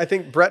 I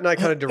think Brett and I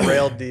kind of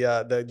derailed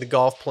the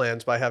golf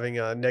plans by having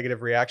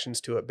negative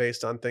reactions to it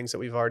based on things that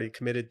we've already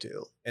committed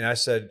to. And I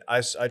said,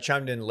 I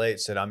chimed in late,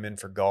 said I'm in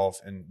for golf,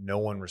 and no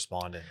one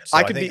responded. So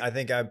I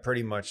think I'm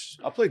pretty much.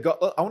 I'll play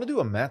golf. I want to do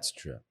a Mats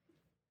trip.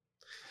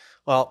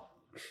 Well,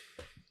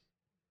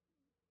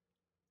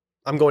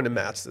 I'm going to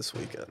Matt's this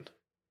weekend.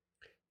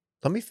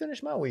 Let me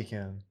finish my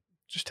weekend.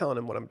 Just telling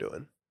him what I'm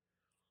doing.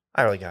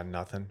 I really got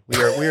nothing. We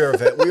are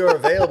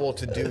available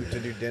to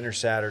do dinner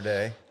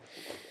Saturday,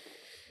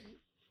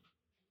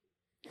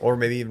 or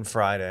maybe even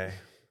Friday.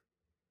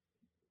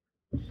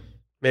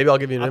 Maybe I'll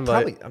give you an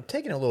invite. I'm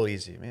taking it a little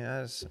easy,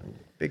 man. That's a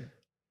big.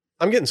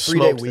 I'm getting 3-day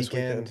smoked weekend. this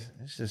weekend.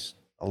 It's just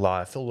a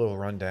lot. I feel a little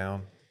run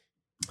down.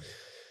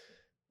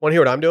 Want to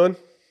hear what I'm doing?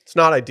 It's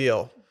not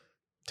ideal.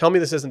 Tell me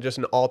this isn't just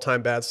an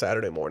all-time bad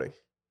Saturday morning.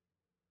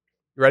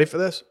 You ready for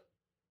this?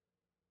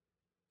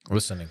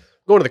 Listening.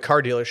 Going to the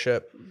car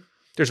dealership.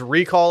 There's a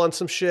recall on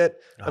some shit.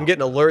 I'm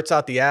getting alerts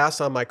out the ass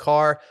on my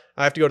car.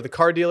 I have to go to the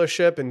car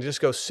dealership and just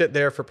go sit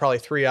there for probably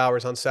 3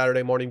 hours on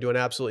Saturday morning doing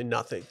absolutely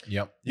nothing.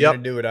 Yep. You're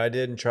gonna do what I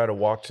did and try to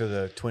walk to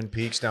the Twin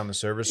Peaks down the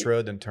service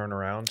road, then turn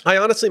around. I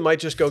honestly might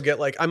just go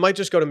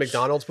to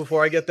McDonald's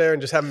before I get there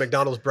and just have a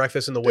McDonald's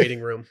breakfast in the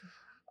waiting room.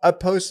 I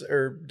post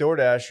or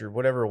DoorDash or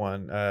whatever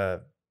one,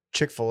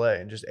 Chick-fil-A,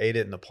 and just ate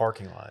it in the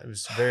parking lot. It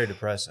was very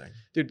depressing.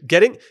 Dude,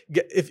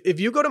 if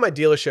you go to my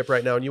dealership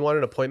right now and you want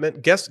an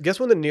appointment, guess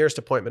when the nearest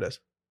appointment is?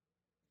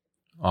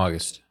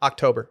 August.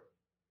 October.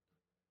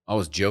 I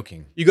was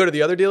joking. You go to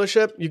the other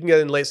dealership, you can get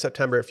in late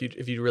September if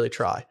you really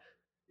try.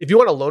 If you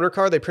want a loaner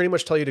car, they pretty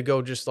much tell you to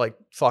go just like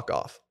fuck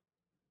off.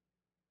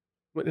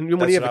 That's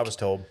what I was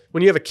told.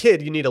 When you have a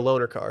kid, you need a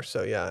loaner car.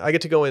 So yeah, I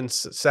get to go in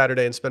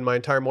Saturday and spend my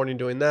entire morning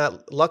doing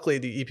that. Luckily,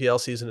 the EPL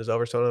season is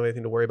over, so I don't have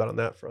anything to worry about on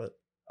that front.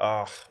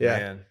 Oh, Yeah.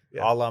 man.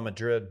 Yeah. A la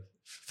Madrid.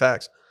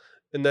 Facts.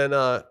 And then,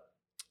 yeah,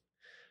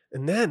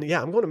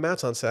 I'm going to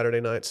Matt's on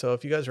Saturday night. So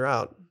if you guys are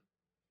out,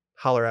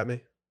 holler at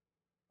me.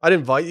 I'd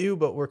invite you,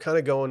 but we're kind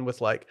of going with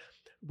like,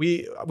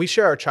 we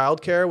share our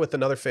childcare with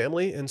another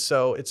family. And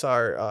so it's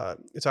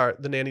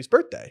the nanny's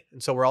birthday.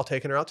 And so we're all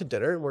taking her out to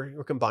dinner and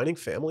we're combining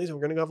families and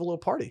we're going to go have a little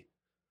party.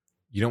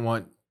 You don't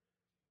want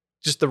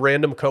Just the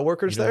random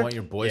coworkers you don't there. want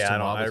your boys to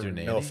mob with your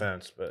nanny? No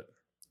offense, but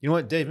You know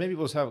what, Dave? Maybe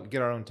we'll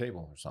get our own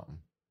table or something.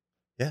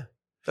 yeah.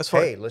 That's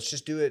fine. Hey, let's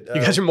just do it. You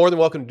guys are more than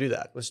welcome to do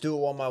that. Let's do it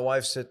while my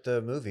wife's at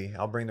the movie.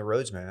 I'll bring the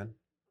Rhodes man.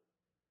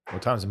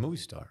 What time's the movie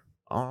start?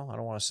 I don't know. I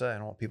don't want to say. I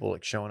don't want people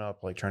like showing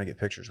up, like trying to get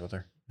pictures with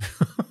her.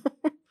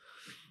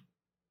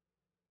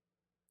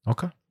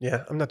 Okay.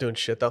 Yeah, I'm not doing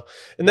shit though.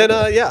 And then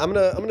yeah, I'm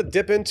gonna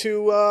dip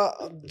into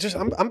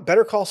I'm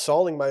Better Call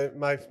Sauling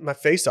my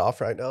face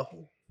off right now.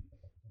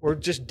 We're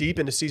just deep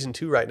into season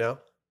 2 right now.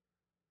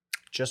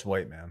 Just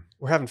wait, man.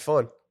 We're having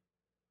fun.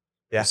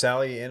 Yeah. Is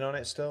Sally in on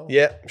it still?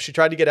 Yeah, she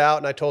tried to get out,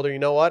 and I told her, you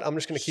know what? I'm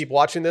just going to keep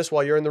watching this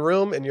while you're in the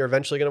room, and you're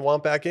eventually going to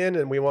want back in,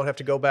 and we won't have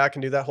to go back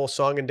and do that whole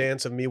song and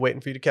dance of me waiting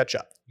for you to catch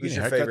up. Who's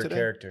You your getting a haircut favorite today?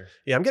 character?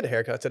 Yeah, I'm getting a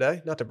haircut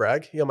today. Not to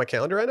brag. You on my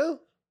calendar right now?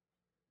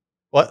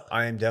 What?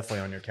 I am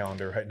definitely on your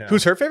calendar right now.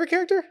 Who's her favorite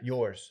character?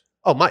 yours?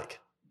 Oh, Mike.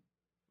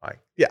 Mike.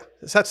 Yeah,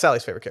 that's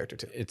Sally's favorite character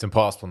too. It's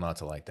impossible not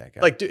to like that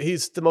guy. Like, dude,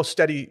 he's the most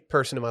steady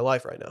person in my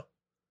life right now.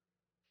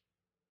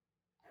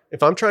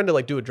 If I'm trying to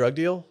like do a drug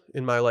deal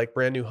in my like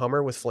brand new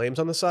Hummer with flames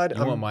on the side,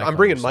 You want Mike I'm on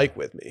bringing your Mike side.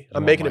 with me. You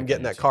I'm want making him Mike get on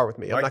in your that side. car with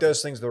me. I'm Mike not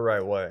does things the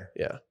right way.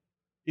 Yeah.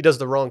 He does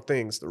the wrong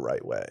things the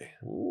right way.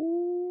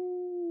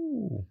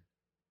 Ooh.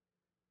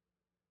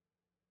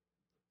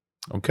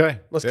 Okay.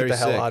 Let's get the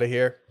hell out of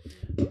here.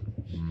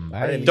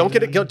 Bye. Don't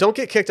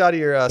get kicked out of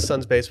your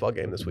son's baseball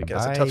game this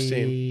weekend. It's a tough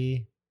scene.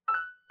 Bye.